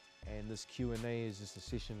 And this Q&A is just a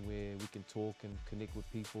session where we can talk and connect with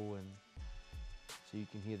people, and so you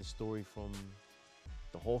can hear the story from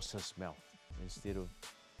the horse's mouth instead of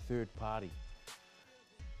third party.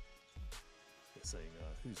 They're saying,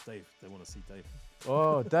 who's Dave? They want to see Dave.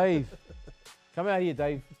 Oh, Dave. Come out here,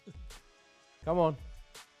 Dave. Come on.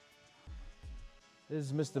 This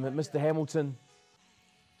is Mr. Hamilton.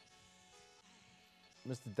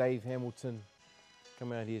 Mr. Dave Hamilton.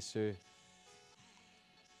 Come out here, sir.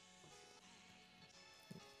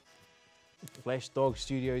 Flashdog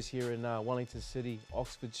Studios here in Wellington City,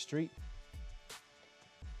 Oxford Street.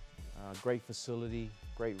 Great facility,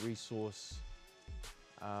 great resource.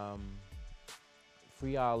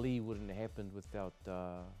 Free Ali wouldn't have happened without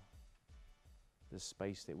this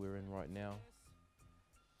space that we're in right now.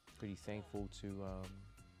 Pretty thankful to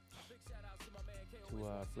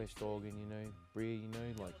Flashdog and, you know, Bria, you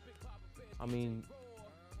know, like, I mean,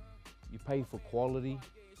 you pay for quality,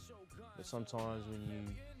 but sometimes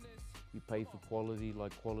when you pay for quality,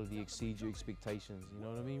 like quality exceeds your expectations, you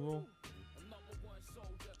know what I mean, Raw?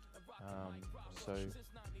 So,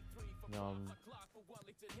 you know,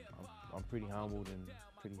 I'm pretty humbled and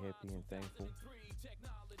pretty happy and thankful.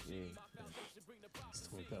 Yeah. Let's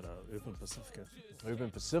talk about Urban Pacifica. Urban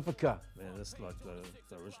Pacifica. Man, that's like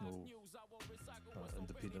the original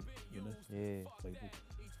independent, you know, Yeah. label.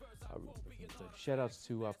 Shout outs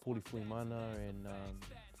to Paulie Fuimana and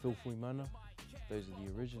Phil Fuimana. Those are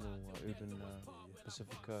the original Urban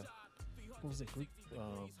Pacifica. What was that group?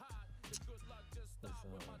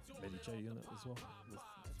 With Matty J in it as well.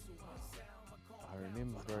 I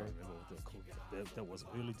remember, bro. I can't remember what they're called. That was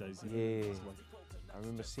early days. Yeah. It was like, I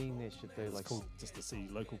remember seeing that shit though. it was Like, cool just to see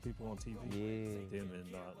local people on TV. yeah. Them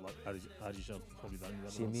and like Aotearoa, probably the only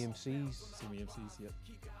other Semi ones. MCs. Semi-MCs, yep.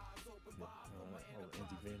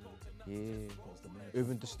 Andy Van. Yeah. What was the man?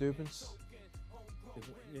 Urban Disturbance.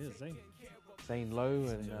 Yeah, Zane. Zane Lowe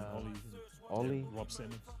and Ollie. Ollie. Yeah, Rob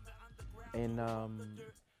Salmon. And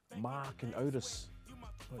Mark and Otis.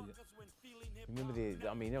 Oh, yeah. Remember that?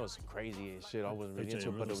 I mean, that was some crazy ass shit. I wasn't really AJ into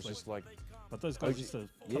it, but it was Riddle's just like, But those guys OG used to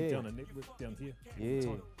come yeah. down and network down here. yeah,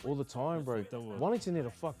 time. all the time, bro. They were- Wellington had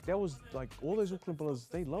a fuck. That was like all those Auckland brothers.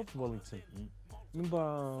 They loved Wellington.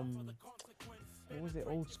 Remember, what was that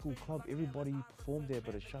old school club? Everybody performed there,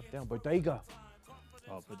 but it shut down. Bodega,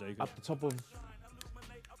 Oh, Bodega. up the top of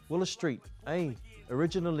Willis Street. Hey,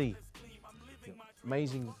 originally,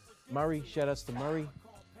 amazing. Murray, shout outs to Murray.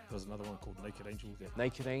 There was another one called Naked Angel there.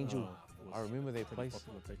 Naked Angel. Was I remember that pretty place.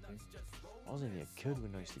 popular back then. I was only a kid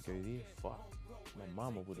when I used to go there. Fuck, my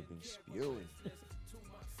mama would have been spewing.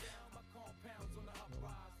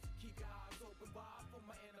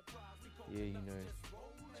 Yeah, you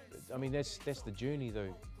know. I mean, that's the journey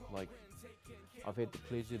though. Like, I've had the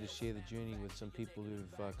pleasure to share the journey with some people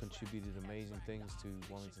who've contributed amazing things to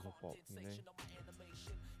Wellington hip hop, you know.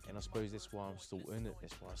 And I suppose that's why I'm still in it.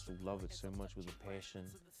 That's why I still love it so much with a passion,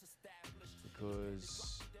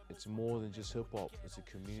 because it's more than just hip hop. It's a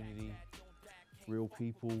community, real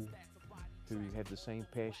people who have the same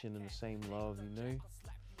passion and the same love, you know.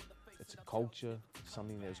 It's a culture,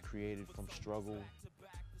 something that was created from struggle,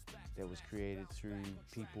 that was created through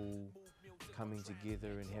people coming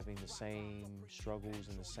together and having the same struggles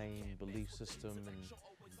and the same belief system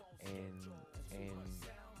and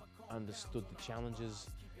understood the challenges,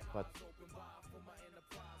 but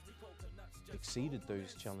exceeded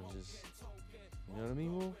those challenges. You know what I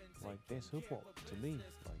mean, Will? Like, that's hip hop to me.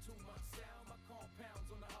 Like,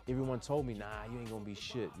 everyone told me, nah, you ain't gonna be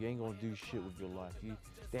shit. You ain't gonna do shit with your life.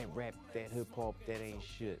 That rap, that hip hop, that ain't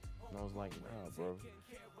shit. And I was like, nah, bro.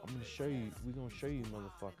 I'm gonna show you. We're gonna show you,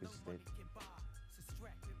 motherfuckers, that.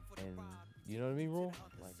 And you know what I mean, Raw?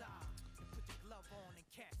 Like,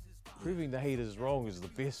 proving the haters wrong is the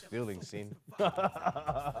best feeling, Sin.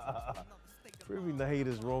 Proving the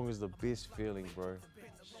haters wrong is the best feeling, bro.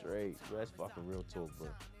 Straight. Bro, that's fucking real talk, bro.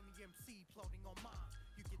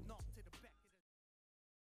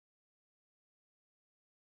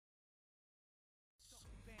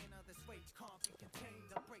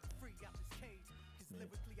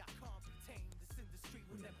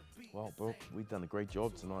 Wow, bro, we've done a great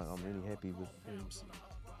job tonight. I'm really happy with.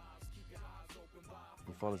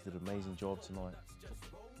 You fellas did an amazing job tonight.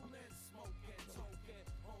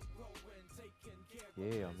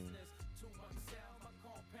 Yeah, I mean,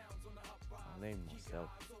 I named myself.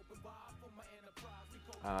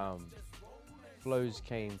 Flowz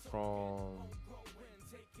came from,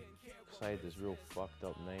 I had this real fucked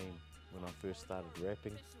up name when I first started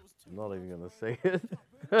rapping. I'm not even gonna say it.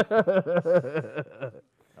 I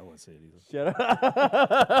won't say it either.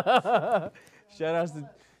 Shout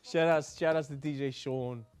outs to DJ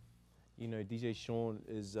Sean. You know, DJ Sean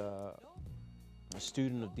is a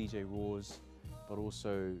student of DJ Raw's, but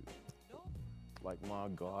also like my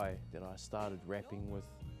guy that I started rapping with,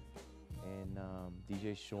 and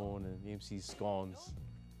DJ Sean and MC Scones.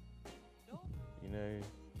 You know,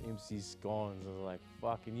 MC Scones. I was like,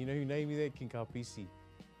 fucking, you know who named me that? King Kapisi.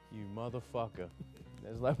 You motherfucker.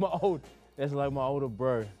 That's like my older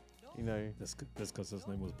bro. You know. That's because his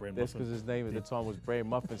name was Brand That's Muffin. because his name at the time was Brand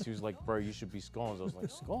Muffins. He was like, bro, you should be Scones. I was like,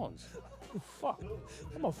 Scones? Fuck.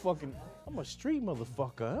 I'm a street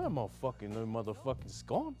motherfucker. I'm a fucking no motherfucking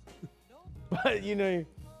Scone. But, you know,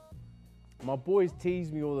 my boys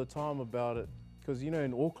tease me all the time about it. Because, you know,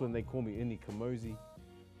 in Auckland, they call me Inni Kamosi.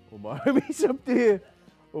 Or my homies up there,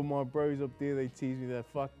 or my bros up there, they tease me that,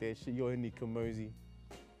 fuck that shit, you're Inni Kamosi.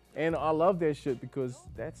 And I love that shit because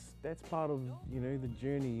that's part of, you know, the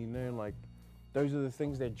journey, you know, like, those are the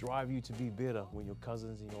things that drive you to be better when your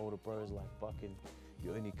cousins and your older bros like, fucking,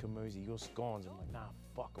 you're Inni Kamosi, you're Scones. I'm like, nah,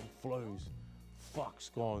 fuck, I'm Flowz. Fuck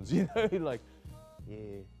Scones, you know, like,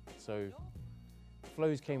 yeah. So,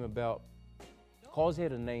 Flowz came about, Cos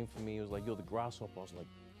had a name for me, it was like, you're the grasshopper. I was like,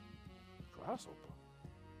 grasshopper?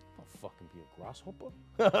 I'll fucking be a grasshopper,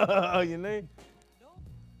 you know?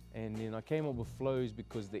 And then I came up with Flowz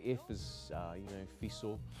because the F is, you know,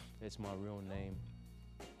 Fiso, that's my real name.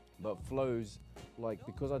 But Flowz, like,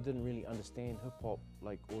 because I didn't really understand hip hop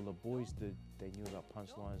like all the boys did, they knew about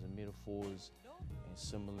punchlines and metaphors and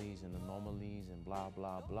similes and anomalies and blah,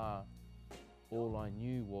 blah, blah. All I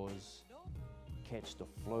knew was catch the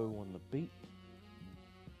flow on the beat.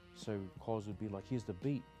 So Cos would be like, here's the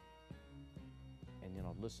beat. And then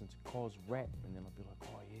I'd listen to Cos rap, and then I'd be like,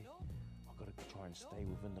 oh yeah, I gotta try and stay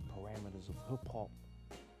within the parameters of hip hop.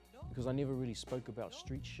 Because I never really spoke about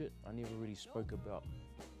street shit. I never really spoke about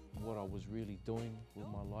what I was really doing with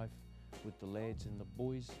my life, with the lads and the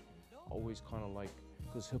boys. I always kind of like,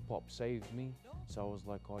 because hip hop saved me, so I was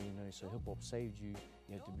like, oh, you know, so hip hop saved you,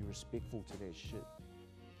 you have to be respectful to that shit.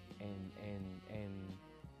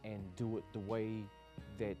 And do it the way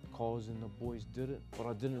that Cos and the boys did it. But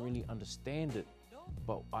I didn't really understand it.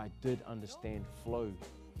 But I did understand flow,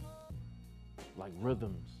 like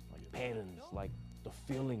rhythms, like patterns, like the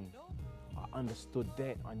feeling. I understood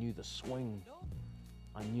that. I knew the swing.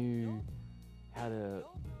 I knew how to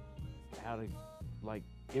like,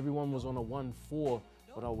 everyone was on a 1-4,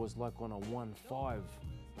 but I was like on a 1-5. I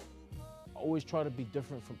always try to be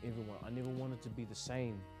different from everyone. I never wanted to be the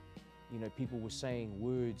same. You know, people were saying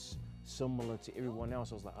words similar to everyone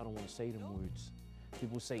else. I was like, I don't want to say them words.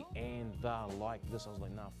 People say and, the, like this. I was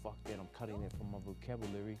like, nah, fuck that. I'm cutting that from my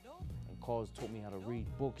vocabulary. And Cos taught me how to read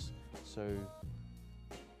books. So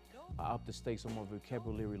I upped the stakes on my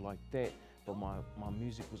vocabulary like that. But my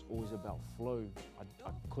music was always about flow.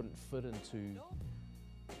 I couldn't fit into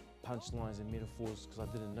punchlines and metaphors because I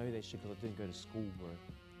didn't know that shit because I didn't go to school, bro.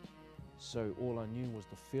 So all I knew was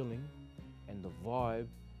the feeling and the vibe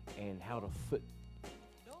and how to fit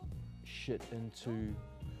shit into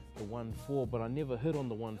the 1-4, but I never hit on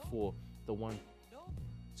the 1-4. The one,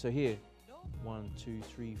 so here, 1, 2,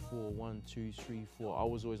 3, 4, 1, 2, 3, 4. I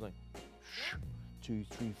was always like 2,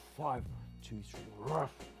 3, 5, 2, 3,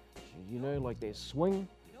 rough. You know, like that swing.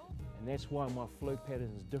 And that's why my flow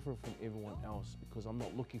pattern is different from everyone else, because I'm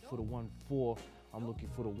not looking for the 1-4, I'm looking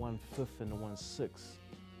for the 1/5 and the 1/6.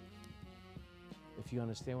 If you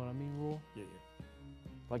understand what I mean, Raw? Yeah.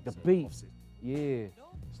 Like the So beat. offset. Yeah,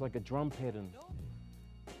 it's like a drum pattern.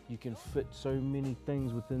 You can fit so many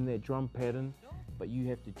things within that drum pattern, but you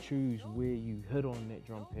have to choose where you hit on that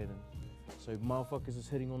drum pattern. So if motherfuckers is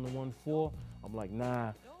hitting on the 1/4, I'm like,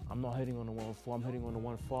 nah, I'm not hitting on the 1/4, I'm hitting on the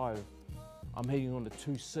 1/5. I'm hitting on the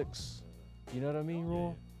 2/6. You know what I mean,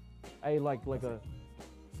 Raw? Hey, like a,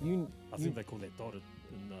 I think they call that dotted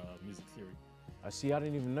in music theory. I see, I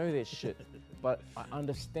didn't even know that shit. But I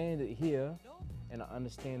understand it here, and I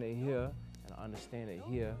understand it here, and I understand it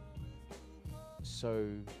here. So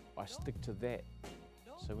I stick to that.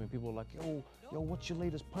 So when people are like, yo, what's your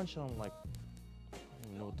latest punchline? I'm like, I don't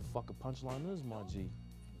even know what the fuck a punchline is, my G.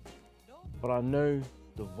 But I know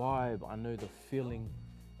the vibe, I know the feeling,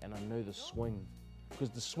 and I know the swing. Because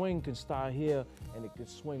the swing can start here, and it can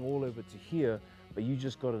swing all over to here, but you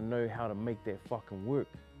just gotta know how to make that fucking work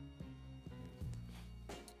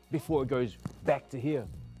before it goes back to here.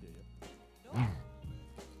 Yeah.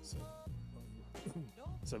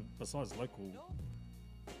 So besides local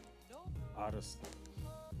artists,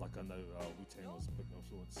 like I know Wu-Tang was a big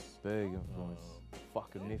influence. Big influence.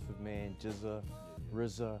 Fucking Method Man, Jizza,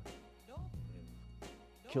 RZA,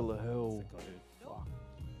 And Killer I Hill. think I heard Fuck.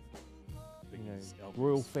 you know, his albums.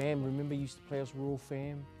 Royal Fam. Remember, you used to play us Royal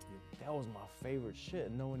Fam? That was my favorite shit.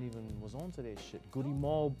 And no one even was onto that shit. Goody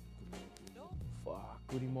Mob. Fuck,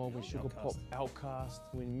 Goody Mob when Sugar Pop, Outkast.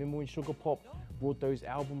 Remember when Sugar Pop brought those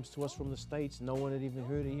albums to us from the States? No one had even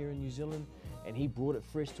heard it here in New Zealand. And he brought it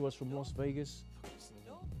fresh to us from Las Vegas.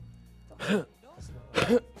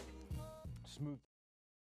 Smooth.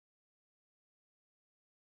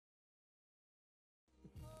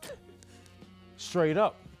 Straight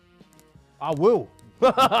up. I will.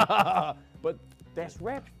 But that's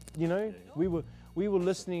rap, you know? We were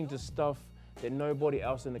listening to stuff that nobody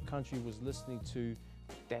else in the country was listening to.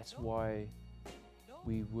 That's why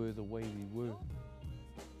we were the way we were.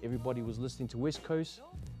 Everybody was listening to West Coast.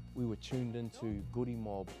 We were tuned into Goody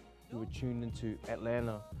Mob. We were tuned into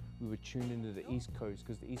Atlanta. We were tuned into the East Coast,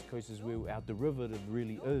 because the East Coast is where our derivative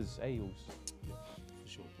really is, Ales. Yeah, for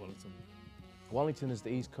sure, Wellington. Wellington is the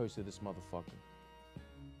East Coast of this motherfucker.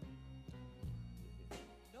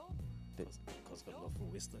 Cos got love for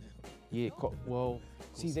Western. Yeah, well,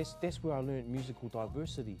 see, that's where I learned musical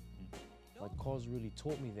diversity. Like, Cos really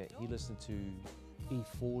taught me that. He listened to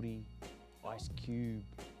E40, Ice Cube,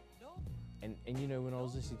 and you know, when I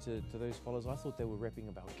was listening to those fellas, I thought they were rapping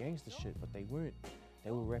about gangster shit, but they weren't. They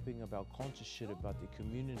were rapping about conscious shit about their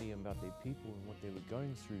community and about their people and what they were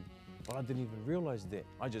going through. But I didn't even realize that.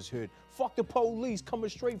 I just heard, fuck the police, coming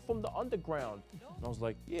straight from the underground. And I was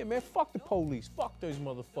like, yeah, man, fuck the police, fuck those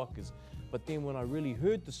motherfuckers. But then when I really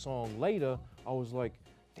heard the song later, I was like,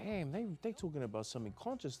 damn, they talking about something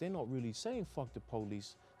conscious. They're not really saying fuck the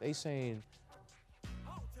police. They saying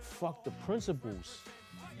fuck the principles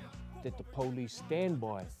that the police stand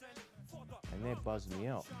by. And that buzzed me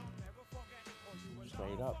out.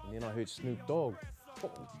 Straight up. And then I heard Snoop Dogg. Oh,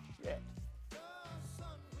 shit.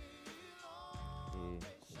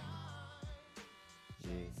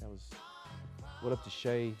 Yeah, that was. What up to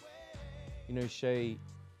Shay? You know, Shay,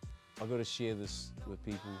 I gotta share this with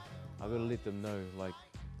people. I gotta let them know, like,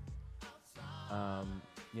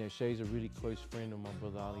 you know, Shay's a really close friend of my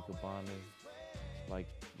brother Ali Cabana. Like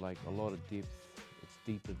a lot of depth. It's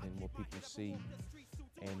deeper than what people see.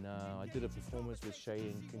 And I did a performance with Shay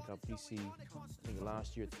and Kinka PC, I think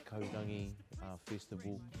last year at the Kodangi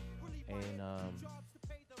Festival. And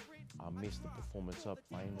I messed the performance up.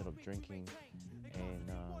 I ended up drinking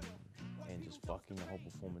and just fucking the whole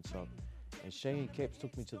performance up. And Shay and Caps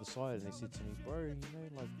took me to the side and they said to me, bro, you know,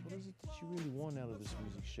 like, what is it that you really want out of this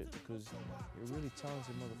music shit? Because you're a really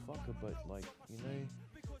talented motherfucker, but like, you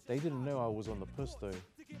know, they didn't know I was on the piss though.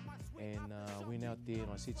 And I went out there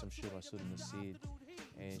and I said some shit I shouldn't have said.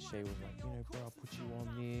 And Shay was like, you know, bro, I'll put you on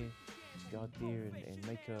there to go out there and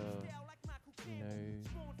make a, you know,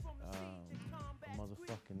 a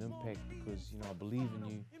motherfucking impact, because, you know, I believe in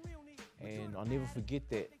you. And I'll never forget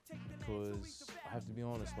that, because I have to be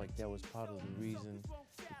honest, like, that was part of the reason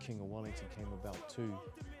the King of Wellington came about too,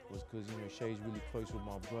 was because, you know, Shay's really close with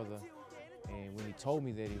my brother. And when he told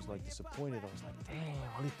me that, he was like disappointed. I was like, damn,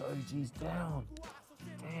 I let the OGs down.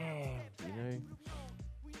 Damn, you know.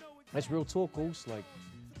 That's real talk, also, like,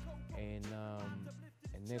 and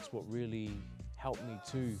that's what really helped me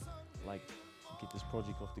too, like, get this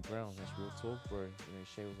project off the ground. That's real talk, bro. You know,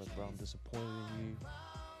 Shay was like, bro, I'm disappointed in you.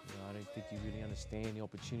 You know, I don't think you really understand the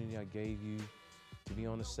opportunity I gave you to be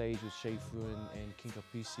on the stage with Shay Fu and King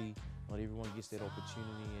Kapisi. Not everyone gets that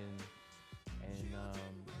opportunity, and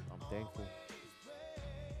I'm thankful.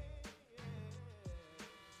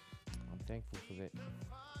 I'm thankful for that.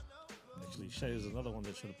 Actually, Shay is another one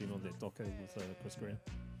that should have been on that doco with Chris Graham,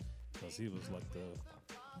 because he was like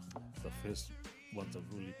the first one to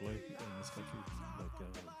really blow in this country. Like,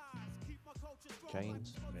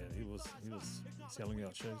 Chains. man, he was selling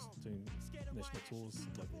out shows, doing national tours,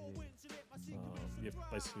 like, yeah,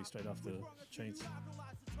 basically straight after Chains.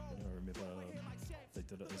 And I remember they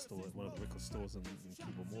did an install at one of the record stores in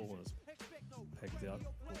Cuba Mall when it was packed out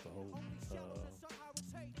with the whole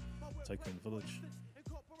Token Village.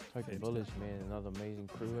 Token Village, man, another amazing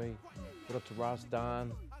crew, eh? What up to Ras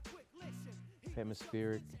Dan,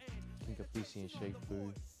 Atmospheric, King Kapisi and Shay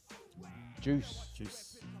Fu.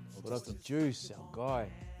 Juice. What up to Juice, our guy,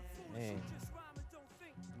 man.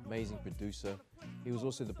 Amazing producer. He was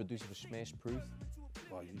also the producer for Smash Proof.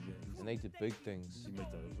 Wow, yeah, And they did big things. he made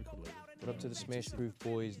the record label. What up to the Smash Proof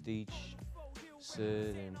boys, Deech,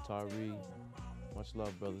 Sid, and Tyree. Much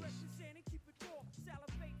love, brothers.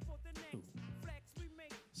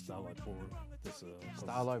 Starlight Ballroom.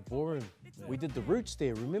 Starlight Ballroom. We did the Roots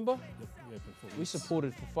there, remember? We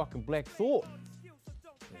supported for fucking Black Thought.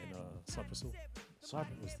 And Cypress Hill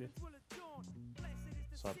was there.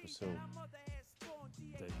 Cypress Hill.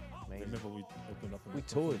 They, Amazing. remember we opened up. We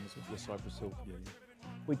toured with Cypress Hill. Yeah.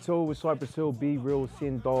 We toured with Cypress Hill, Be Real,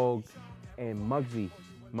 Sin Dog, and Muggsy.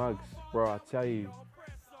 Muggs, bro, I tell you,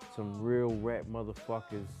 some real rap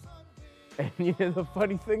motherfuckers. And you know the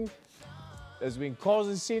funny thing is when Cos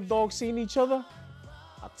and Sin Dog seen each other,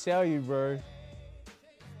 I tell you, bro,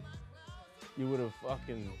 you would have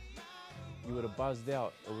buzzed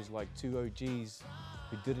out. It was like two OGs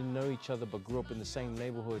who didn't know each other but grew up in the same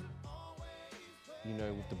neighborhood. You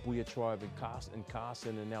know, with the Booyah tribe in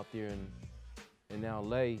Carson and out there in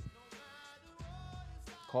LA.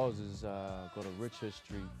 Cos has got a rich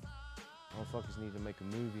history. Motherfuckers need to make a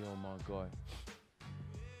movie on my guy.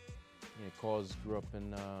 Yeah, Cos grew up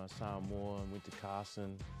in Samoa and went to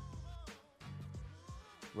Carson.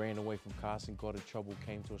 Ran away from Carson, got in trouble,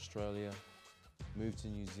 came to Australia, moved to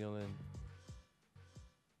New Zealand.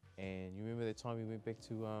 And you remember that time he went back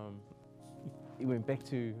to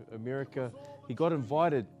America. He got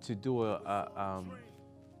invited to do a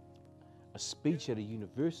speech at a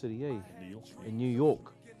university, in New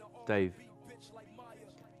York, Dave.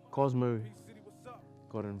 Cosmo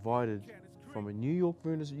got invited from a New York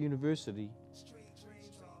university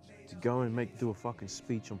to go and do a fucking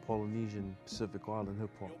speech on Polynesian Pacific Island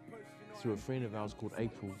hip hop through a friend of ours called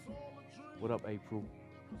April. What up, April?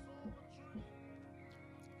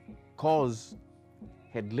 Cos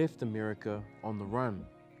had left America on the run.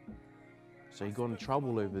 So he got in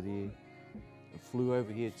trouble over there and flew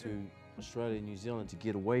over here to Australia and New Zealand to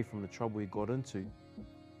get away from the trouble he got into.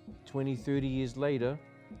 20, 30 years later,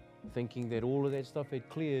 thinking that all of that stuff had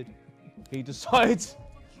cleared, he decides,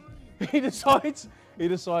 he gets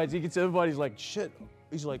everybody, he's like, shit.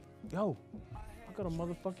 He's like, yo, I got a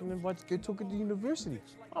motherfucking invite to go talk at the university.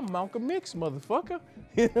 I'm Malcolm X, motherfucker.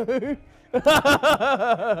 You know?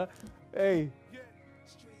 Hey.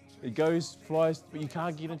 He goes, flies, but you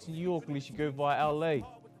can't get into New York unless you go via LA.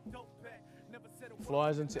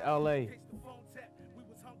 Flies into LA.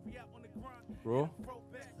 Bro.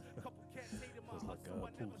 It's like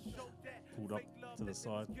pulled up to the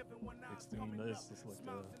side. Next thing you know, it's just like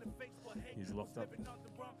he's locked up.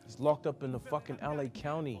 He's locked up in the fucking LA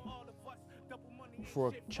County for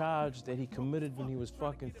a charge that he committed when he was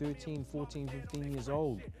fucking 13, 14, 15 years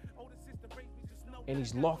old. And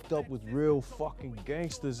he's locked up with real fucking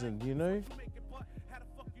gangsters, and you know? I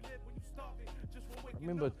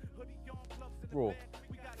remember, bro.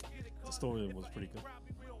 The story was pretty good.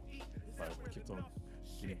 But it kept on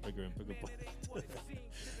getting bigger and bigger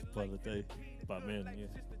by the day. But man,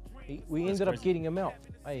 yeah. We ended up getting him out.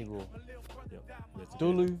 Hey, bro. Yep.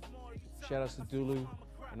 Dulu, shout outs to Dulu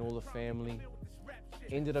and all the family.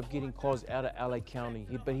 Ended up getting Cos out of LA County.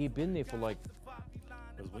 But he'd been there for like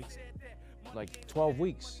Those weeks. like 12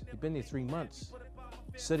 weeks. He'd been there 3 months,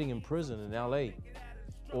 sitting in prison in LA.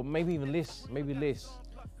 Or maybe even less, maybe less.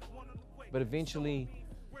 But eventually,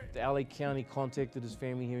 the LA County contacted his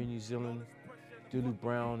family here in New Zealand. Dulu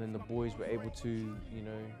Brown and the boys were able to, you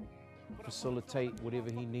know, facilitate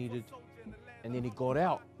whatever he needed. And then he got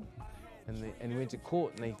out. And he went to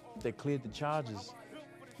court, and they cleared the charges.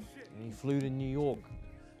 And he flew to New York.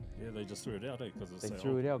 Yeah, they just threw it out, because They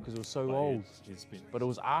threw it out because it was so old. He's been, But it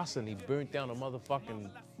was arson. He burnt down a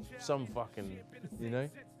motherfucking, some fucking, you know?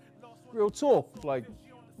 Real talk. Like,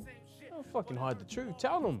 don't fucking hide the truth.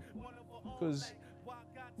 Tell them. Because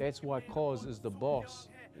that's why Cos is the boss.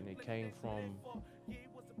 And it came from,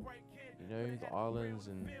 you know, the islands,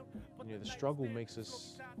 and, you know, the struggle makes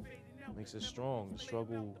us strong. The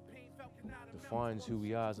struggle defines who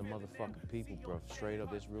we are as a motherfucking people, bro. Straight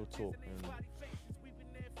up, that's real talk. And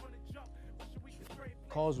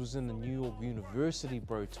Cos was in the New York University,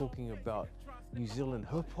 bro, talking about New Zealand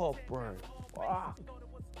hip hop, bro. Fuck.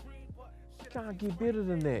 You can't get better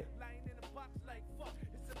than that.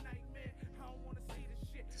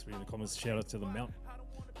 just reading the comments, shout out to the Mount.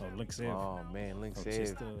 Links Ave. Oh man, Links Ave,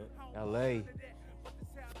 Chester, LA.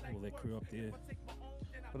 all that crew up there.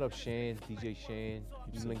 What up, Shan? DJ Shan.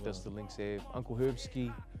 You linked us to Links Ave. Uncle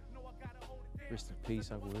Herbski. Rest in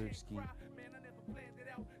peace, Uncle Herbski.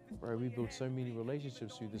 Bro, we built so many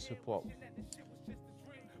relationships through this hip hop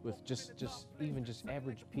with just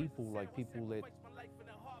average people, like people that,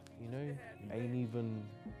 you know, ain't even,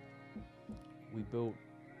 we built,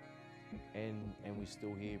 and we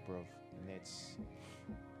still here, bro. And that's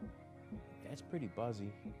pretty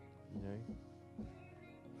buzzy, you know.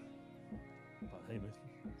 But hey, man,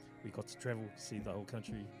 we got to travel, see the whole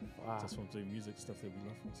country, just from doing music stuff that we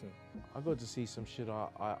love. So I got to see some shit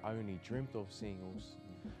I only dreamt of seeing.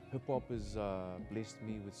 Hip hop has blessed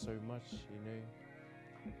me with so much, you know,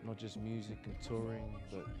 not just music and touring,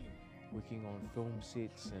 but working on film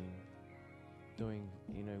sets and doing,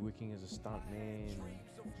 you know, working as a stunt man, and,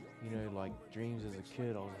 you know, like dreams as a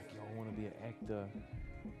kid. I was like, yo, I want to be an actor.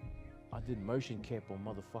 I did motion cap on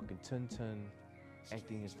motherfucking Tintin,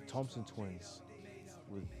 acting as the Thompson twins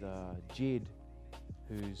with Jed,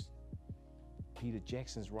 who's Peter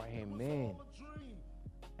Jackson's right-hand man,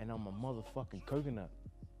 and I'm a motherfucking coconut.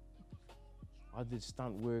 I did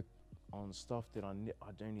stunt work on stuff that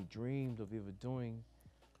I'd only dreamed of ever doing,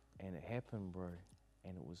 and it happened, bro.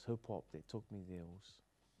 And it was hip-hop that took me there. It was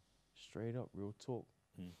straight up, real talk.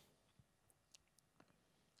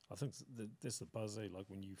 I think that's the buzz, eh? Like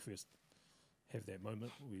when you first have that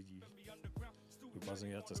moment where you're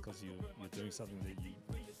buzzing out just because you're doing something that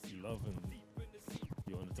you love, and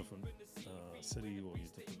you're in a different city or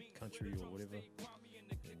you're different country or whatever.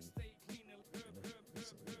 And,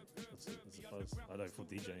 it's a buzz. I know for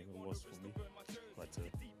DJing it was for me. Like to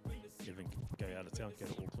even go out of town, go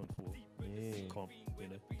to Auckland for comp,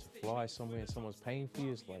 To fly somewhere and someone's paying for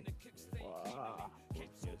you, it's like, wow,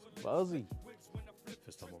 buzzy.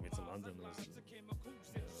 First time I went to London was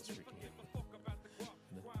freaking out.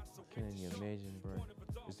 Can you imagine, bro?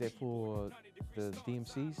 Is that for the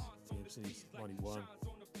DMCs? DMC's 91. I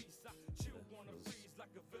was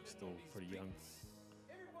still pretty young.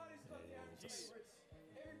 Just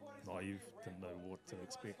naive, didn't know what to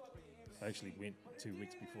expect. I actually went 2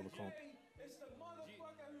 weeks before the comp.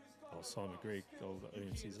 I was Simon Gregg, old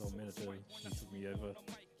OMC's old manager. He took me over.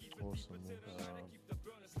 Awesome, man.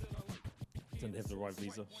 Didn't have the right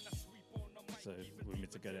visa, so we were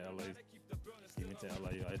meant to go to LA. He went to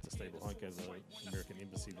LA. I had to stay behind, go to the American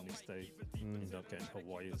Embassy the next day. Ended up going to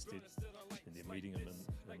Hawaii instead, and they're meeting him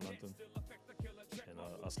in London. And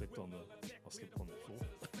I slept on the floor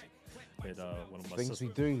at one of my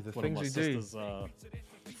sister's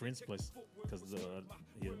friend's place, because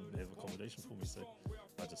he didn't have accommodation for me, so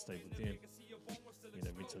I just stayed with them.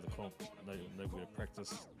 Went to the comp, nowhere to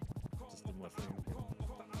practice, just did my thing.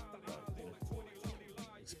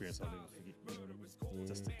 Experience I'll never forget, you know what I mean?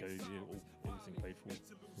 Just to go there, everything paid for.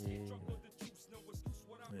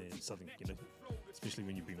 And something, especially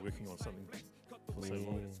when you've been working on something for so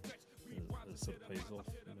long, it sort of pays off,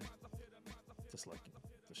 just like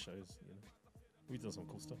the shows, We've done some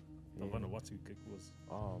cool stuff. The Vanuatu gig was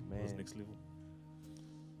next level.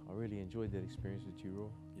 I really enjoyed that experience with you, Raw.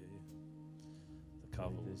 The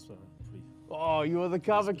carver was pretty... Oh, you were the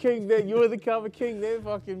carver king, man. You were the carver king, that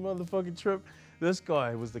fucking motherfucking trip. This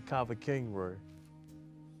guy was the carver king, bro.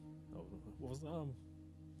 Oh, what was that?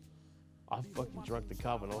 I fucking drank the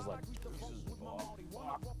carver and I was like,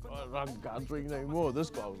 I can't drink no more. This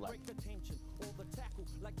guy was like...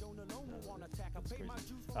 That's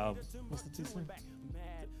crazy. What's the dude's name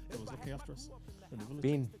that was looking after us in the village?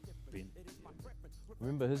 Ben. Ben.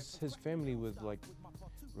 Remember, his family was like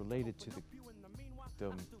related to the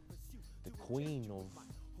queen of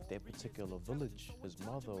that particular village, his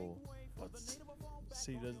mother. But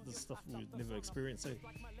see, the stuff we'd never experienced.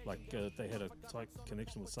 Like they had a tight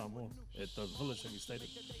connection with Samoa at the village that we stayed at.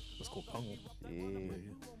 It was called Pango. Yeah.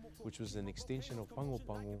 Which was an extension of Pango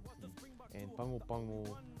Pango, and Pango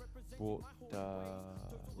Pango brought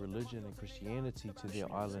religion and Christianity to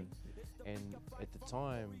their island. And at the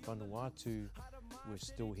time, Vanuatu was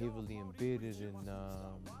still heavily embedded in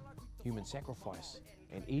human sacrifice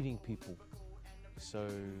and eating people. So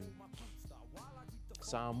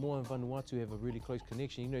Samoa and Vanuatu have a really close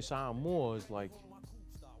connection. Samoa is like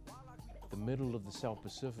the middle of the South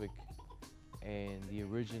Pacific, and the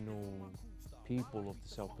original people of the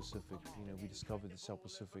South Pacific. We discovered the South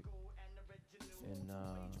Pacific in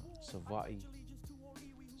Savaii.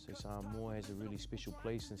 So Samoa has a really special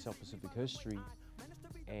place in South Pacific history,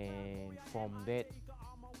 and from that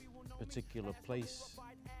particular place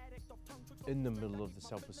in the middle of the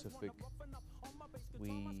South Pacific,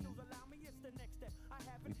 we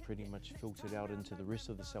pretty much filtered out into the rest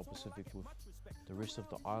of the South Pacific with the rest of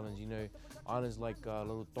the islands. Islands like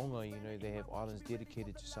Little Tonga, they have islands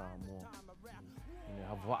dedicated to Samoa.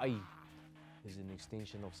 Hawaii is an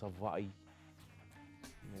extension of Savaii,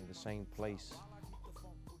 the same place.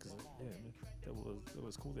 That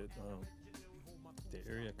was cool, that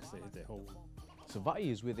area, because they had that whole... Savaii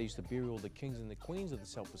is where they used to bury all the kings and the queens of the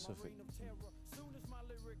South Pacific.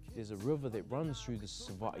 There's a river that runs through the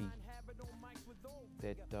Savaii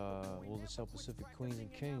that all the South Pacific queens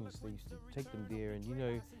and kings, they used to take them there. And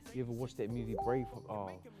you ever watch that movie Brave?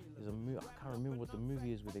 There's a movie, I can't remember what the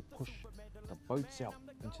movie is, where they push the boats out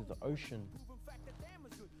into the ocean.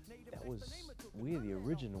 That was, we're the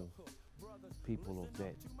original people of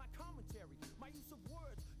that.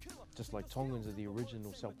 Just like Tongans are the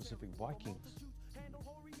original South Pacific Vikings.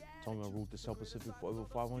 Tonga ruled the South Pacific for over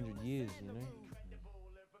 500 years,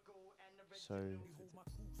 So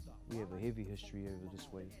we have a heavy history over this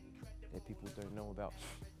way that people don't know about.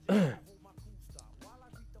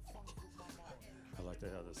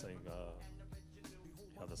 that how they're saying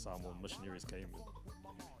how the Samoan missionaries came.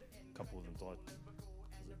 A couple of them died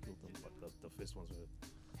because they killed them. But the first ones were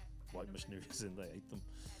white missionaries and they ate them.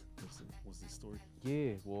 Was their story?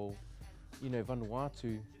 Yeah, well, you know,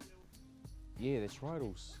 Vanuatu, yeah, that's right,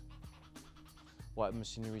 also. White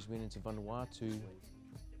missionaries went into Vanuatu,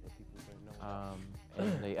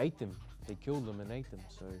 and they ate them. They killed them and ate them.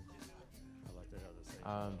 So, I like that how they're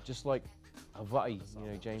saying. just like Hawaii, you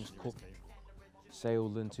know, James Cook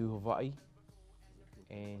sailed into Hawaii,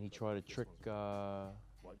 and he tried to trick the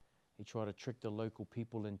local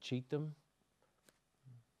people and cheat them.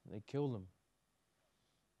 They killed him,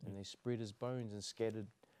 and they spread his bones and scattered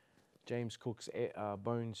James Cook's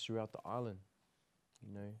bones throughout the island.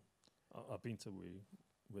 You know. I've been to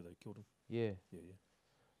where they killed him. Yeah. Yeah.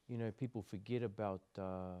 You know, people forget about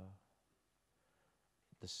our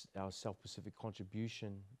South Pacific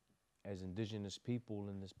contribution as indigenous people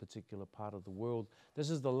in this particular part of the world. This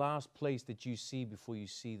is the last place that you see before you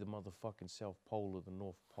see the motherfucking South Pole or the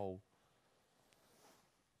North Pole,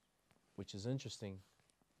 which is interesting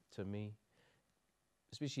to me,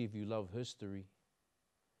 especially if you love history.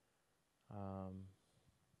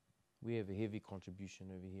 We have a heavy contribution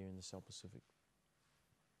over here in the South Pacific,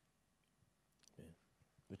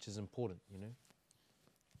 which is important, you know.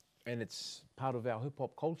 And it's part of our hip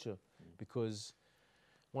hop culture, because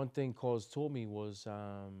one thing Cos taught me was,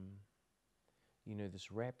 you know,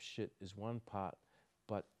 this rap shit is one part,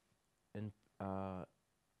 but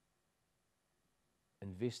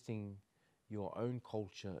investing your own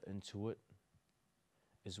culture into it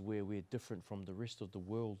is where we're different from the rest of the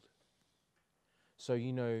world. So,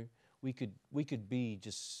 you know, we could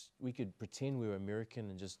pretend we're American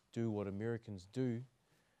and just do what Americans do,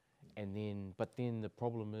 and but then the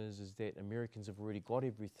problem is that Americans have already got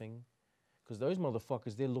everything, because those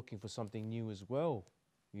motherfuckers, they're looking for something new as well,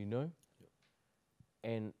 you know? Yep.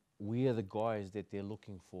 And we are the guys that they're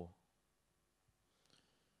looking for.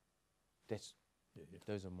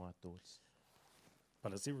 Those are my thoughts.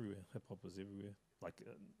 But it's everywhere. Hip hop is everywhere. Like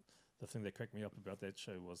the thing that cracked me up about that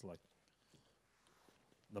show was like,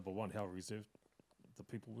 number one, how reserved the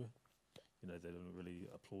people were. You know, they didn't really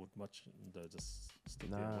applaud much, and they just stood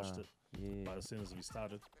there and watched it. Yeah. But as soon as we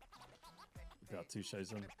started, about 2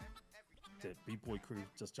 shows in, that B-boy crew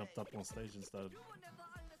just jumped up on stage and started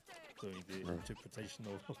doing their interpretation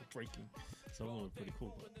of breaking. Some of them were pretty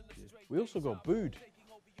cool. But yeah. We also got booed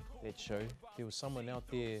that show. There was someone out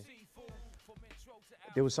there.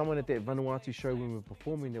 There was someone at that Vanuatu show when we were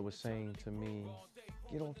performing that was saying to me,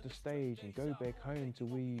 "Get off the stage and go back home to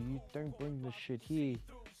where you don't bring this shit here."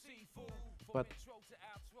 But,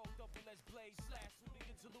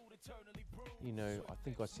 you know, I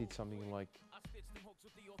think I said something like,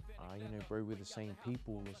 you know, bro, we're the same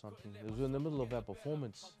people or something. It was in the middle of our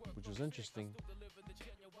performance, which was interesting.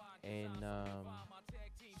 And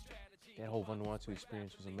that whole Vanuatu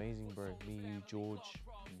experience was amazing, bro. Me, you, George.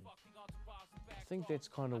 I think that's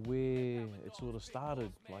kind of where it sort of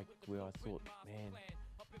started, like where I thought, man,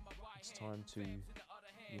 it's time to,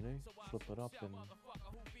 you know, flip it up and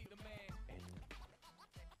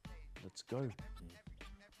let's go.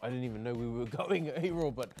 I didn't even know we were going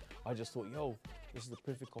Aotearoa, but I just thought, yo, this is the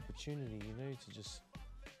perfect opportunity, you know, to just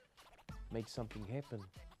make something happen.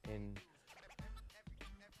 And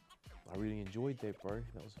I really enjoyed that, bro.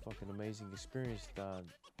 That was a fucking amazing experience. The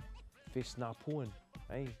Fest Napuan,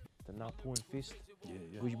 hey, the Napuan Fest.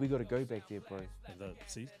 Yeah. We got to go back there, bro. And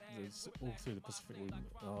there's all through the Pacific,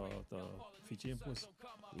 the Fijian boys.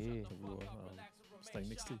 Yeah. that we were staying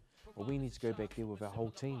next to. Well, we need to go back there with our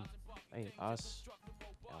whole team. Hey, us,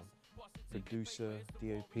 our producer,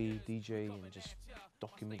 DOP, DJ, and just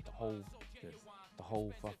document the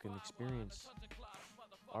whole fucking experience.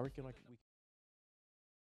 I reckon We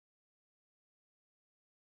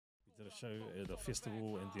did a show at a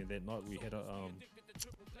festival, and then that night we had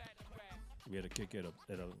a gig at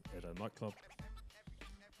a nightclub,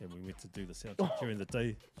 and we went to do the sound check during the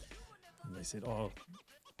day, and they said, oh,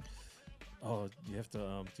 you have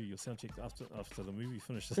to do your sound check after the movie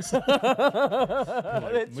finishes. That's right.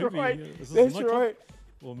 That's right.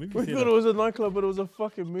 Well, movie We theater. thought it was a nightclub, but it was a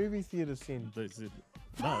fucking movie theater scene. They said,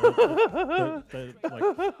 no, they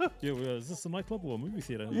yeah, well, is this a nightclub or a movie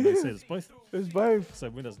theater? And they said it's both. It's both. So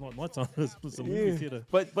when it's not nighttime, it's a movie theater.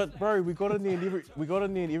 But bro, we got in there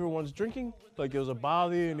and everyone's drinking. Like there was a bar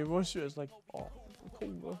there and everyone's just like, oh, cool,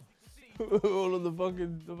 bro. All of the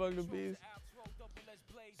fucking beers.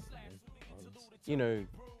 You know,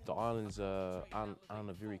 the islands aren't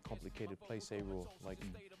a very complicated place, Aotearoa. Like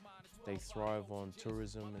they thrive on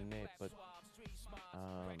tourism and that, but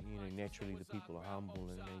you know, naturally the people are humble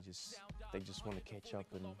and they just want to catch up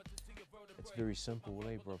and It's very simple,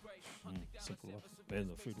 eh, bro? Simple life. Man,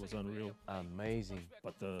 the food was unreal. Amazing.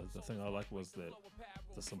 But the thing I liked was that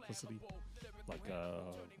the simplicity. Like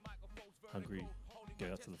hungry,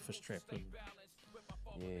 go out to the fish trap and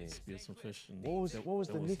Yeah. spear some fish. And What was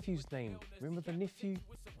the nephew's name? Remember the nephew?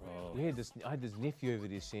 Oh, I had this nephew over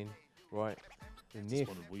there, Sen, right? The just nephew.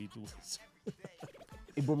 wanted weed all this.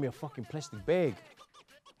 He brought me a fucking plastic bag.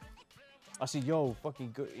 I said, yo,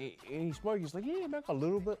 fucking good. And he smoked. He's like, yeah, man, I got a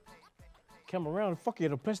little bit. Come around and fucking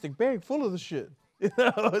had a plastic bag full of the shit.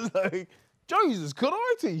 I was like, Jesus, could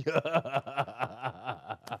I to you?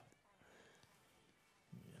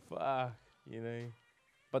 Fuck, you know.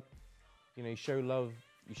 But, you know, you show love,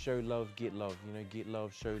 get love. You know, get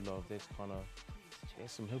love, show love. That's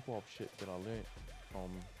some hip hop shit that I learned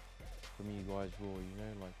from you guys raw, you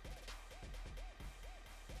know, like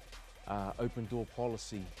open door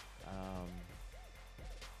policy,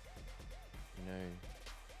 you know,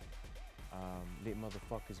 let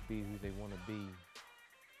motherfuckers be who they want to be,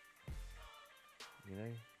 you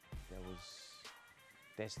know,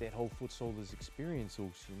 that's that whole Foot Soldiers experience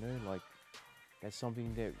also, you know, like, that's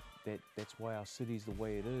something that's why our city's the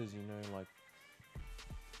way it is, you know, like,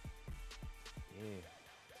 yeah,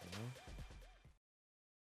 you know.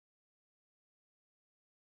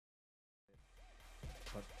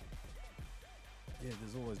 But yeah,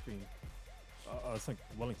 there's always been. I think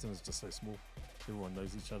Wellington is just so small. Everyone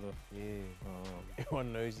knows each other. Yeah,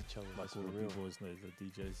 everyone knows each other. Like That's all for the real. B-boys know the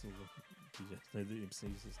DJs, all the DJs know the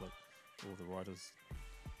MCs. It's like all the writers,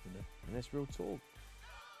 you know. And that's real talk.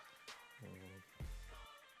 Yeah, man.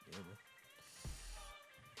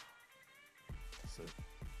 So,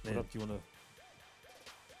 man, do you want to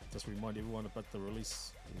just remind everyone about the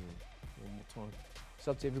release one more time? It's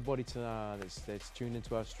up to everybody to that's tuned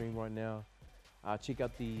into our stream right now. Check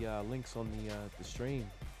out the links on the stream,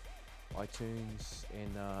 iTunes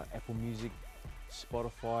and Apple Music,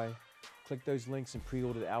 Spotify. Click those links and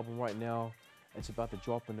pre-order the album right now. It's about to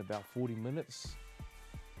drop in about 40 minutes.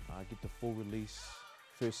 Get the full release.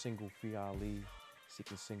 First single, Free Ali.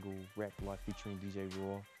 Second single, Rap Life featuring DJ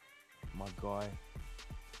Raw, my guy.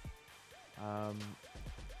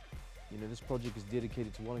 You know, this project is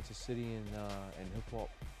dedicated to Wellington City and hip hop.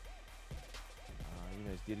 You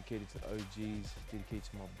know, it's dedicated to the OGs. It's dedicated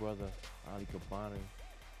to my brother Ali Cabano.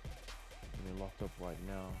 You know, locked up right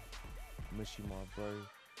now. I miss you, my bro.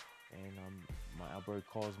 And our bro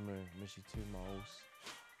Cosmo, miss you too, my host.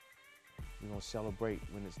 We're gonna celebrate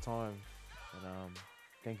when it's time. And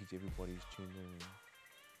thank you to everybody who's tuned in.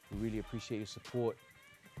 We really appreciate your support.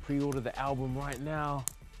 Pre-order the album right now.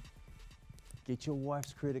 Get your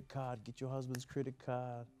wife's credit card, get your husband's credit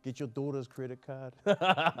card, get your daughter's credit card,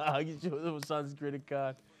 get your son's credit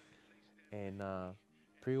card, and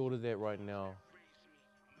pre-order that right now.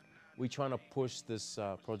 We're trying to push this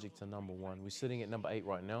project to #1. We're sitting at #8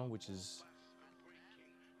 right now, which is,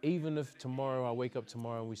 even if tomorrow I wake up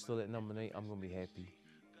tomorrow and we're still at #8, I'm gonna be happy.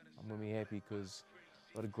 I'm gonna be happy because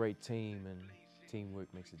what a great team, and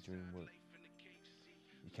teamwork makes the dream work.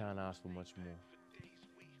 You can't ask for much more.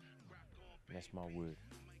 That's my word.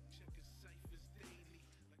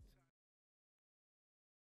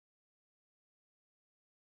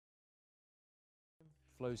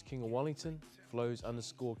 Flowz King of Wellington,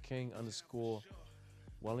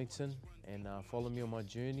 Flowz_King_Wellington, and follow me on my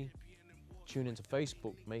journey. Tune into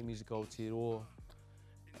Facebook, Make Music Aotearoa,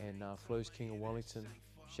 and Flowz King of Wellington.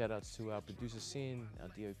 Shout outs to our producer Sen, our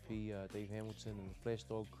DOP Dave Hamilton, and the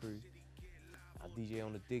Flashdog crew. Our DJ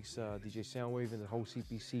on the decks, DJ Soundwave, and the whole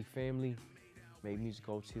CPC family. Make Music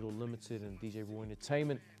Aotearoa Limited and DJ Raw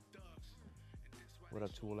Entertainment. What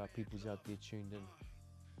up to all our peoples out there tuned in?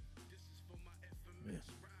 Yeah,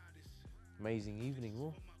 Amazing evening,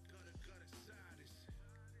 Raw.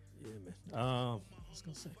 yeah, man. I was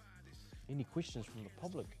gonna say Any questions from the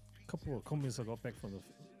public? a couple of comments I got back from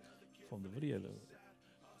the video though.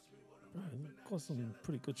 Bro, guy's in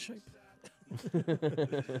pretty good shape. I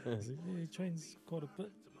said, yeah, he trains quite a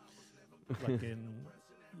bit. Like, and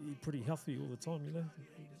you're pretty healthy all the time, you know.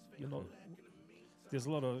 You're not. There's a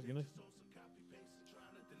lot of, you know,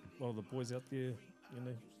 a lot of the boys out there, you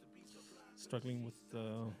know, struggling with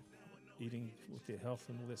eating, with their health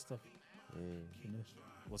and all that stuff. Yeah. You know,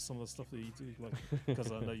 what's some of the stuff that you do? Like,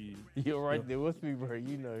 because I know you. You're right there with me, bro.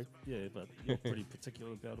 You know. Yeah, but you're pretty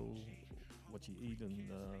particular about all what you eat and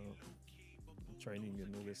training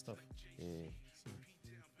and all that stuff. Yeah. So,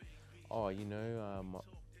 Oh, you know,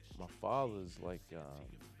 my father's like,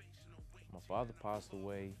 my father passed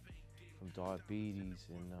away from diabetes,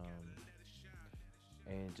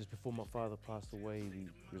 and just before my father passed away, we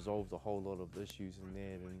resolved a whole lot of issues in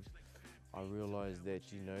that, and I realized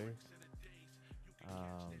that, you know,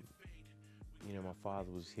 you know, my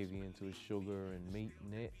father was heavy into his sugar and meat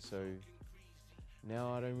and that, so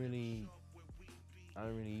now I don't really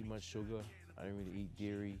eat much sugar. I don't really eat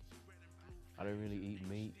dairy. I don't really eat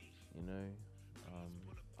meat, you know.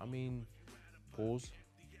 I mean, pause.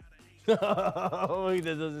 That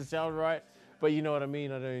doesn't sound right, but you know what I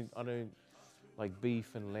mean. I don't like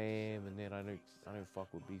beef and lamb, and then I don't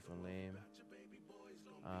fuck with beef and lamb.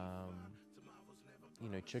 You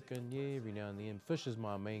know, chicken, yeah, every now and then. Fish is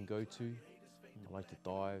my main go-to. I like to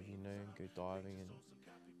dive, you know, go diving, and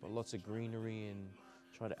but lots of greenery and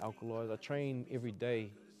try to alkalize. I train every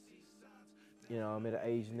day. You know, I'm at an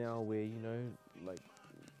age now where, you know,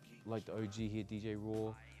 like the OG here, DJ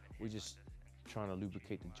Raw, we're just trying to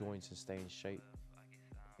lubricate the joints and stay in shape.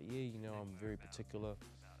 But yeah, you know, I'm very particular.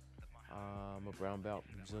 I'm a brown belt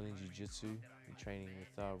in Brazilian Jiu-Jitsu. Been training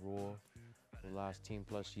with Raw for the last 10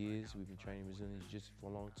 plus years. We've been training Brazilian Jiu-Jitsu for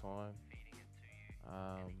a long time.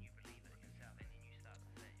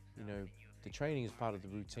 You know, the training is part of the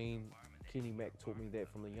routine. Kenny Mack taught me that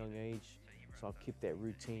from a young age. So I've kept that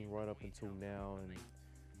routine right up until now, and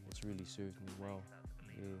it's really served me well.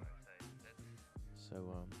 Yeah. So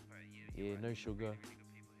yeah, no sugar,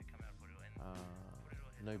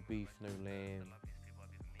 no beef, no lamb,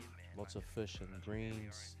 lots of fish and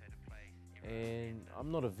greens. And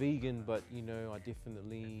I'm not a vegan, but you know, I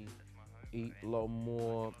definitely eat a lot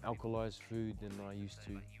more alkalized food than I used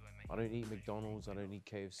to. I don't eat McDonald's, I don't eat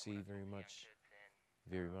KFC very much.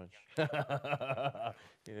 Very much.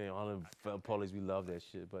 You know, Island Polly's, we love that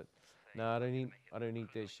shit, but no, I don't eat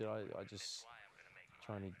that shit. I just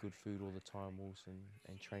try and eat good food all the time also,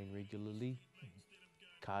 and train regularly.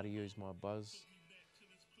 Cardio's my buzz.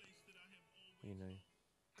 You know.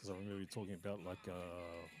 Because I remember you talking about like, you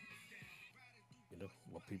know,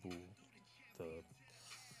 what people, the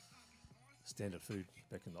standard food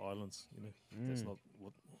back in the islands, you know, that's not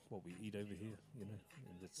what we eat over here, you know,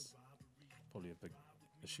 and that's probably a big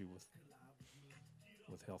issue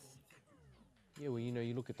with health. Yeah, well, you know,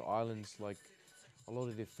 you look at the islands, like a lot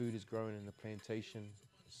of their food is grown in the plantation.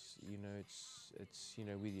 You know, it's you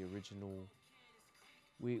know, we're the original.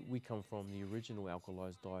 We come from the original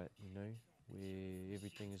alkalized diet, you know, where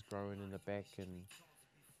everything is grown in the back, and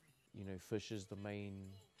you know, fish is the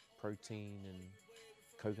main protein, and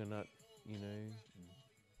coconut, you know,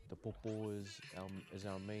 the popo is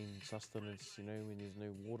our main sustenance, you know, when there's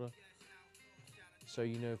no water. So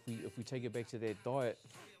you know, if we take it back to that diet,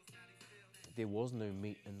 there was no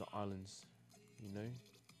meat in the islands, you know.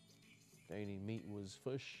 The only meat was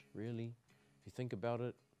fish, really. If you think about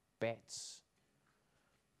it, bats,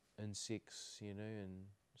 insects, you know, and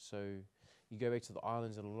so you go back to the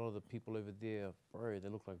islands and a lot of the people over there, bro, they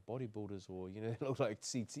look like bodybuilders, or, you know, they look like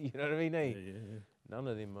CT, you know what I mean, eh? Yeah. None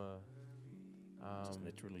of them are... Just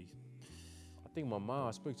literally. I think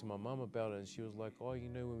I spoke to my mum about it, and she was like, oh, you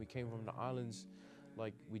know, when we came from the islands,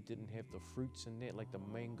 like, we didn't have the fruits and that, like the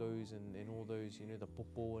mangoes and all those, you know, the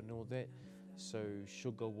popo and all that. So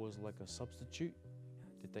sugar was like a substitute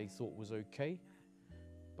that they thought was okay,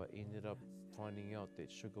 but ended up finding out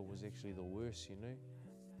that sugar was actually the worst, you know.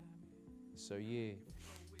 So yeah,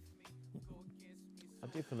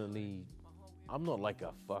 I'm not like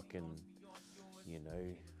a fucking, you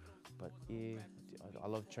know, but yeah, I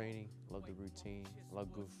love training, love the routine,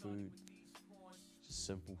 love good food, just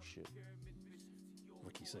simple shit.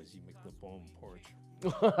 Ricky says you make the bomb porridge.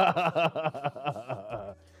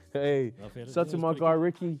 Hey, shout to my guy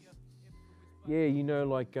Ricky. Yeah, you know,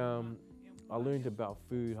 like I learned about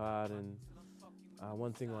food hard, and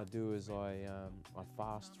one thing I do is I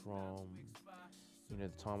fast from, you know,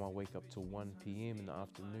 the time I wake up till 1 p.m. in the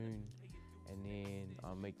afternoon, and then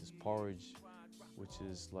I make this porridge, which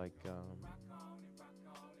is like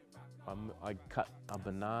I cut a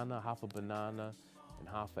banana, half a banana, and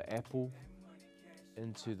half an apple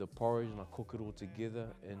into the porridge, and I cook it all together,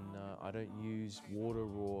 and I don't use water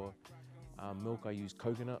or milk. I use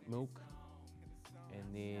coconut milk,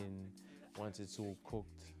 and then once it's all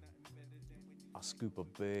cooked, I scoop a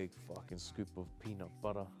big fucking scoop of peanut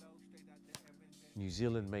butter. New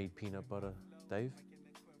Zealand made peanut butter, Dave,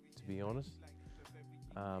 to be honest,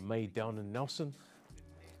 made down in Nelson,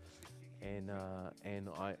 and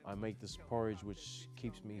I make this porridge which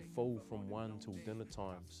keeps me full from 1 till dinner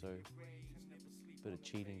time. So bit of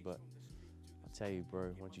cheating, but I tell you,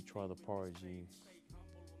 bro, once you try the porridge, you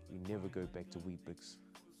never go back to Weet-Bix.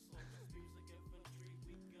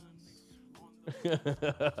 Yeah.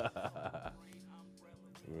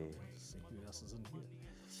 See who else is in here.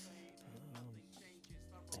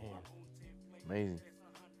 Man, amazing.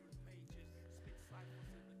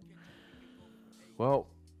 Well,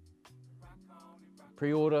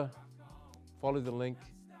 pre-order, follow the link,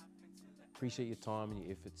 appreciate your time and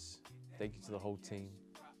your efforts. Thank you to the whole team.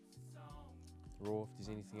 Raw, if there's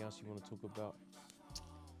anything else you want to talk about.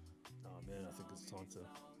 Nah, man, I think it's time to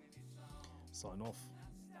sign off.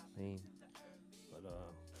 But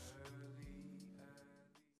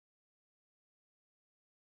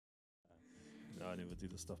no, I never do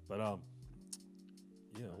this stuff. But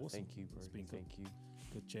yeah, awesome. Thank you, bro. It's been Thank you.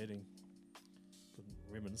 good chatting, good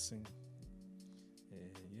reminiscing,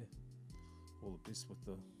 and yeah, all the best with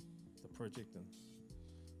the project, and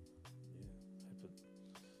yeah, hope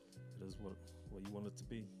it is what you want it to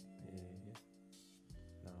be. Yeah.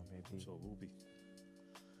 No, maybe. I'm sure it will be.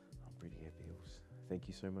 I'm pretty happy, Hills. Thank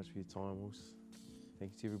you so much for your time, Hills.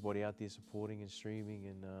 Thank you to everybody out there supporting and streaming,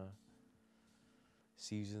 and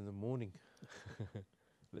see you in the morning.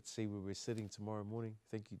 Let's see where we're sitting tomorrow morning.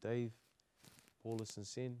 Thank you, Dave, Paulus and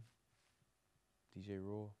Sen, DJ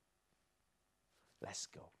Raw. Let's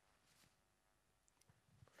go.